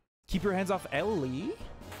 Keep your hands off Ellie.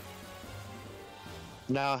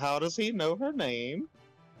 Now, how does he know her name?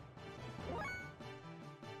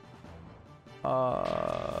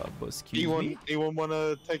 Excuse me? Anyone want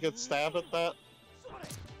to take a stab at that?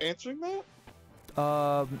 Answering that?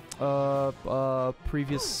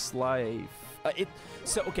 Previous life.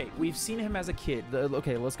 So okay, we've seen him as a kid.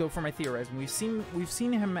 Okay, let's go for my theorizing. We've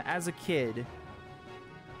seen him as a kid.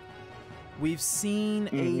 We've seen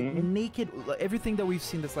a naked. Everything that we've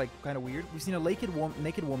seen that's like kind of weird. We've seen a naked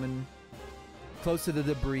woman close to the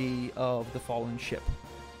debris of the fallen ship.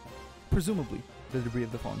 Presumably, the debris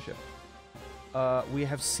of the fallen ship. We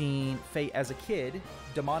have seen Faye as a kid,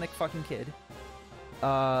 demonic fucking kid.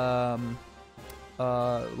 A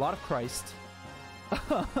lot of Christ.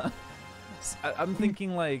 I'm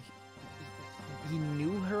thinking like he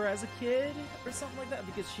knew her as a kid or something like that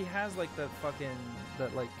because she has like the fucking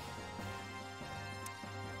like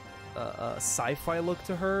a sci-fi look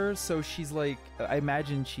to her, so she's like, I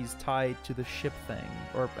imagine she's tied to the ship thing,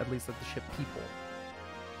 or at least like the ship people.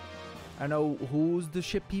 I don't know who's the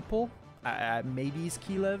ship people. Maybe it's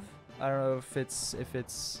Kilev. I don't know if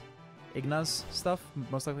it's Igna's stuff.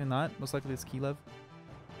 Most likely not. Most likely it's Kilev.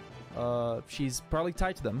 She's probably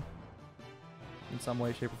tied to them in some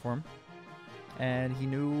way, shape, or form. And he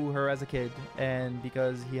knew her as a kid, and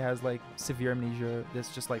because he has like severe amnesia,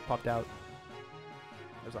 this just like popped out.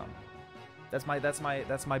 That's my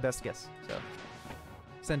best guess. So,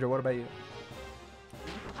 Sandra, what about you?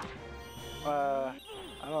 I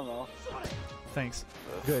don't know. Thanks.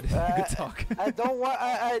 Good. Good talk. I don't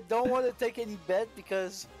want to take any bet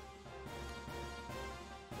because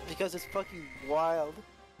it's fucking wild.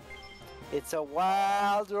 It's a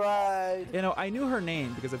wild ride. You know, I knew her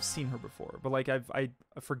name because I've seen her before, but like I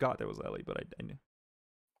forgot that was Ellie, but I knew.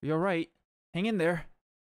 You're right. Hang in there.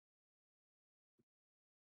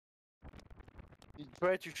 You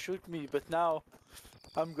tried to shoot me, but now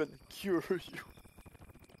I'm gonna cure you.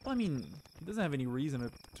 Well, I mean, he doesn't have any reason to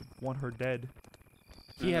want her dead.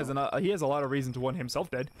 He has a lot of reason to want himself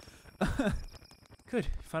dead. Good.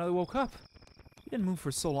 He finally woke up. He didn't move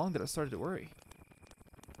for so long that I started to worry.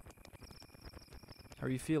 How are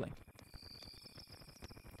you feeling?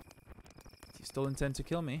 If you still intend to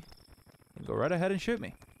kill me, then go right ahead and shoot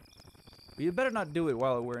me. But you better not do it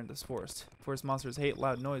while we're in this forest. Forest monsters hate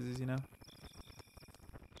loud noises, you know.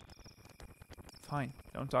 Fine.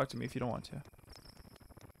 Don't talk to me if you don't want to.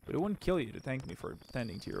 But it wouldn't kill you to thank me for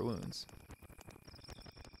tending to your wounds.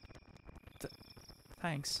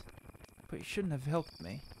 Thanks. But you shouldn't have helped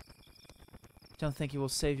me. Don't think it will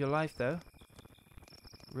save your life, though.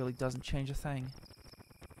 It really doesn't change a thing.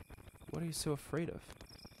 What are you so afraid of?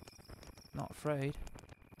 Not afraid.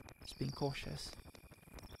 Just being cautious.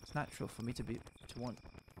 It's natural for me to be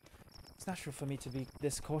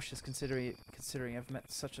this cautious considering I've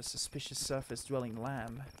met such a suspicious surface-dwelling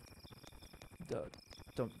lamb. Don't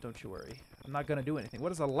you worry. I'm not gonna do anything.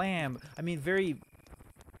 What is a lamb? I mean, very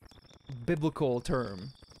biblical term.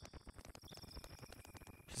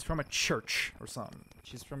 She's from a church or something.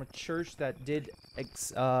 She's from a church that did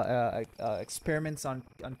experiments on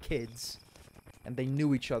kids, and they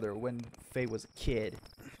knew each other when Faye was a kid.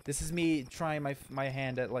 This is me trying my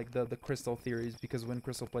hand at like the Crystal theories, because when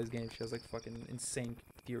Crystal plays games, she has like fucking insane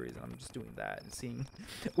theories, and I'm just doing that and seeing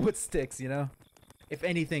what sticks, you know? If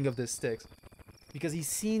anything of this sticks. Because he's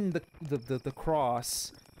seen the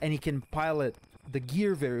cross, and he can pilot the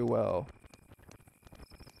gear very well.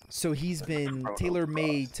 So he's been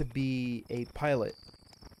tailor-made to be a pilot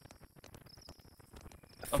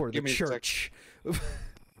for the church.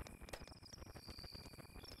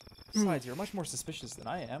 Besides, you're much more suspicious than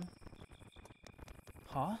I am.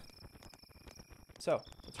 Huh? So,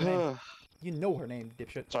 what's her name? You know her name,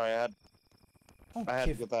 dipshit. Sorry, I had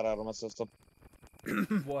to get that out of my system.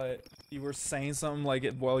 What? You were saying something like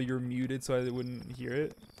it while you're muted so I wouldn't hear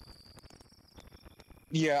it?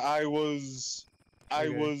 Yeah, I was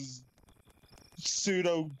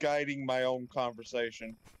pseudo-guiding my own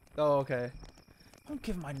conversation. Oh, okay. Don't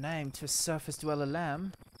give my name to a surface-dweller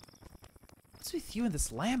lamb. What's with you and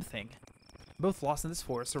this lamb thing? Both lost in this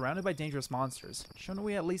forest, surrounded by dangerous monsters. Shouldn't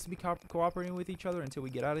we at least be cooperating with each other until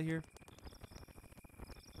we get out of here?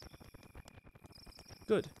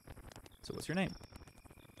 Good. So what's your name?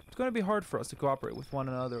 It's going to be hard for us to cooperate with one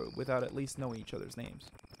another without at least knowing each other's names.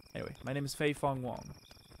 Anyway, my name is Fei Fong Wong.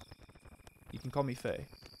 You can call me Fei.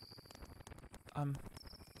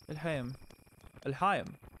 Elhaim. Elhaim?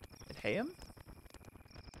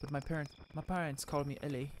 But my parents called me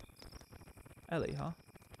Ellie. Ellie, huh?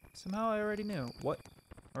 Somehow I already knew. What?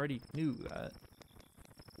 Already knew that.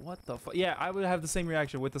 What the fuck? Yeah, I would have the same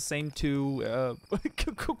reaction with the same two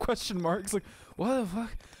question marks. Like, what the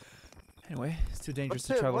fuck? Anyway, it's too dangerous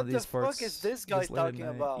to travel in these parts. What the fuck is this guy talking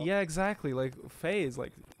about? Yeah, exactly. Like, Faye is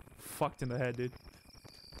like fucked in the head, dude.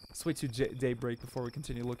 Let's wait till daybreak before we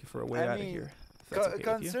continue looking for a way out of here.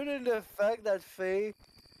 Considering the fact that Faye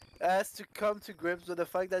has to come to grips with the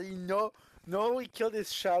fact that he not only killed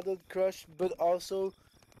his childhood crush, but also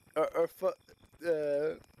her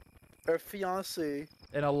fiance.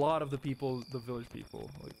 And a lot of the people, the village people,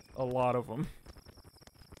 like a lot of them.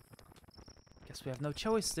 Guess we have no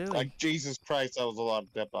choice, do we? Like, Jesus Christ, that was a lot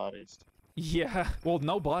of dead bodies. Yeah, well,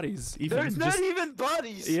 no bodies. Even There's not even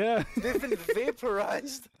bodies! Yeah. They've been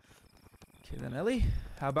vaporized. Okay then, Ellie,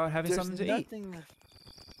 how about having something to eat?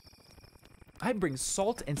 I bring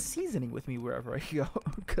salt and seasoning with me wherever I go,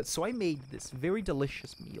 so I made this very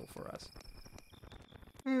delicious meal for us.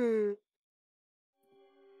 Ooh,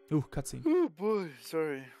 cutscene. Oh boy,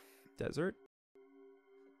 sorry. Desert.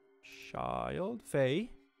 Child.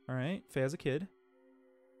 Faye. All right, Faye has a kid.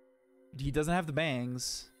 He doesn't have the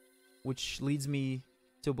bangs, which leads me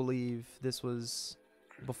to believe this was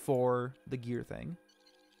before the gear thing.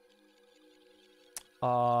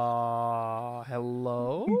 Hello?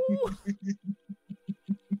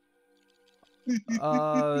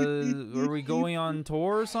 Are we going on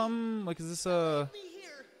tour or something? Like, is this a...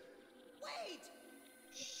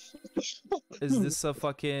 Is this a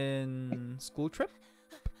fucking school trip?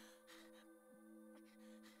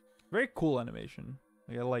 Very cool animation.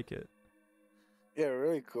 Like, I like it. Yeah,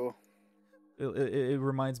 really cool. It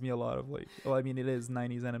reminds me a lot of, like, well, I mean, it is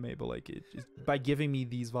 90s anime, but like, it just, by giving me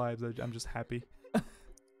these vibes, I'm just happy.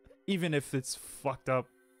 Even if it's fucked up,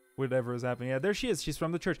 whatever is happening. Yeah, there she is. She's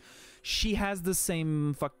from the church. She has the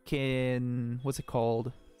same fucking, what's it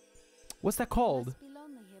called? What's that called?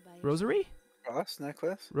 Rosary? Cross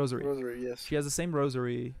necklace? Rosary. Rosary, yes. She has the same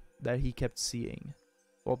rosary that he kept seeing.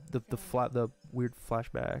 Well, the weird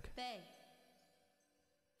flashback. Faye.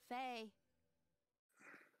 Faye.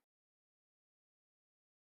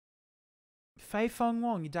 Faye Fong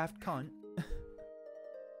Wong, you daft cunt.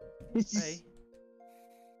 Faye.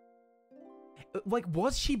 Like,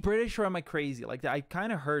 was she British or am I crazy? Like, I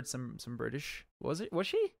kind of heard some British. Was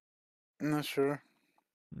she? I'm not sure.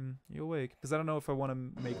 You awake? Because I don't know if I want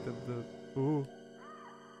to make the ooh.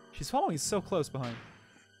 She's following so close behind.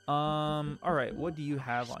 All right. What do you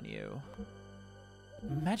have on you?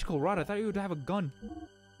 Magical rod. I thought you would have a gun.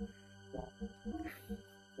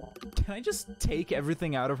 Can I just take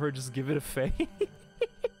everything out of her? Just give it a Faye?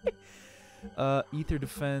 Ether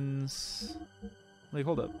defense. Like,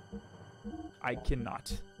 hold up. I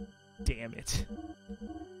cannot. Damn it.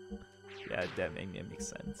 Yeah, that makes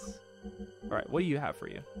sense. Alright, what do you have for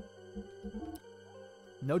you?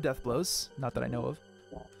 No death blows. Not that I know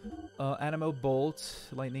of. Animo bolt.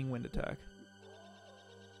 Lightning wind attack.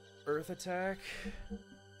 Earth attack.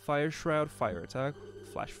 Fire shroud. Fire attack.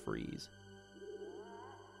 Flash freeze.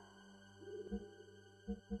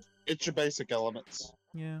 It's your basic elements.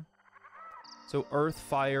 Yeah. So earth,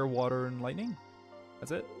 fire, water, and lightning?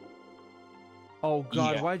 That's it? Oh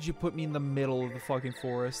god, Yeah. why did you put me in the middle of the fucking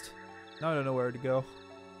forest? Now I don't know where to go.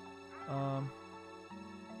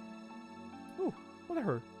 Ooh, look at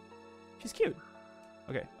her. She's cute.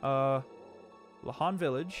 Okay, Lahan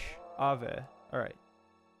Village. Ave. Alright.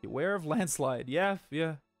 Beware of landslide. Yeah.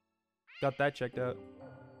 Got that checked out.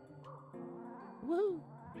 Woo!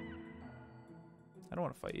 I don't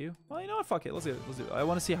want to fight you. Well, you know what? Fuck it. Let's do it. I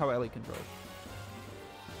want to see how Ellie can drive.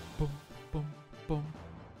 Boom, boom, boom.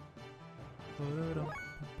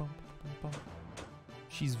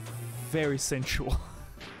 She's very sensual.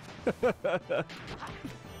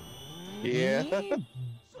 Yeah.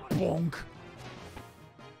 Bonk.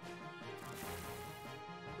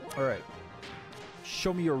 Alright.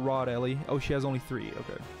 Show me your rod, Ellie. Oh, she has only 3.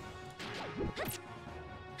 Okay.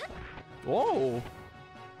 Whoa!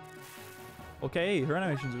 Okay, her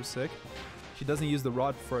animations are sick. She doesn't use the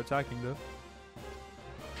rod for attacking, though.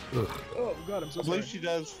 Ugh. Oh god, I'm so sorry. I believe she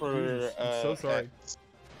does for I'm so sorry. X.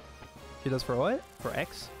 She does for what? For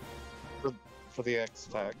X? For the X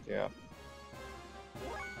attack, yeah.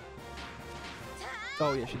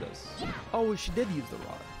 Oh yeah, she does. Oh, she did use the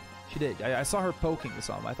rod. She did. I saw her poking with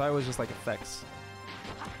some. I thought it was just like effects.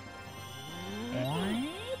 I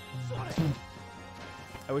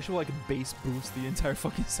wish it would like bass boost the entire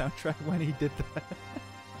fucking soundtrack when he did that.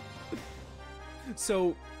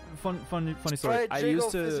 So, funny story. Sprite jiggle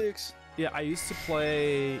physics. Yeah, I used to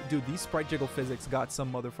play. Dude, these sprite jiggle physics got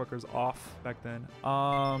some motherfuckers off back then.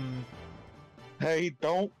 Hey,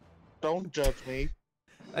 don't judge me.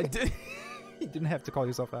 I did. You didn't have to call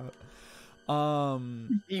yourself out.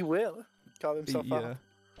 He will call himself out.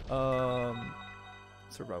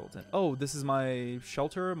 Survival tent. Oh, this is my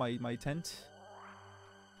shelter, my tent.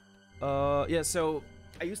 Yeah, so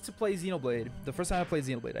I used to play Xenoblade. The first time I played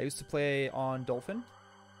Xenoblade, I used to play on Dolphin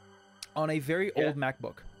on a very old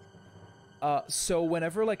MacBook. So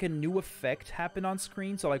whenever like a new effect happened on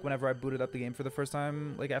screen, so like whenever I booted up the game for the first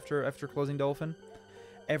time, like after closing Dolphin,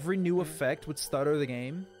 every new effect would stutter the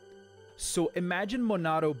game. So imagine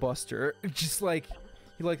Monado Buster, just like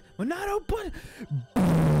you're like Monado Buster,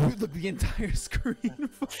 like the entire screen,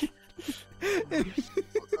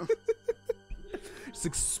 just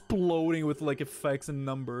exploding with like effects and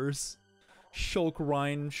numbers. Shulk,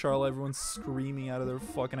 Ryan, Charlotte, everyone's screaming out of their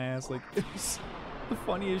fucking ass. Like it was the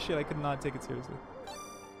funniest shit. I could not take it seriously,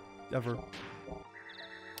 ever. All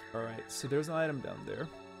right, so there's an item down there,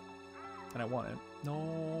 and I want it.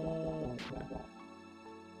 No.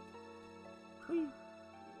 Whee.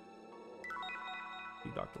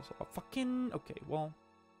 You doctors. Oh, fucking. Okay, well.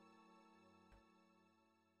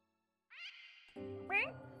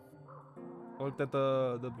 I looked at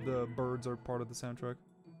the birds are part of the soundtrack.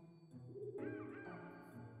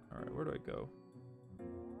 Alright, where do I go?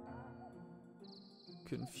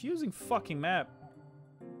 Confusing fucking map.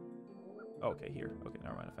 Okay, here. Okay,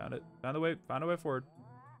 never mind. I found it. Found a way forward.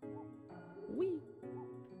 Whee!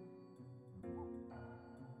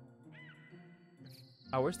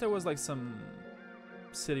 I wish there was like some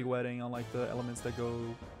city wedding on like the elements that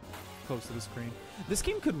go close to the screen. This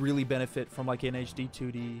game could really benefit from like an HD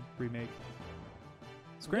 2D remake.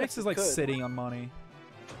 Square Enix is like sitting on money.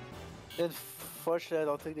 Unfortunately, I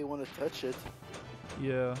don't think they want to touch it.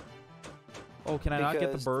 Yeah. Oh, can I not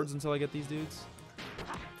get the birds until I get these dudes?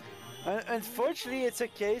 Unfortunately, it's a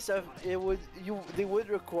case of they would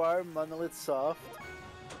require Monolith Soft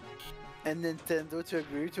and Nintendo to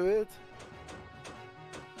agree to it.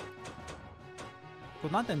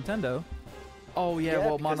 Well, not Nintendo. Oh yeah,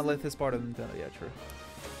 well Monolith is part of Nintendo. Yeah, true.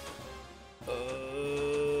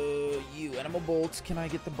 You animal bolts. Can I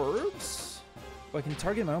get the birds? Oh, I can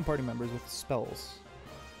target my own party members with spells.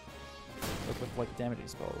 With like damaging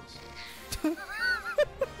spells.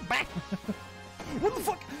 Back. What the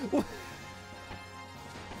fuck? What?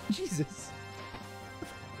 Jesus.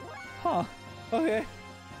 Huh. Okay.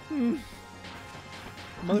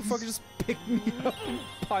 Motherfucker just picked me up and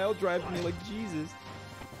pile drived me like Jesus.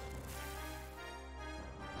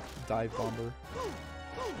 Dive bomber.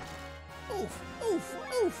 Oof, oof,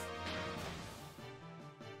 oof.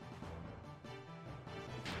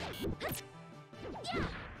 Ooh.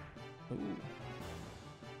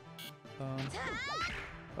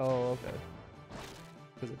 Oh, okay.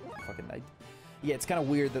 Because of fucking night. Yeah, it's kind of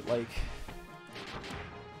weird that like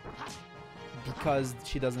because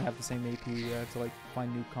she doesn't have the same AP, I have to like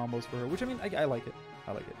find new combos for her. Which I mean, I like it.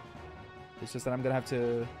 I like it. It's just that I'm gonna have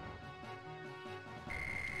to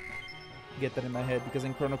get that in my head because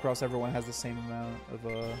in Chrono Cross everyone has the same amount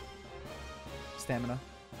of stamina,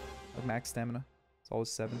 of max stamina. It's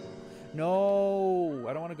always 7. No,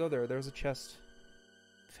 I don't want to go there. There's a chest.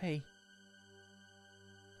 Faye,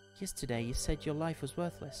 yesterday you said your life was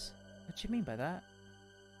worthless. What do you mean by that?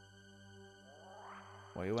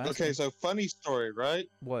 Why are you asking? Okay, so funny story, right?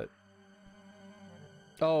 What?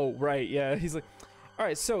 Oh, right, yeah. He's like, all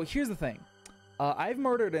right, so here's the thing. I've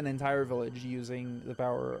murdered an entire village using the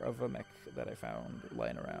power of a mech that I found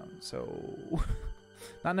lying around. So,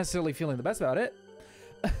 not necessarily feeling the best about it.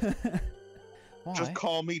 Why? Just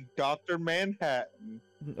call me Dr. Manhattan.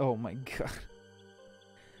 Oh my god.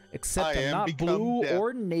 Except I'm not blue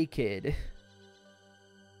or naked.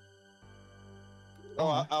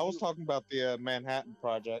 Oh, I was talking about the Manhattan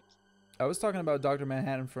Project. I was talking about Dr.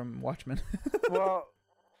 Manhattan from Watchmen. Well,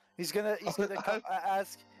 he's gonna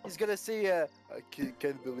ask. He's gonna say, "I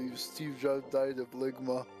can't believe Steve Jobs died of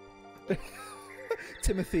ligma."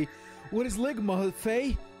 Timothy, what is ligma,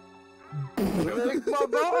 Faye? Ligma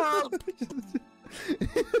bomb.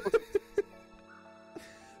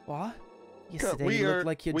 What? Yesterday we you are looked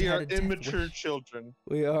like you'd we had are a death immature wish. children.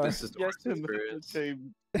 We are. This is Yes, okay.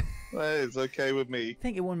 That is okay with me. I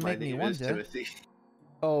think it wouldn't My make me name is wonder. Timothy.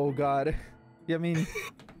 Oh god. Yeah, I mean,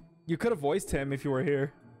 you could have voiced him if you were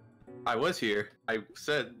here. I was here. I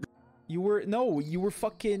said. You were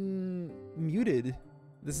fucking muted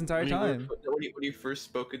this entire time. When you first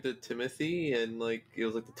spoke to Timothy, and like it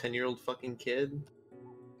was like the 10-year-old fucking kid.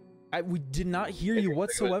 We did not hear you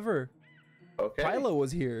whatsoever. Okay. Philo was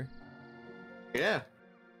here. Yeah.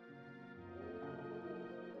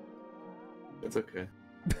 It's okay.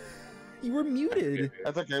 You were muted.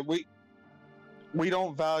 That's okay. We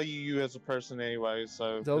don't value you as a person anyway,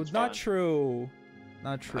 so. So it's not fine. true.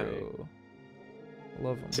 Not true.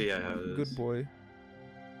 Love him. See, yeah, Good boy.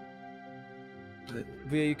 But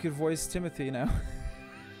yeah, you could voice Timothy now.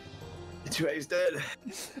 too bad he's dead.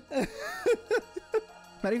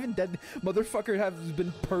 Not even dead. Motherfucker has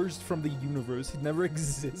been purged from the universe. He never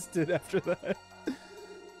existed after that. I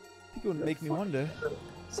think it would make me wonder.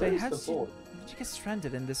 Say, how'd you get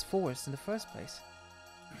stranded in this forest in the first place?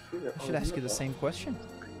 I should ask you the same question.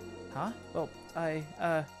 Huh? Well, I,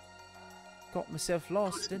 got myself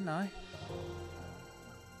lost, didn't I?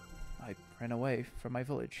 I ran away from my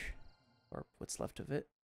village. Or what's left of it.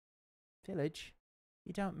 Village?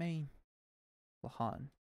 You don't mean... Lahan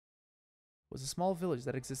was a small village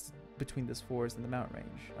that existed between this forest and the mountain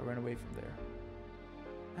range. I ran away from there.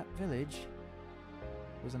 That village?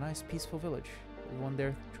 It was a nice, peaceful village. Everyone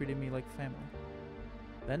there treated me like family.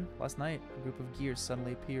 Then, last night, a group of gears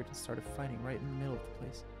suddenly appeared and started fighting right in the middle of the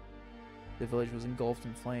place. The village was engulfed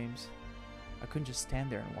in flames. I couldn't just stand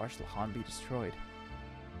there and watch Lahan be destroyed.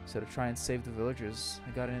 So to try and save the villagers,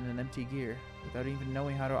 I got in an empty gear without even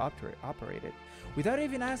knowing how to operate it. Without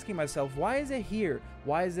even asking myself, why is it here?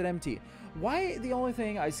 Why is it empty? Why the only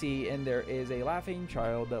thing I see in there is a laughing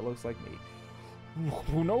child that looks like me?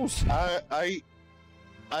 Who knows?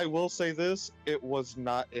 I will say this, it was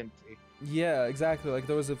not empty. Yeah, exactly. Like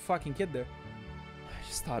there was a fucking kid there. I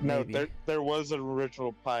just thought maybe. No, there was an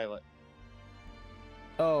original pilot.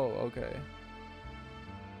 Oh, okay.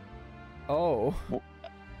 Oh.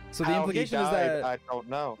 So the How implication he is died, that I don't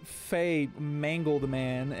know. Faye mangled the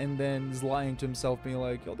man and then is lying to himself, being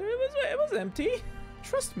like, "Oh, it was empty.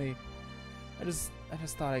 Trust me." I just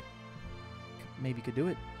thought I maybe could do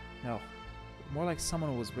it. No, more like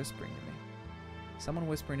someone was whispering to me. Someone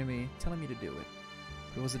whispering to me, telling me to do it.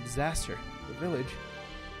 It was a disaster. The village.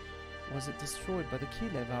 Was it destroyed by the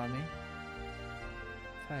Kilev army?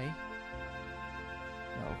 Faye?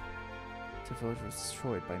 No. The village was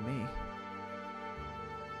destroyed by me.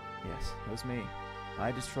 Yes, it was me.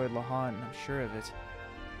 I destroyed Lahan, I'm sure of it.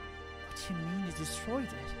 What do you mean you destroyed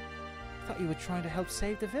it? I thought you were trying to help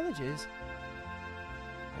save the villages.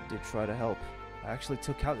 I did try to help. I actually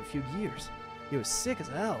took out a few gears. It was sick as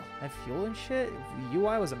hell. I had fuel and shit. The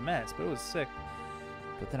UI was a mess, but it was sick.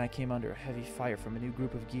 But then I came under a heavy fire from a new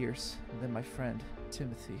group of gears. And then my friend,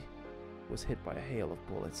 Timothy, was hit by a hail of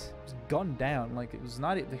bullets. It was gunned down. Like, it was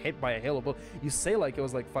not hit by a hail of bullets. You say like it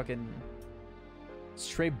was like fucking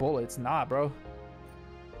straight bullets. Nah, bro.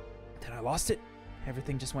 Then I lost it.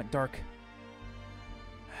 Everything just went dark.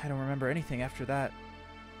 I don't remember anything after that.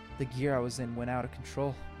 The gear I was in went out of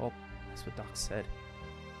control. Well, that's what Doc said.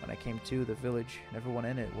 When I came to the village, and everyone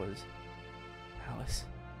in it was Alice.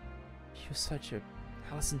 She was such a...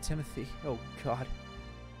 Alice and Timothy. Oh, God.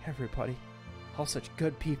 Everybody. All such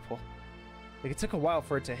good people. Like, it took a while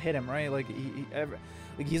for it to hit him, right? Like,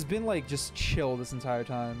 he's been, like, just chill this entire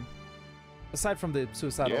time. Aside from the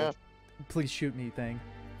suicidal, please shoot me thing.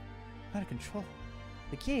 Out of control.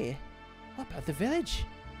 The gear? What about the village?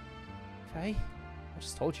 Faye? I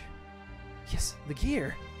just told you. Yes, the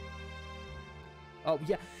gear. Oh,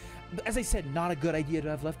 yeah. But as I said, not a good idea to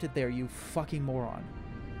have left it there, you fucking moron.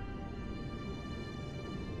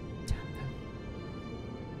 Damn them.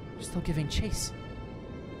 They're still giving chase.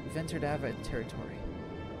 We've entered Ava territory.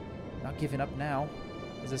 Not giving up now.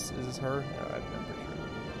 Is this her? I'm pretty sure.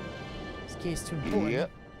 This gear's too important.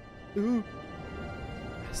 Yep. Ooh.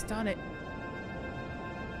 Has done it.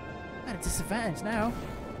 At a disadvantage now.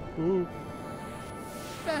 Ooh.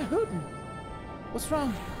 Van Houten! What's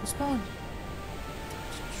wrong? Respond.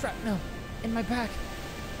 Shrapnel in my back.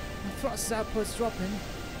 My thrust output's dropping.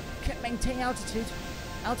 Can't maintain altitude.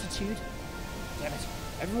 Damn it!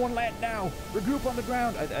 Everyone land now. Regroup on the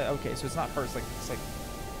ground. Okay, so it's not her. It's like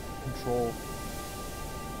control.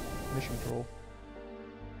 Mission control.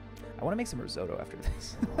 I want to make some risotto after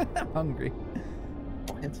this. I'm hungry.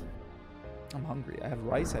 What? I'm hungry. I have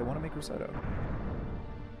rice. I want to make risotto.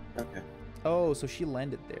 Okay. Oh, so she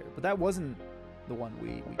landed there, but that wasn't the one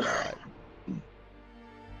we got.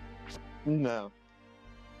 No.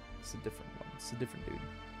 It's a different one. It's a different dude.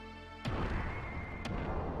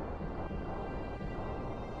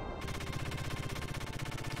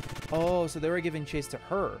 Oh, so they were giving chase to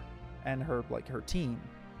her and her team.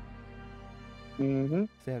 Mm-hmm.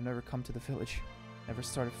 If they have never come to the village, never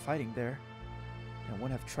started fighting there, and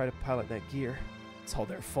wouldn't have tried to pilot that gear. It's all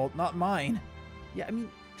their fault, not mine. Yeah, I mean,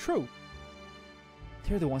 true.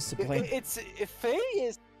 They're the ones to blame. Faye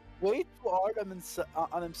is way too hard on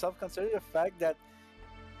himself, considering the fact that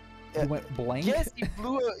he went blank. Yes, he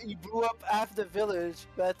blew up half the village,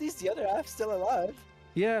 but at least the other half's still alive.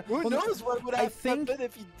 Yeah. Who knows what would have happened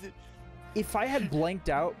if he did? If I had blanked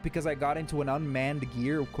out because I got into an unmanned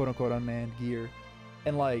gear, quote unquote unmanned gear,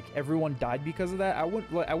 and like everyone died because of that, I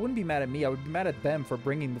wouldn't be mad at me. I would be mad at them for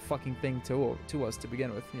bringing the fucking thing to us to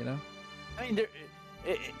begin with. You know. I mean,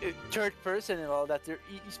 third person and all that.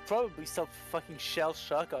 He's probably still fucking shell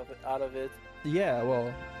shock out of it. Yeah,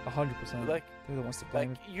 well, 100%. Like they're the ones to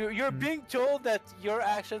blame. Like you're being told that your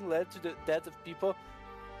action led to the death of people.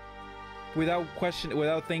 Without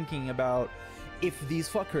thinking about if these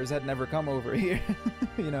fuckers had never come over here,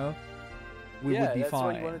 you know, we would be fine. Yeah, that's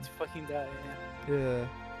why you wanted to fucking die. Yeah.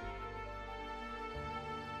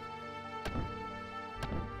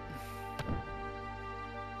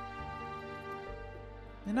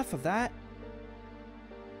 Enough of that.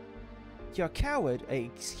 You're a coward.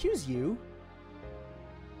 Excuse you.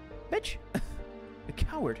 Bitch. A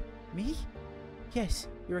coward. Me? Yes,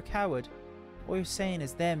 you're a coward. All you're saying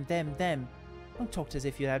is them. Don't talk as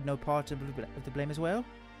if you had no part of the blame as well.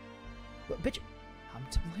 But, bitch, I'm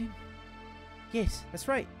to blame. Yes, that's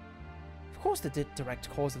right. Of course the direct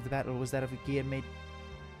cause of the battle was that of a gear made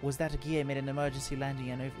was that a gear made an emergency landing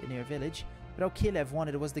in your village? But all Kilev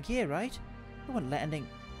wanted was the gear, right? They weren't landing,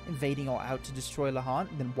 invading or out to destroy Lahant.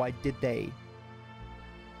 Then why did they?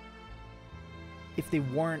 If they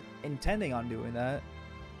weren't intending on doing that,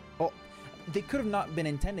 oh, they could have not been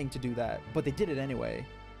intending to do that, but they did it anyway.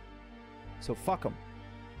 So fuck them.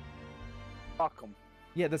 Fuck them.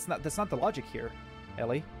 Yeah, that's not the logic here,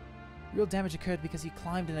 Ellie. Real damage occurred because he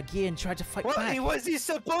climbed in a gear and tried to fight back. Was he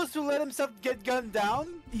supposed to let himself get gunned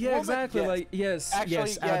down? Yeah, exactly. Yes. Like, yes, Actually,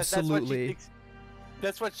 yes, absolutely.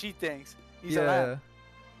 That's what she thinks. He's Yeah. a man.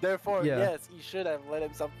 Therefore, Yeah. yes, he should have let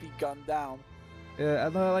himself be gunned down. Yeah,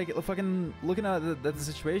 and like fucking looking at the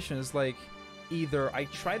situation is like, either I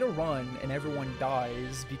try to run and everyone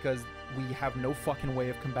dies because we have no fucking way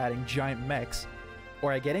of combating giant mechs,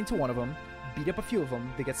 or I get into one of them, beat up a few of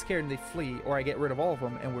them, they get scared and they flee, or I get rid of all of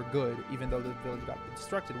them and we're good. Even though the village got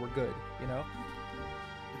destructed, we're good. You know,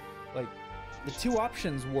 like the two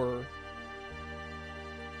options were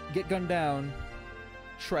get gunned down,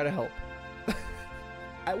 try to help.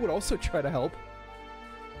 I would also try to help.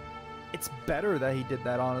 It's better that he did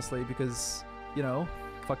that, honestly, because, you know,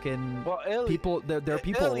 fucking Ellie, people, there are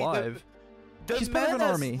people Ellie, alive. The She's part of an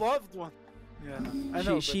army. Loved one. Yeah, I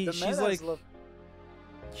know. She's like,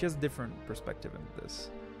 she has a different perspective in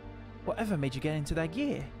this. Whatever made you get into that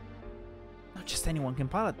gear? Not just anyone can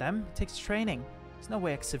pilot them. It takes training. There's no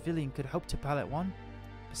way a civilian could hope to pilot one.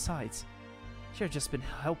 Besides, should have just been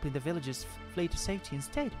helping the villagers flee to safety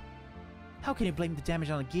instead. How can you blame the damage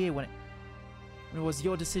on the gear when it was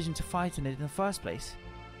your decision to fight in it in the first place?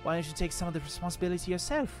 Why don't you take some of the responsibility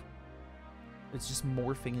yourself? It's just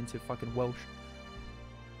morphing into fucking Welsh.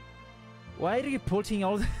 Why are you putting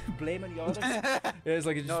all the blame on the others? Yeah, it's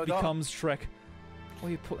like it just becomes Shrek. Why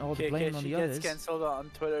are you putting all the blame on the others? She gets cancelled on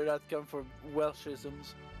Twitter.com for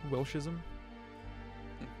Welshisms. Welshism?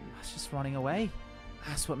 That's just running away.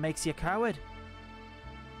 That's what makes you a coward.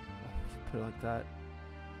 Put it like that.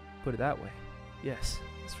 Put it that way. Yes,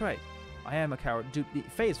 that's right. I am a coward. Dude,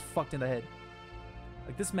 Faye is fucked in the head.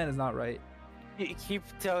 Like, this man is not right. You keep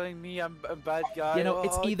telling me I'm a bad guy. You know,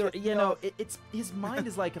 it's either, you know, it's his mind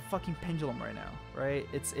is like a fucking pendulum right now, right?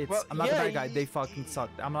 It's well, I'm not the bad guy, they fucking suck.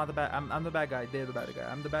 I'm not the bad, I'm the bad guy, they're the bad guy.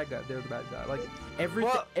 I'm the bad guy, they're the bad guy. Like,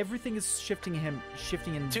 everything is shifting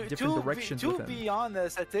in different directions with him. To be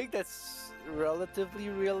honest, I think that's relatively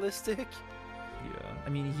realistic. Yeah, I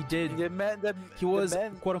mean, he did. He was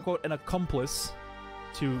quote unquote an accomplice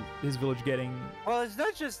to his village getting. Well, it's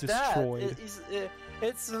not just destroyed. that.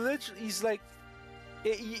 It's literally he's like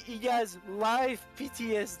he has live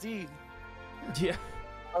PTSD. Yeah.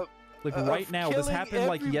 Like right now, this happened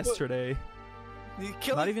like yesterday.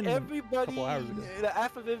 Killing not even everybody, a couple hours ago.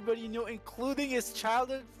 half of everybody you know, including his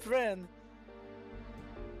childhood friend,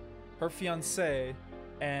 her fiance,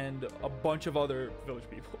 and a bunch of other village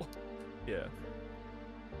people. Yeah.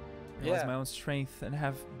 I realize my own strength and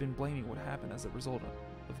have been blaming what happened as a result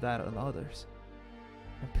of that on others.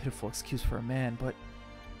 A pitiful excuse for a man, but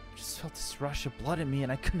I just felt this rush of blood in me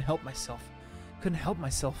and I couldn't help myself. Couldn't help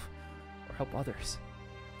myself or help others.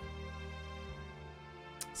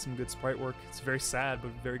 Some good sprite work. It's very sad,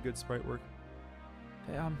 but very good sprite work.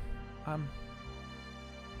 Hey,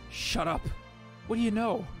 shut up. What do you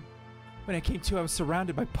know? When I came to, I was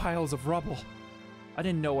surrounded by piles of rubble. I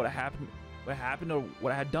didn't know what happened or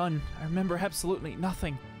what I had done. I remember absolutely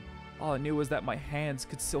nothing. All I knew was that my hands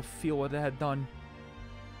could still feel what I had done.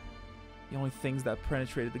 The only things that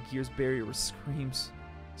penetrated the gear's barrier were screams.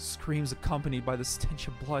 Screams accompanied by the stench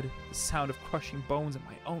of blood, the sound of crushing bones, and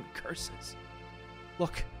my own curses.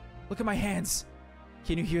 Look at my hands.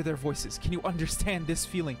 Can you hear their voices? Can you understand this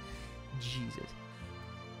feeling? Jesus.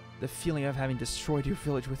 The feeling of having destroyed your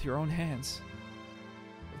village with your own hands.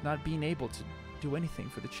 Of not being able to do anything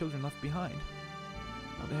for the children left behind.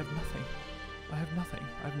 Now they have nothing. I have nothing.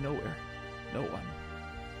 I have nowhere. No one.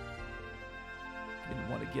 I didn't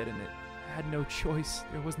want to get in it. I had no choice.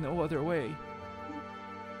 There was no other way.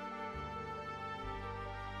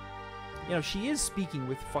 You know, she is speaking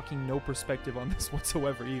with fucking no perspective on this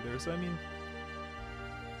whatsoever either, so I mean...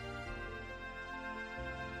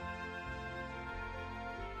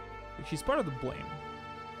 She's part of the blame.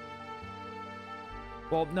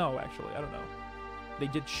 Well, no, actually, I don't know. They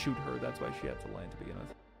did shoot her, that's why she had to land to begin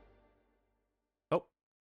with. Oh.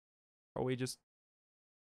 Are we just...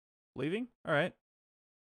 leaving? Alright.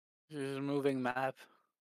 There's a moving map.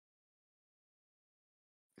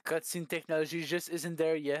 Cutscene technology just isn't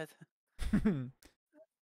there yet. Why'd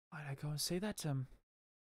I go and say that to him?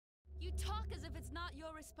 You talk as if it's not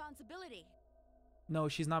your responsibility. No,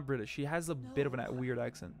 she's not British. She has a bit of a weird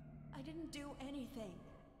accent. I didn't do anything.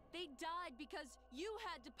 They died because you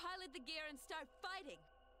had to pilot the gear and start fighting.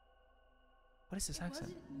 What is this It accent?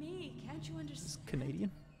 wasn't me. Can't you Is understand? this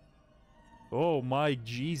Canadian? Oh my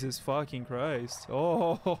Jesus fucking Christ!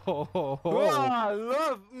 Oh, Ah,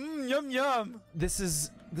 love, yum yum. This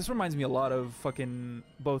reminds me a lot of fucking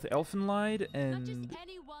both Elfenlied Not just and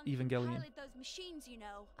anyone Evangelion. can pilot those machines, you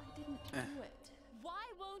know. I didn't do it. Why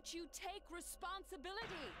won't you take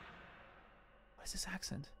responsibility? What is this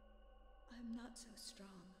accent? I'm not so strong.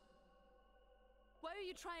 Why are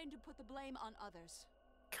you trying to put the blame on others?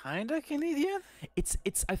 Kinda Canadian. It's.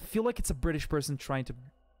 I feel like it's a British person trying to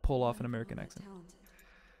pull off an American accent. Talented.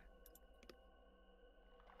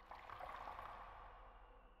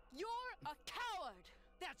 You're a coward.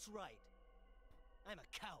 That's right. I'm a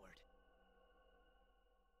coward.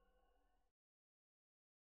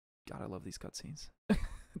 God, I love these cutscenes.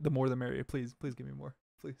 The more the merrier. Please give me more.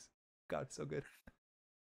 Please. God, it's so good.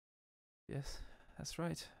 Yes, that's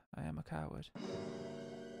right. I am a coward.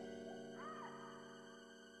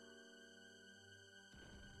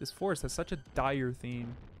 This forest has such a dire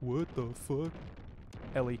theme. What the fuck?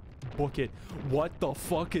 Ellie, book it. What the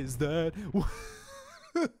fuck is that?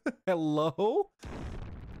 Hello?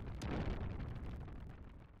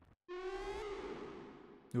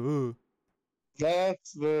 Ugh.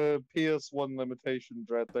 That's the PS1 limitations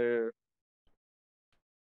right there.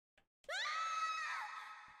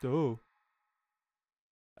 Oh.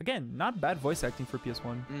 Again, not bad voice acting for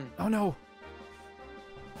PS1. Oh no!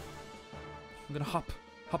 I'm gonna hop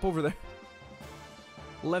over there.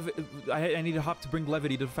 I need to hop to bring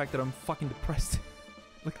levity to the fact that I'm fucking depressed.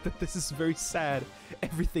 Like that, this is very sad.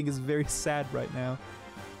 Everything is very sad right now.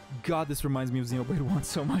 God, this reminds me of Xenoblade 1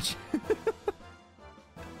 so much.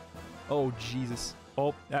 Oh Jesus!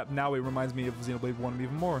 Oh, now it reminds me of Xenoblade 1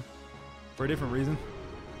 even more, for a different reason.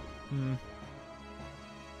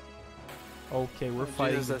 Okay, we're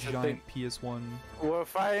fighting the giant PS1. We're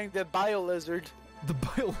fighting the bio lizard. The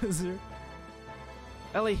bio lizard.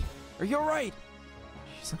 Ellie, are you alright?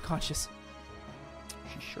 She's unconscious.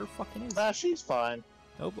 She sure fucking is. Nah, she's fine.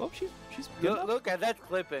 Oh, she's getting up. Look at that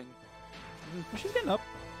clipping. She's getting up.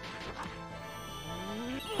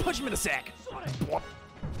 Punch him in the sack. 4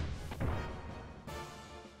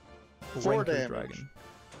 Ranker damage. Dragon.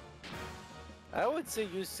 I would say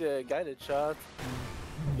use a guided shot.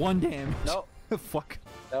 1 damage. No. Fuck.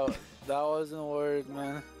 That wasn't a word,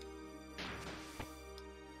 man.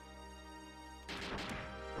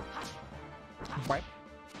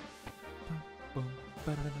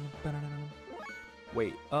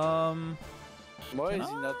 Wait, Why can is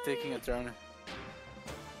he not taking a turn?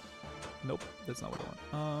 Nope, that's not what I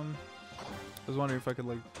want. I was wondering if I could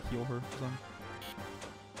like heal her or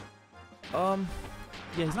something.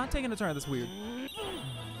 Yeah, he's not taking a turn. That's weird.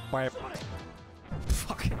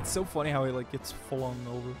 Fuck, it's so funny how he like gets full on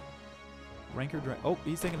over. Ranker Dragon. Oh,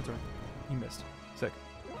 he's taking a turn. He missed. Sick.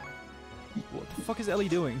 What the fuck is Ellie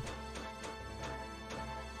doing?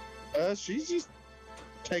 She's just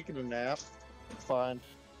taking a nap. It's fine.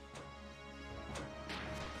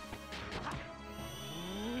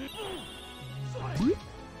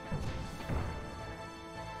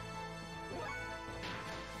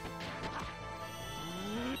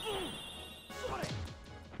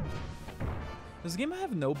 Does the game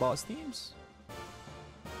have no boss themes?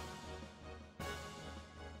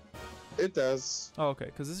 It does. Oh, okay,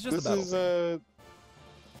 because this is just a battle.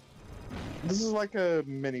 This is like a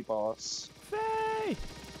mini boss. Faye!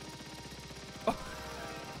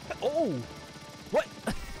 Oh! What?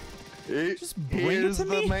 Just bring Here's it to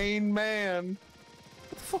the me? main man.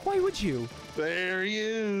 What the fuck? Why would you? There he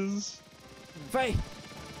is. Faye,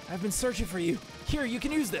 I've been searching for you. Here, you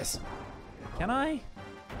can use this. Can I?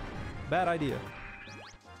 Bad idea.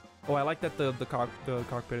 Oh, I like that the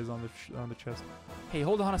cockpit is on the chest. Hey,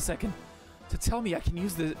 hold on a second. To tell me I can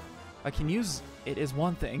use it is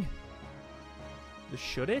one thing.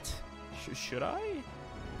 Should it? Should I?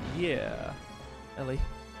 Yeah. Ellie.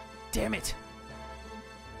 Damn it.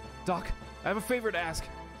 Doc, I have a favor to ask.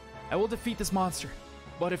 I will defeat this monster,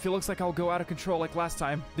 but if it looks like I'll go out of control like last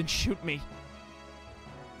time, then shoot me.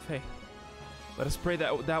 Faye, let us pray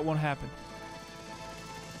that won't happen.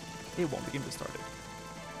 It won't. The game just started.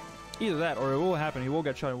 Either that, or it will happen. He will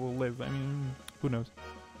get shot and will live. I mean, who knows?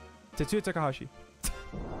 Tetsuya Takahashi.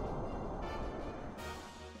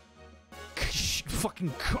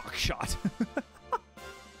 Fucking cock shot.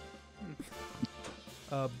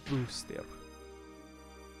 Booster.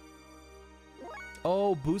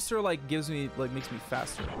 Oh, booster like makes me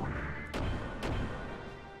faster.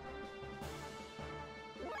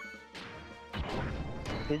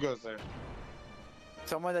 Who goes there?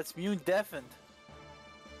 Someone that's mute deafened.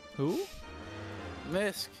 Who?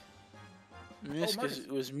 Misk. Misk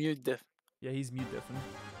was mute deaf. Yeah, he's mute deafened.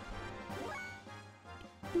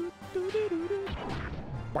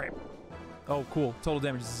 Oh, cool. Total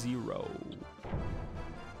damage 0.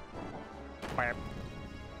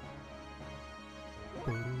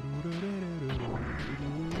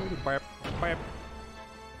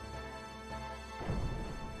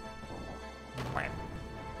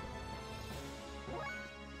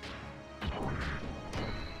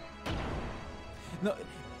 No,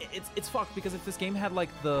 it's fucked because if this game had like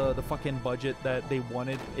the fucking budget that they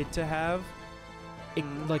wanted it to have, it,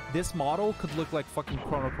 like this model could look like fucking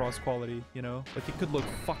Chrono Cross quality, you know? Like it could look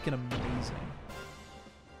fucking amazing.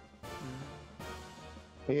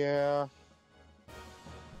 Yeah.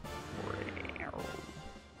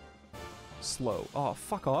 Slow. Oh,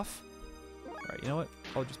 fuck off. Alright, you know what?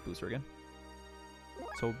 I'll just boost her again.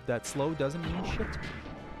 So that slow doesn't mean shit to me.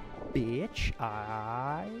 Bitch,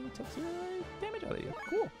 I took 0 damage out of you.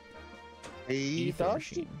 Cool. Ether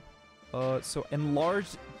machine. So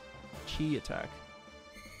enlarged chi attack.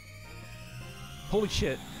 Holy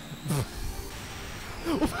shit.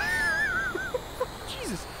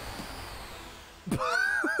 Jesus.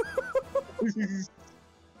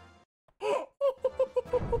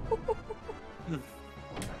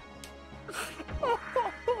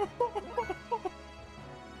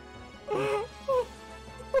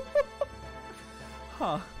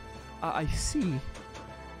 Huh. I see.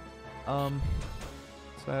 So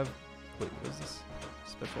I have... Wait, what is this?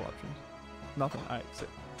 Special options? Nothing. Alright, sick.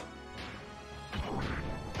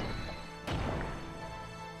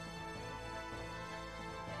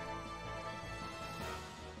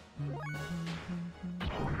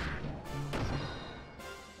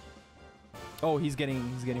 Oh, he's getting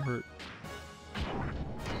hurt.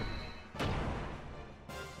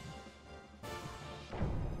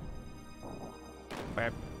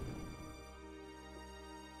 Bap.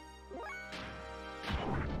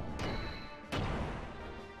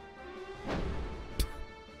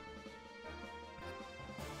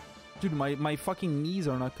 Dude, my fucking knees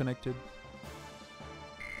are not connected.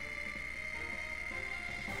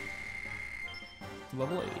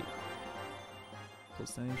 Level 8.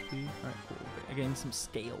 Plus 10 HP. Alright, cool. I gained some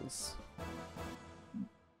scales.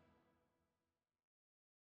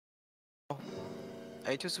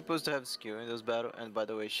 Ain't you supposed to have skill in this battle? And by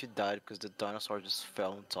the way, she died because the dinosaur just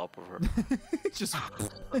fell on top of her. just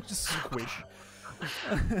squish.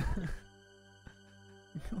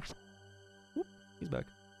 Oop, he's back.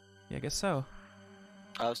 Yeah, I guess so.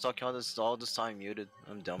 I was talking all this time muted.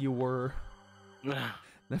 I'm dumb. You were.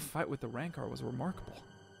 The fight with the Rancor was remarkable.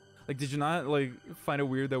 Like, did you not like find it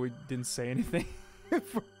weird that we didn't say anything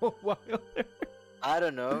for a while there? I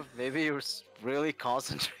don't know. Maybe you were really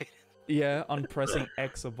concentrated. Yeah, on pressing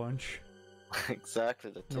X a bunch.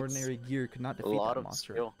 Exactly. An ordinary gear could not defeat that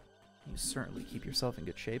monster. You certainly keep yourself in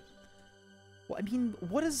good shape. Well, I mean,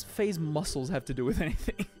 what does Faye's muscles have to do with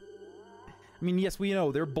anything? I mean, yes, we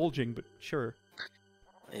know they're bulging, but sure.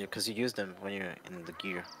 Yeah, because you use them when you're in the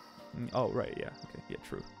gear. Oh, right, yeah. Okay, yeah,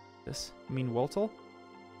 true. This? You mean Weltall?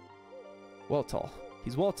 Weltall.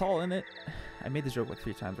 He's Weltall, isn't it? I made this joke like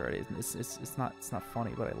 3 times already. It's not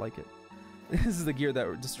funny, but I like it. This is the gear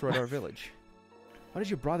that destroyed our village. Why did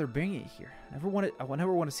you bother bringing it here? I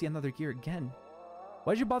never want to see another gear again.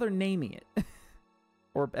 Why did you bother naming it?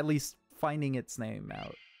 Or at least finding its name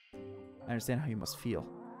out. I understand how you must feel.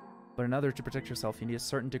 But in order to protect yourself, you need a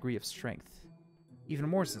certain degree of strength. Even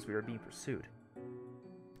more since we are being pursued.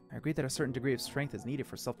 I agree that a certain degree of strength is needed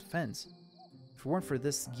for self-defense. If it weren't for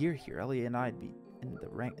this gear here, Ellie and I'd be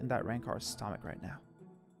in that Rankar's stomach right now.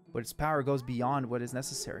 But its power goes beyond what is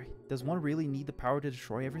necessary. Does one really need the power to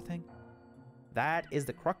destroy everything? That is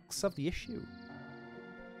the crux of the issue.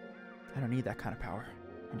 I don't need that kind of power.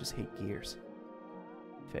 I just hate gears.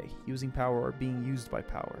 Faye, using power or being used by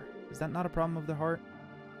power, is that not a problem of the heart?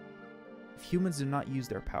 If humans do not use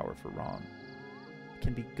their power for wrong, it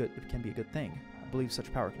can be a good thing. I believe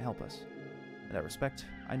such power can help us. In that respect,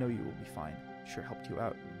 I know you will be fine. Sure helped you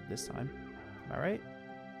out this time. Am I right?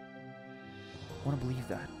 I want to believe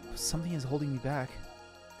that. But something is holding me back.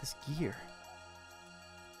 This gear.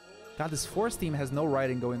 God, this forest theme has no right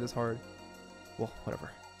in going this hard. Well, whatever.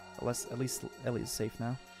 At least Ellie is safe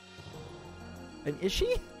now. And is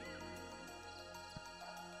she?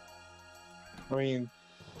 I mean,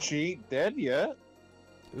 she ain't dead yet.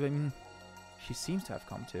 I mean, she seems to have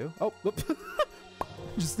come to. Oh, whoop.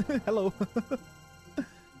 Just hello.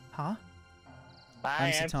 Huh?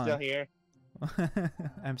 Bye, I'm still here.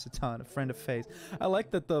 I'm Satan, a friend of Faye's. I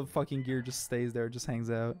like that the fucking gear just stays there, just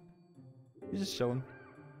hangs out. He's just chilling.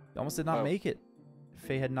 You almost did not make it. If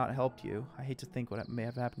Faye had not helped you, I hate to think what may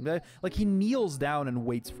have happened. Like, he kneels down and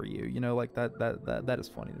waits for you, you know, like that is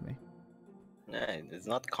funny to me. Yeah, it's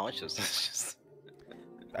not conscious, it's just...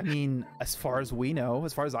 I mean, as far as we know,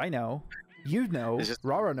 as far as I know, you know, It's just-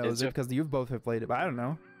 Rara knows it's it just- because you both have played it, but I don't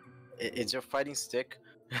know. It's your fighting stick.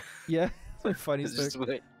 Yeah, it's my funny It's stick. just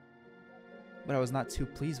wait. But I was not too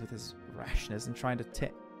pleased with his rashness and trying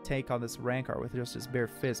to take on this Rancor with just his bare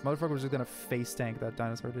fists. Motherfucker was just gonna face tank that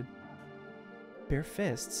dinosaur did. Bare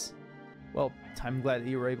fists? Well, I'm glad that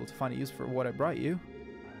you were able to find a use for what I brought you.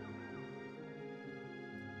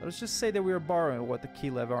 Let's just say that we were borrowing what the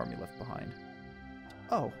Kilev army left behind.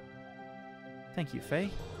 Oh. Thank you, Faye.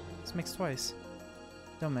 This makes twice.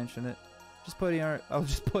 Don't mention it. Just put it on I'll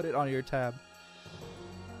just put it on your tab.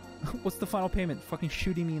 What's the final payment? Fucking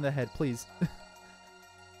shooting me in the head, please.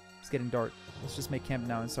 It's getting dark. Let's just make camp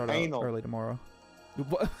now and start out early tomorrow.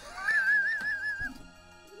 What?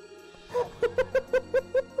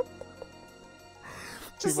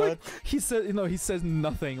 Just like he said, you know, he says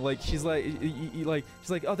nothing. Like she's like, she's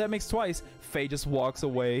like, oh, that makes twice. Faye just walks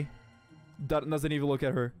away, doesn't even look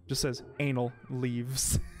at her. Just says anal,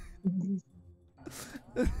 leaves.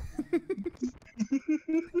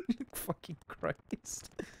 Fucking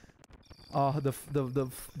Christ. Oh,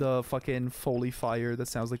 the fucking Foley fire that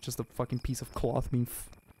sounds like just a fucking piece of cloth being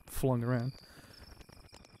flung around.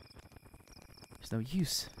 There's no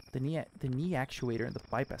use. The knee actuator and the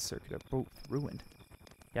bypass circuit are both ruined.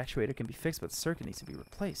 The actuator can be fixed, but the circuit needs to be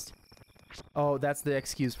replaced. Oh, that's the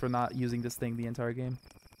excuse for not using this thing the entire game.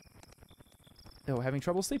 Oh, having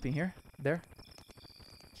trouble sleeping here? There?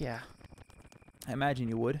 Yeah. I imagine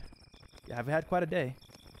you would. Yeah, I've had quite a day.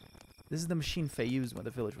 This is the machine Faye used when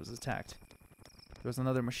the village was attacked. There was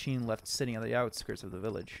another machine left sitting on the outskirts of the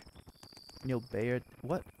village. Neil Bayard...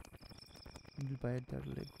 What? Neil Bayard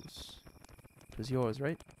Darlegus. It was yours,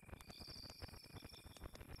 right?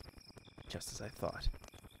 Just as I thought.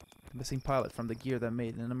 The missing pilot from the gear that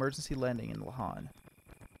made an emergency landing in Lahan.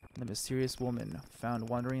 The mysterious woman found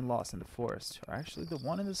wandering lost in the forest are actually the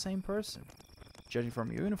one and the same person. Judging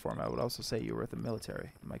from your uniform, I would also say you were with the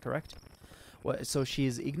military. Am I correct? What? So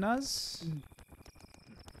she's Ignaz?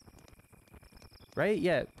 Right?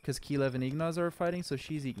 Yeah, because Kilev and Ignaz are fighting, so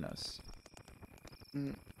she's Ignaz.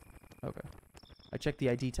 Okay. I checked the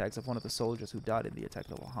ID tags of one of the soldiers who died in the attack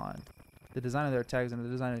of Lahan. The design of their tags and the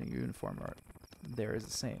design of your uniform are there is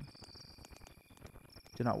the same.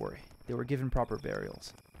 Do not worry. They were given proper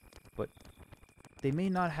burials. But they may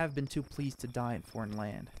not have been too pleased to die in foreign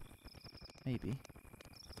land. Maybe.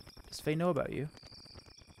 Does Faye know about you?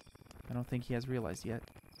 I don't think he has realized yet.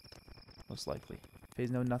 Most likely.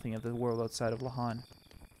 Faye's know nothing of the world outside of Lahan.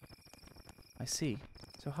 I see.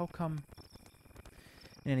 So how come...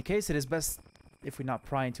 In any case, it is best if we not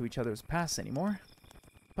pry into each other's past anymore.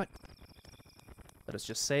 But let us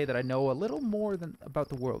just say that I know a little more about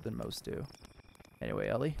the world than most do. Anyway,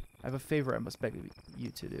 Ellie, I have a favor I must beg you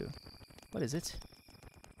to do. What is it?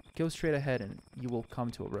 Go straight ahead and you will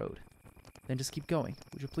come to a road. Then just keep going.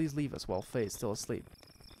 Would you please leave us while Faye is still asleep?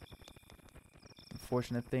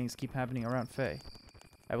 Unfortunate things keep happening around Faye.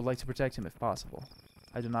 I would like to protect him if possible.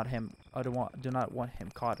 I do not want him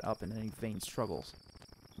caught up in any vain struggles.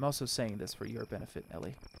 I'm also saying this for your benefit,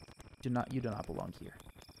 Ellie. You do not belong here.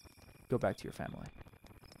 Go back to your family.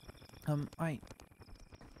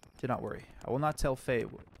 Do not worry. I will not tell Faye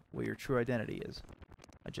what your true identity is.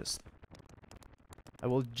 I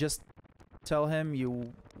will just tell him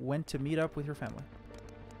you went to meet up with your family.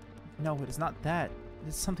 No, it is not that. It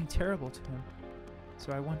is something terrible to him.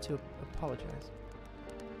 So I want to apologize.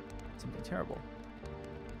 Something terrible.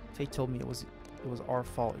 Faye told me it was our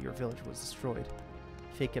fault your village was destroyed.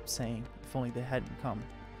 Faye kept saying, if only they hadn't come.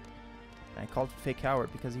 And I called Faye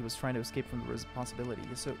coward because he was trying to escape from the responsibility.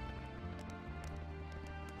 So...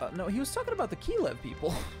 no, he was talking about the Kilev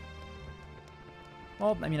people.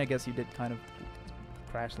 Well, I mean, I guess you did kind of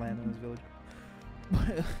crash land in his village.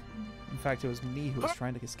 In fact, it was me who was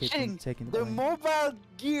trying to escape from taking the blame. Mobile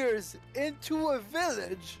gears into a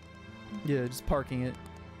village. Yeah, just parking it.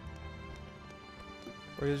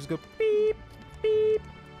 Or you just go beep, beep,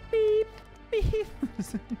 beep, beep.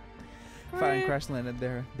 If I hadn't crash landed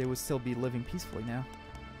there, they would still be living peacefully now.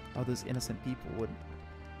 All those innocent people wouldn't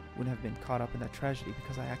have been caught up in that tragedy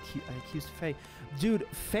because I accused Faye. Dude,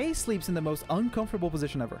 Faye sleeps in the most uncomfortable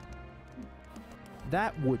position ever.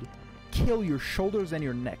 That would kill your shoulders and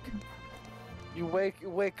your neck. You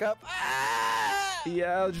wake up. Ah!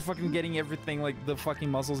 Yeah, just fucking getting everything, like the fucking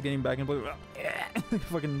muscles getting back in place. It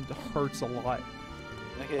fucking hurts a lot.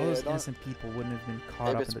 Okay, all those innocent people wouldn't have been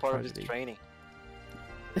caught up in the tragedy. It's part of his training.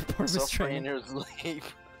 It's part of his training. Sleep.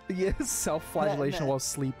 Yeah, self-flagellation while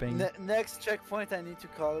sleeping. Next checkpoint, I need to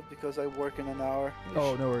call it because I work in an hour.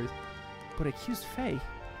 Oh, no worries. But accused Faye,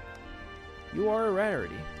 you are a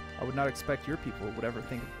rarity. I would not expect your people would ever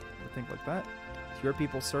think like that. Your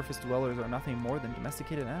people's surface dwellers are nothing more than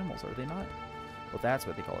domesticated animals, are they not? Well, that's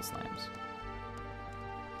what they call us lambs.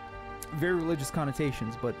 Very religious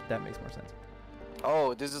connotations, but that makes more sense.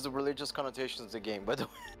 Oh, this is the religious connotations of the game, by the way.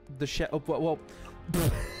 The well,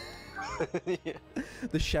 Yeah.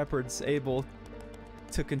 the shepherds able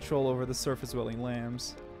to control over the surface-dwelling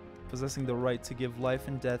lambs, possessing the right to give life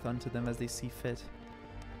and death unto them as they see fit.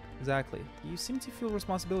 Exactly. You seem to feel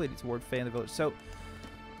responsibility toward Fae in the village. So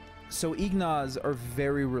Ignas are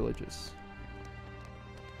very religious.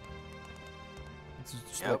 It's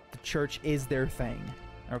just like the church is their thing.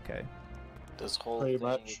 Okay. This whole Pretty thing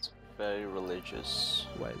much. is very religious.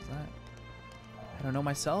 Why is that? I don't know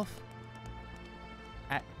myself.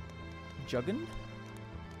 At Juggend?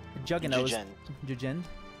 Juggend, Jugend.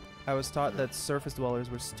 I was taught that surface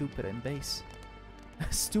dwellers were stupid and base.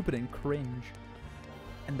 Stupid and cringe.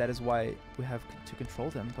 And that is why we have to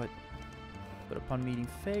control them, but upon meeting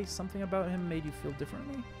Faye, something about him made you feel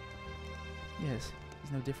differently? Yes,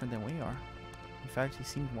 he's no different than we are. In fact, he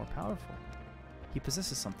seems more powerful. He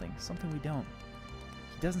possesses something we don't.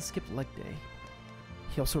 He doesn't skip leg day.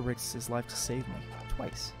 He also risks his life to save me,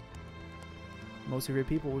 twice. Most of your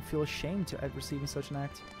people would feel ashamed at receiving such an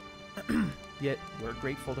act. Yet, we're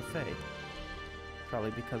grateful to Faye.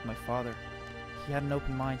 Probably because my father, he had an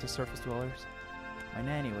open mind to surface dwellers. My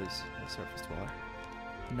nanny was a surface dweller.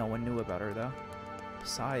 No one knew about her, though.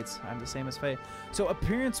 Besides, I'm the same as Faye. So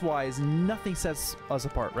appearance-wise, nothing sets us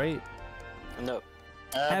apart, right? No.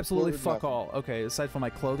 Absolutely fuck all. Okay, aside from my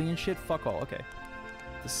clothing and shit, fuck all. Okay.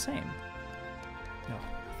 The same. No,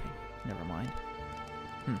 nothing. Never mind.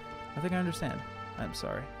 I think I understand. I'm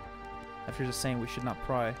sorry. After just saying we should not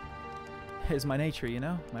pry. It's my nature, you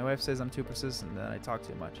know? My wife says I'm too persistent and that I talk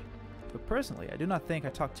too much. But personally, I do not think I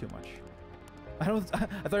talk too much. I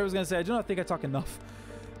thought I was going to say, I do not think I talk enough.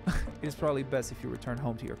 It is probably best if you return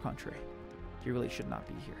home to your country. You really should not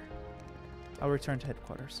be here. I'll return to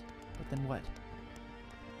headquarters. But then what?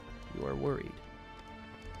 You are worried.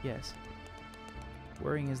 Yes.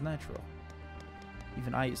 Worrying is natural.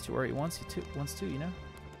 Even I used to worry once too, you know?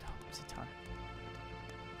 Time.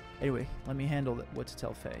 Anyway, let me handle what to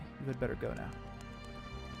tell Faye. You had better go now.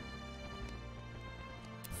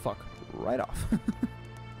 Fuck. Right off.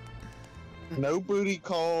 No booty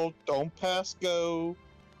call, don't pass go,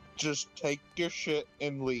 just take your shit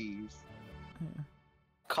and leave. Yeah.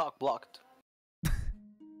 Cock blocked.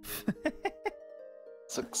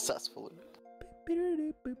 Successfully.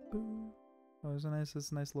 Oh, it's a nice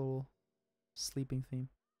little sleeping theme.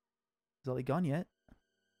 Is Ellie gone yet?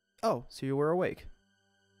 Oh, so you were awake.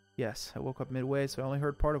 Yes, I woke up midway, so I only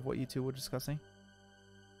heard part of what you two were discussing.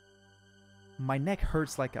 My neck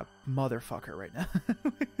hurts like a motherfucker right now.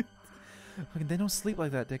 Fucking, they don't sleep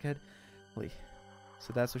like that, dickhead. Wait,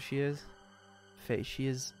 so that's what she is? Faye, she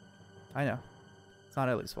is... I know. It's not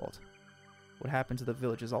Ellie's fault. What happened to the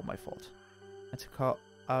village is all my fault. I took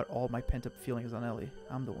out all my pent-up feelings on Ellie.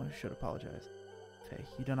 I'm the one who should apologize. Faye,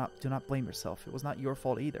 you do not blame yourself. It was not your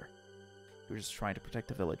fault either. You were just trying to protect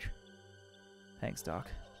the village. Thanks, Doc.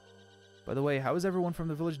 By the way, how is everyone from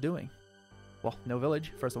the village doing? Well, no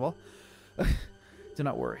village, first of all. Do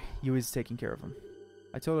not worry. Yui's taking care of them.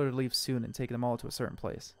 I told her to leave soon and take them all to a certain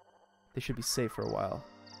place. They should be safe for a while.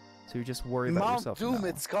 So you just worry about yourself now. Mount Doom,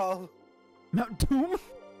 it's called. Mount Doom?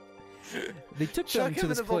 They took them to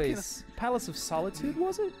this place. Palace of Solitude,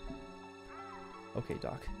 was it? Okay,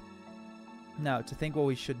 Doc. Now, to think what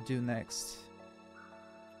we should do next.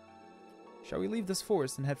 Shall we leave this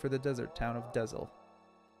forest and head for the desert town of Dezel?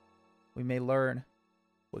 We may learn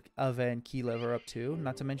what Ave and Kilev are up to,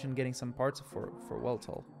 not to mention getting some parts for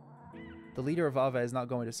Weltol. The leader of Ave is not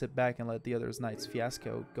going to sit back and let the other knight's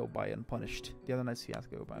fiasco go by unpunished.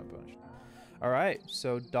 Alright,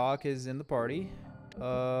 so Doc is in the party.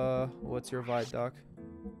 What's your vibe, Doc?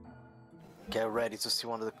 Get ready to see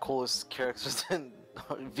one of the coolest characters in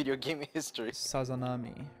video game history.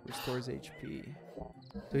 Sazanami restores HP.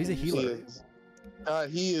 So he's a healer.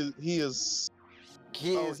 He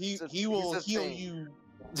will heal you.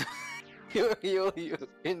 He'll heal you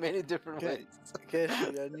in many different ways. Okay,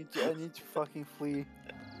 I need to fucking flee.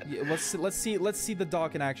 Yeah, let's see the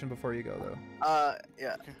Doc in action before you go though.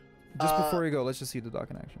 Yeah. Just before you go, let's just see the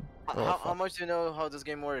Doc in action. How much do you know how this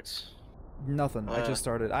game works? Nothing. I just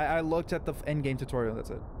started. I looked at the end game tutorial.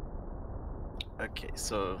 That's it. Okay,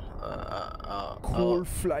 so cool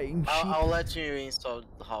flying sheep. I'll let you install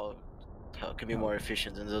how it can be more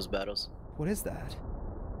efficient in those battles. What is that?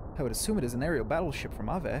 I would assume it is an aerial battleship from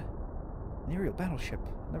Ave. An aerial battleship.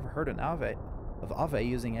 Never heard of Ave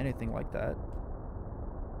using anything like that.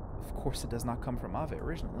 Of course, it does not come from Ave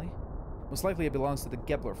originally. Most likely it belongs to the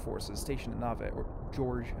Gebler forces stationed in Nave, or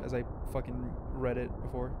George, as I fucking read it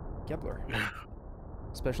before. Gebler.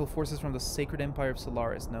 Special forces from the Sacred Empire of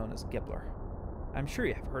Solaris known as Gebler. I'm sure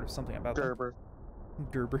you have heard of something about Gerber. them.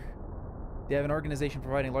 Gerber. They have an organization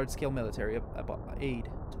providing large-scale military aid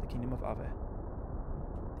to the Kingdom of Ave.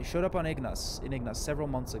 They showed up on in Ignas several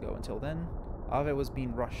months ago. Until then, Ave was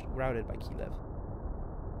being routed by Kilev.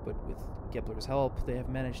 But with Gebler's help, they have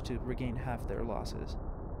managed to regain half their losses.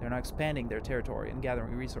 They're now expanding their territory and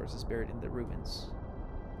gathering resources buried in the ruins.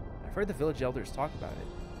 I've heard the village elders talk about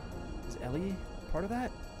it. Is Ellie part of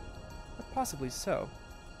that? Possibly so.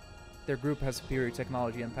 Their group has superior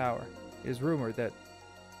technology and power. It is rumored that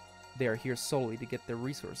they are here solely to get their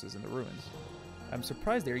resources in the ruins. I'm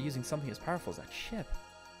surprised they are using something as powerful as that ship.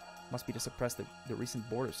 Must be to suppress the recent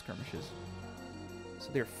border skirmishes. So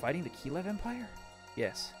they're fighting the Kilev Empire?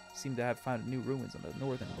 Yes, seem to have found new ruins on the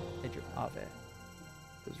northern edge of Ave.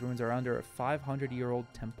 Those ruins are under a 500-year-old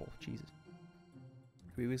temple. Jesus.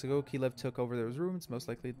 3 weeks ago, Kilev took over those ruins. Most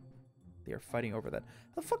likely, they are fighting over that.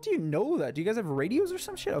 How the fuck do you know that? Do you guys have radios or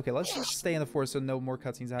some shit? Okay, let's just stay in the forest so no more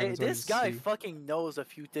cutscenes happen. Hey, so this guy fucking knows a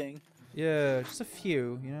few things. Yeah, just a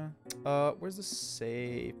few, you know? Where's the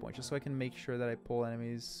save point? Just so I can make sure that I pull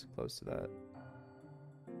enemies close to that.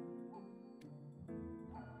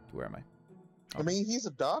 Where am I? I mean, he's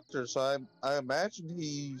a doctor, so I imagine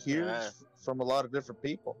he hears from a lot of different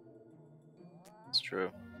people. It's true.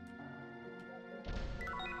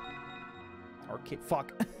 Arcade.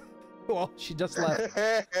 Fuck. Well, she just left.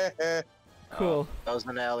 Cool. That was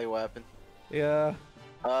an alley weapon. Yeah.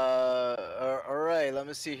 Alright, let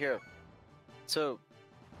me see here. So,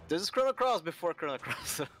 this is Chrono Cross before Chrono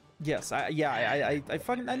Cross. Yes, I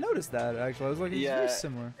noticed that actually. I was like, it's very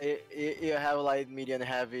similar. You have light, medium,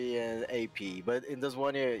 heavy, and AP, but in this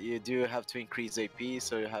one you do have to increase AP,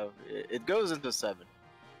 so you have it goes into 7.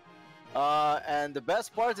 And the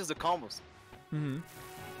best part is the combos.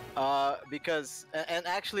 Because and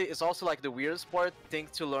actually it's also like the weirdest part thing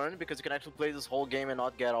to learn, because you can actually play this whole game and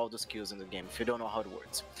not get all the skills in the game if you don't know how it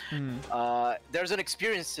works. There's an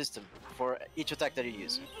experience system for each attack that you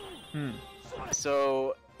use.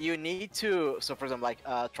 So you need to, so for example, like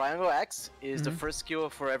Triangle X is the first skill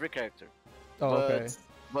for every character.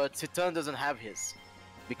 But Titan doesn't have his,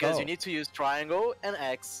 because you need to use Triangle and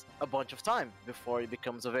X a bunch of time before it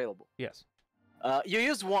becomes available. Yes. You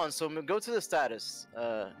used one, so go to the status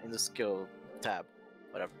in the skill tab,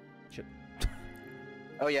 whatever. Shit.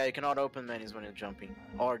 Oh yeah, you cannot open menus when you're jumping,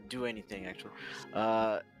 or do anything actually.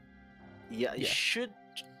 You should.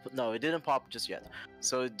 No, it didn't pop just yet.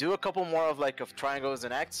 So do a couple more of triangles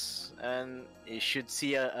and X, and you should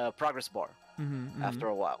see a progress bar after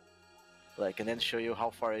a while, and then show you how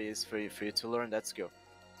far it is for you to learn that skill.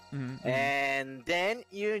 And then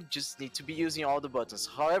you just need to be using all the buttons.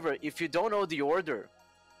 However, if you don't know the order,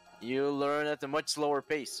 you learn at a much slower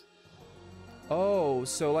pace. Oh,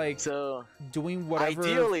 so doing whatever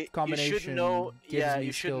ideally, combination you should know. gives me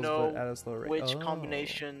you should skills, know but at a slower rate. which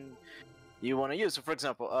combination you want to use. So, for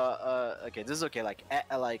example, okay, this is okay.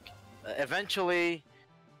 Eventually,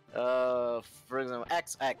 for example,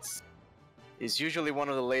 XX is usually one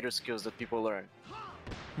of the later skills that people learn.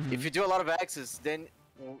 If you do a lot of X's, then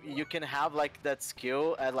you can have that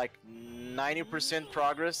skill at 90%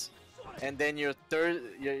 progress, and then your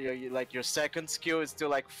your second skill is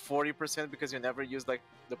still 40% because you never use the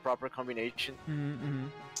proper combination.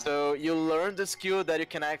 So you learn the skill that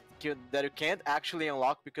you can't actually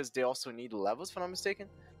unlock because they also need levels, if I'm not mistaken.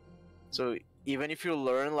 So even if you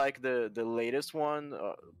learn the latest one,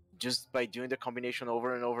 just by doing the combination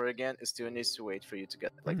over and over again, it still needs to wait for you to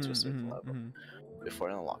get to a certain level before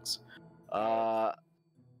it unlocks.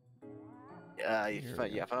 If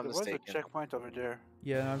I'm not mistaken. There was a checkpoint over there.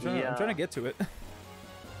 Yeah, I'm trying to get to it.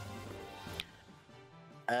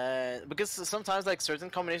 Because sometimes certain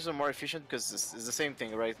combinations are more efficient because it's the same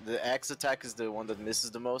thing, right? The X attack is the one that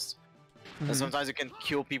misses the most, and sometimes you can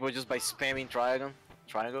kill people just by spamming triangle.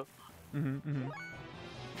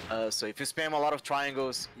 So if you spam a lot of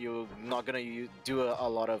triangles, you're not gonna do a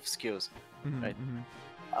lot of skills, right?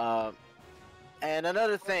 And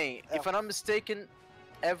another thing, if I'm not mistaken,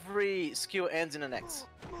 every skill ends in an X.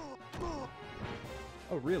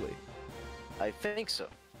 Oh, really? I think so.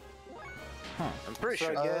 Huh. I'm pretty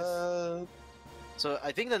sure. I guess. So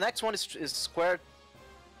I think the next one is square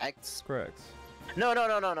X. Square X. No.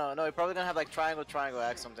 You're probably gonna have triangle,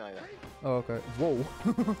 X, something like that. Oh, okay. Whoa.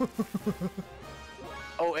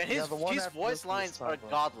 Oh, and his voice lines are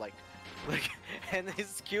godlike. And his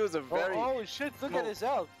skills are very. Oh shit! Look at his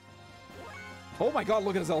elf. Oh my god!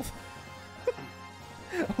 Look at his elf.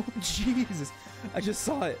 Oh Jesus! I just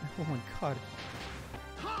saw it. Oh my god.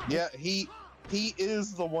 Yeah, he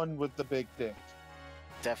is the one with the big dick.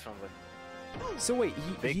 Definitely. So wait,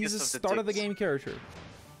 he's a Biggest of the start of the dicks. game character.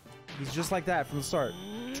 He's just like that from the start.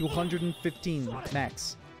 215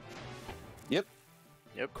 max. Yep.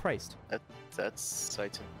 Yep. Christ. That's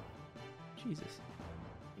Satan. Jesus.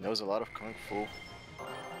 He knows a lot of kung fu.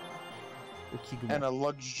 And a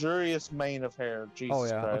luxurious mane of hair. Jesus Oh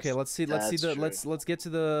yeah. Christ. Okay, let's see let's get to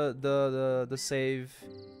the save.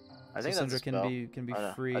 I think so that's Sandra a can be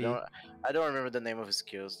spell. free. I don't remember the name of his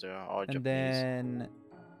skills. They're all And Japanese. then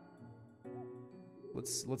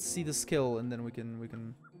let's see the skill, and then we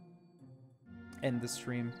can end the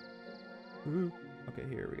stream. Okay,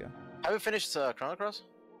 here we go. Have you finished Chrono Cross?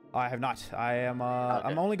 I have not. I am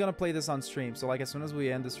I'm only gonna play this on stream. So like as soon as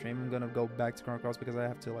we end the stream, I'm gonna go back to Chrono Cross because I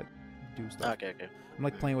have to like do stuff. Okay. I'm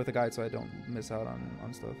like playing with a guide so I don't miss out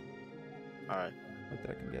on stuff. Alright. Like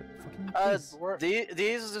that I can get fucking.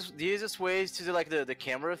 The easiest way is to do like the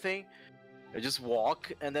camera thing. You just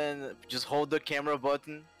walk and then just hold the camera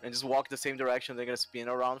button and just walk the same direction. They're gonna spin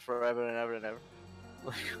around forever and ever and ever.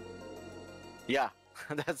 Like, yeah,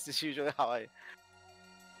 that's just usually how I.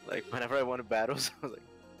 Like whenever I won battles, I was like,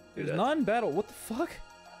 There's non-battle. What the fuck?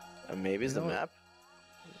 Maybe it's the map.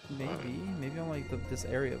 Maybe on like this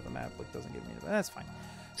area of the map like doesn't give me. That's fine.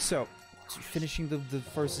 So, finishing the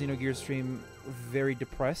first Xenogears stream, very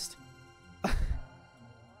depressed. I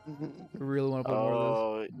really want to play more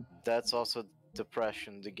of this. That's also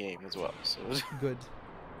depression, the game as well. So Good.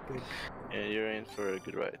 Yeah, you're in for a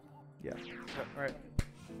good ride. Yeah. All right.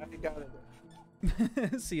 I got it.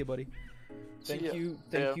 See you, buddy. Thank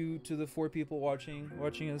you to the 4 people watching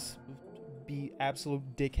us be absolute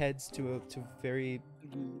dickheads to very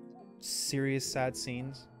serious, sad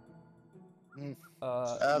scenes. They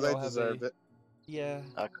y'all have deserve it. Yeah.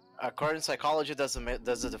 According to psychology, that's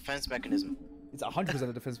a defense mechanism. It's 100%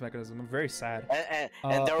 a defense mechanism. I'm very sad.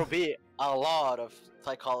 And there will be a lot of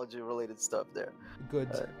psychology-related stuff there. Good.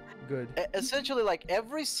 Essentially, like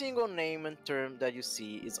every single name and term that you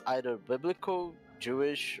see is either biblical,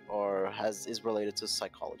 Jewish, or is related to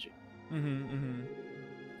psychology. I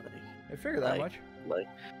figured that much. Like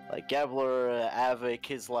Gabler, Ave,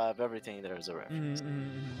 Kislev, everything there is a reference.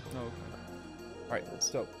 Oh, okay. Alright,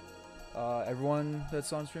 so everyone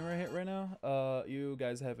that's on stream right now, you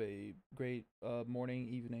guys have a great morning,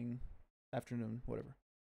 evening, afternoon, whatever.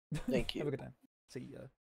 Thank you. Have a good time. See ya.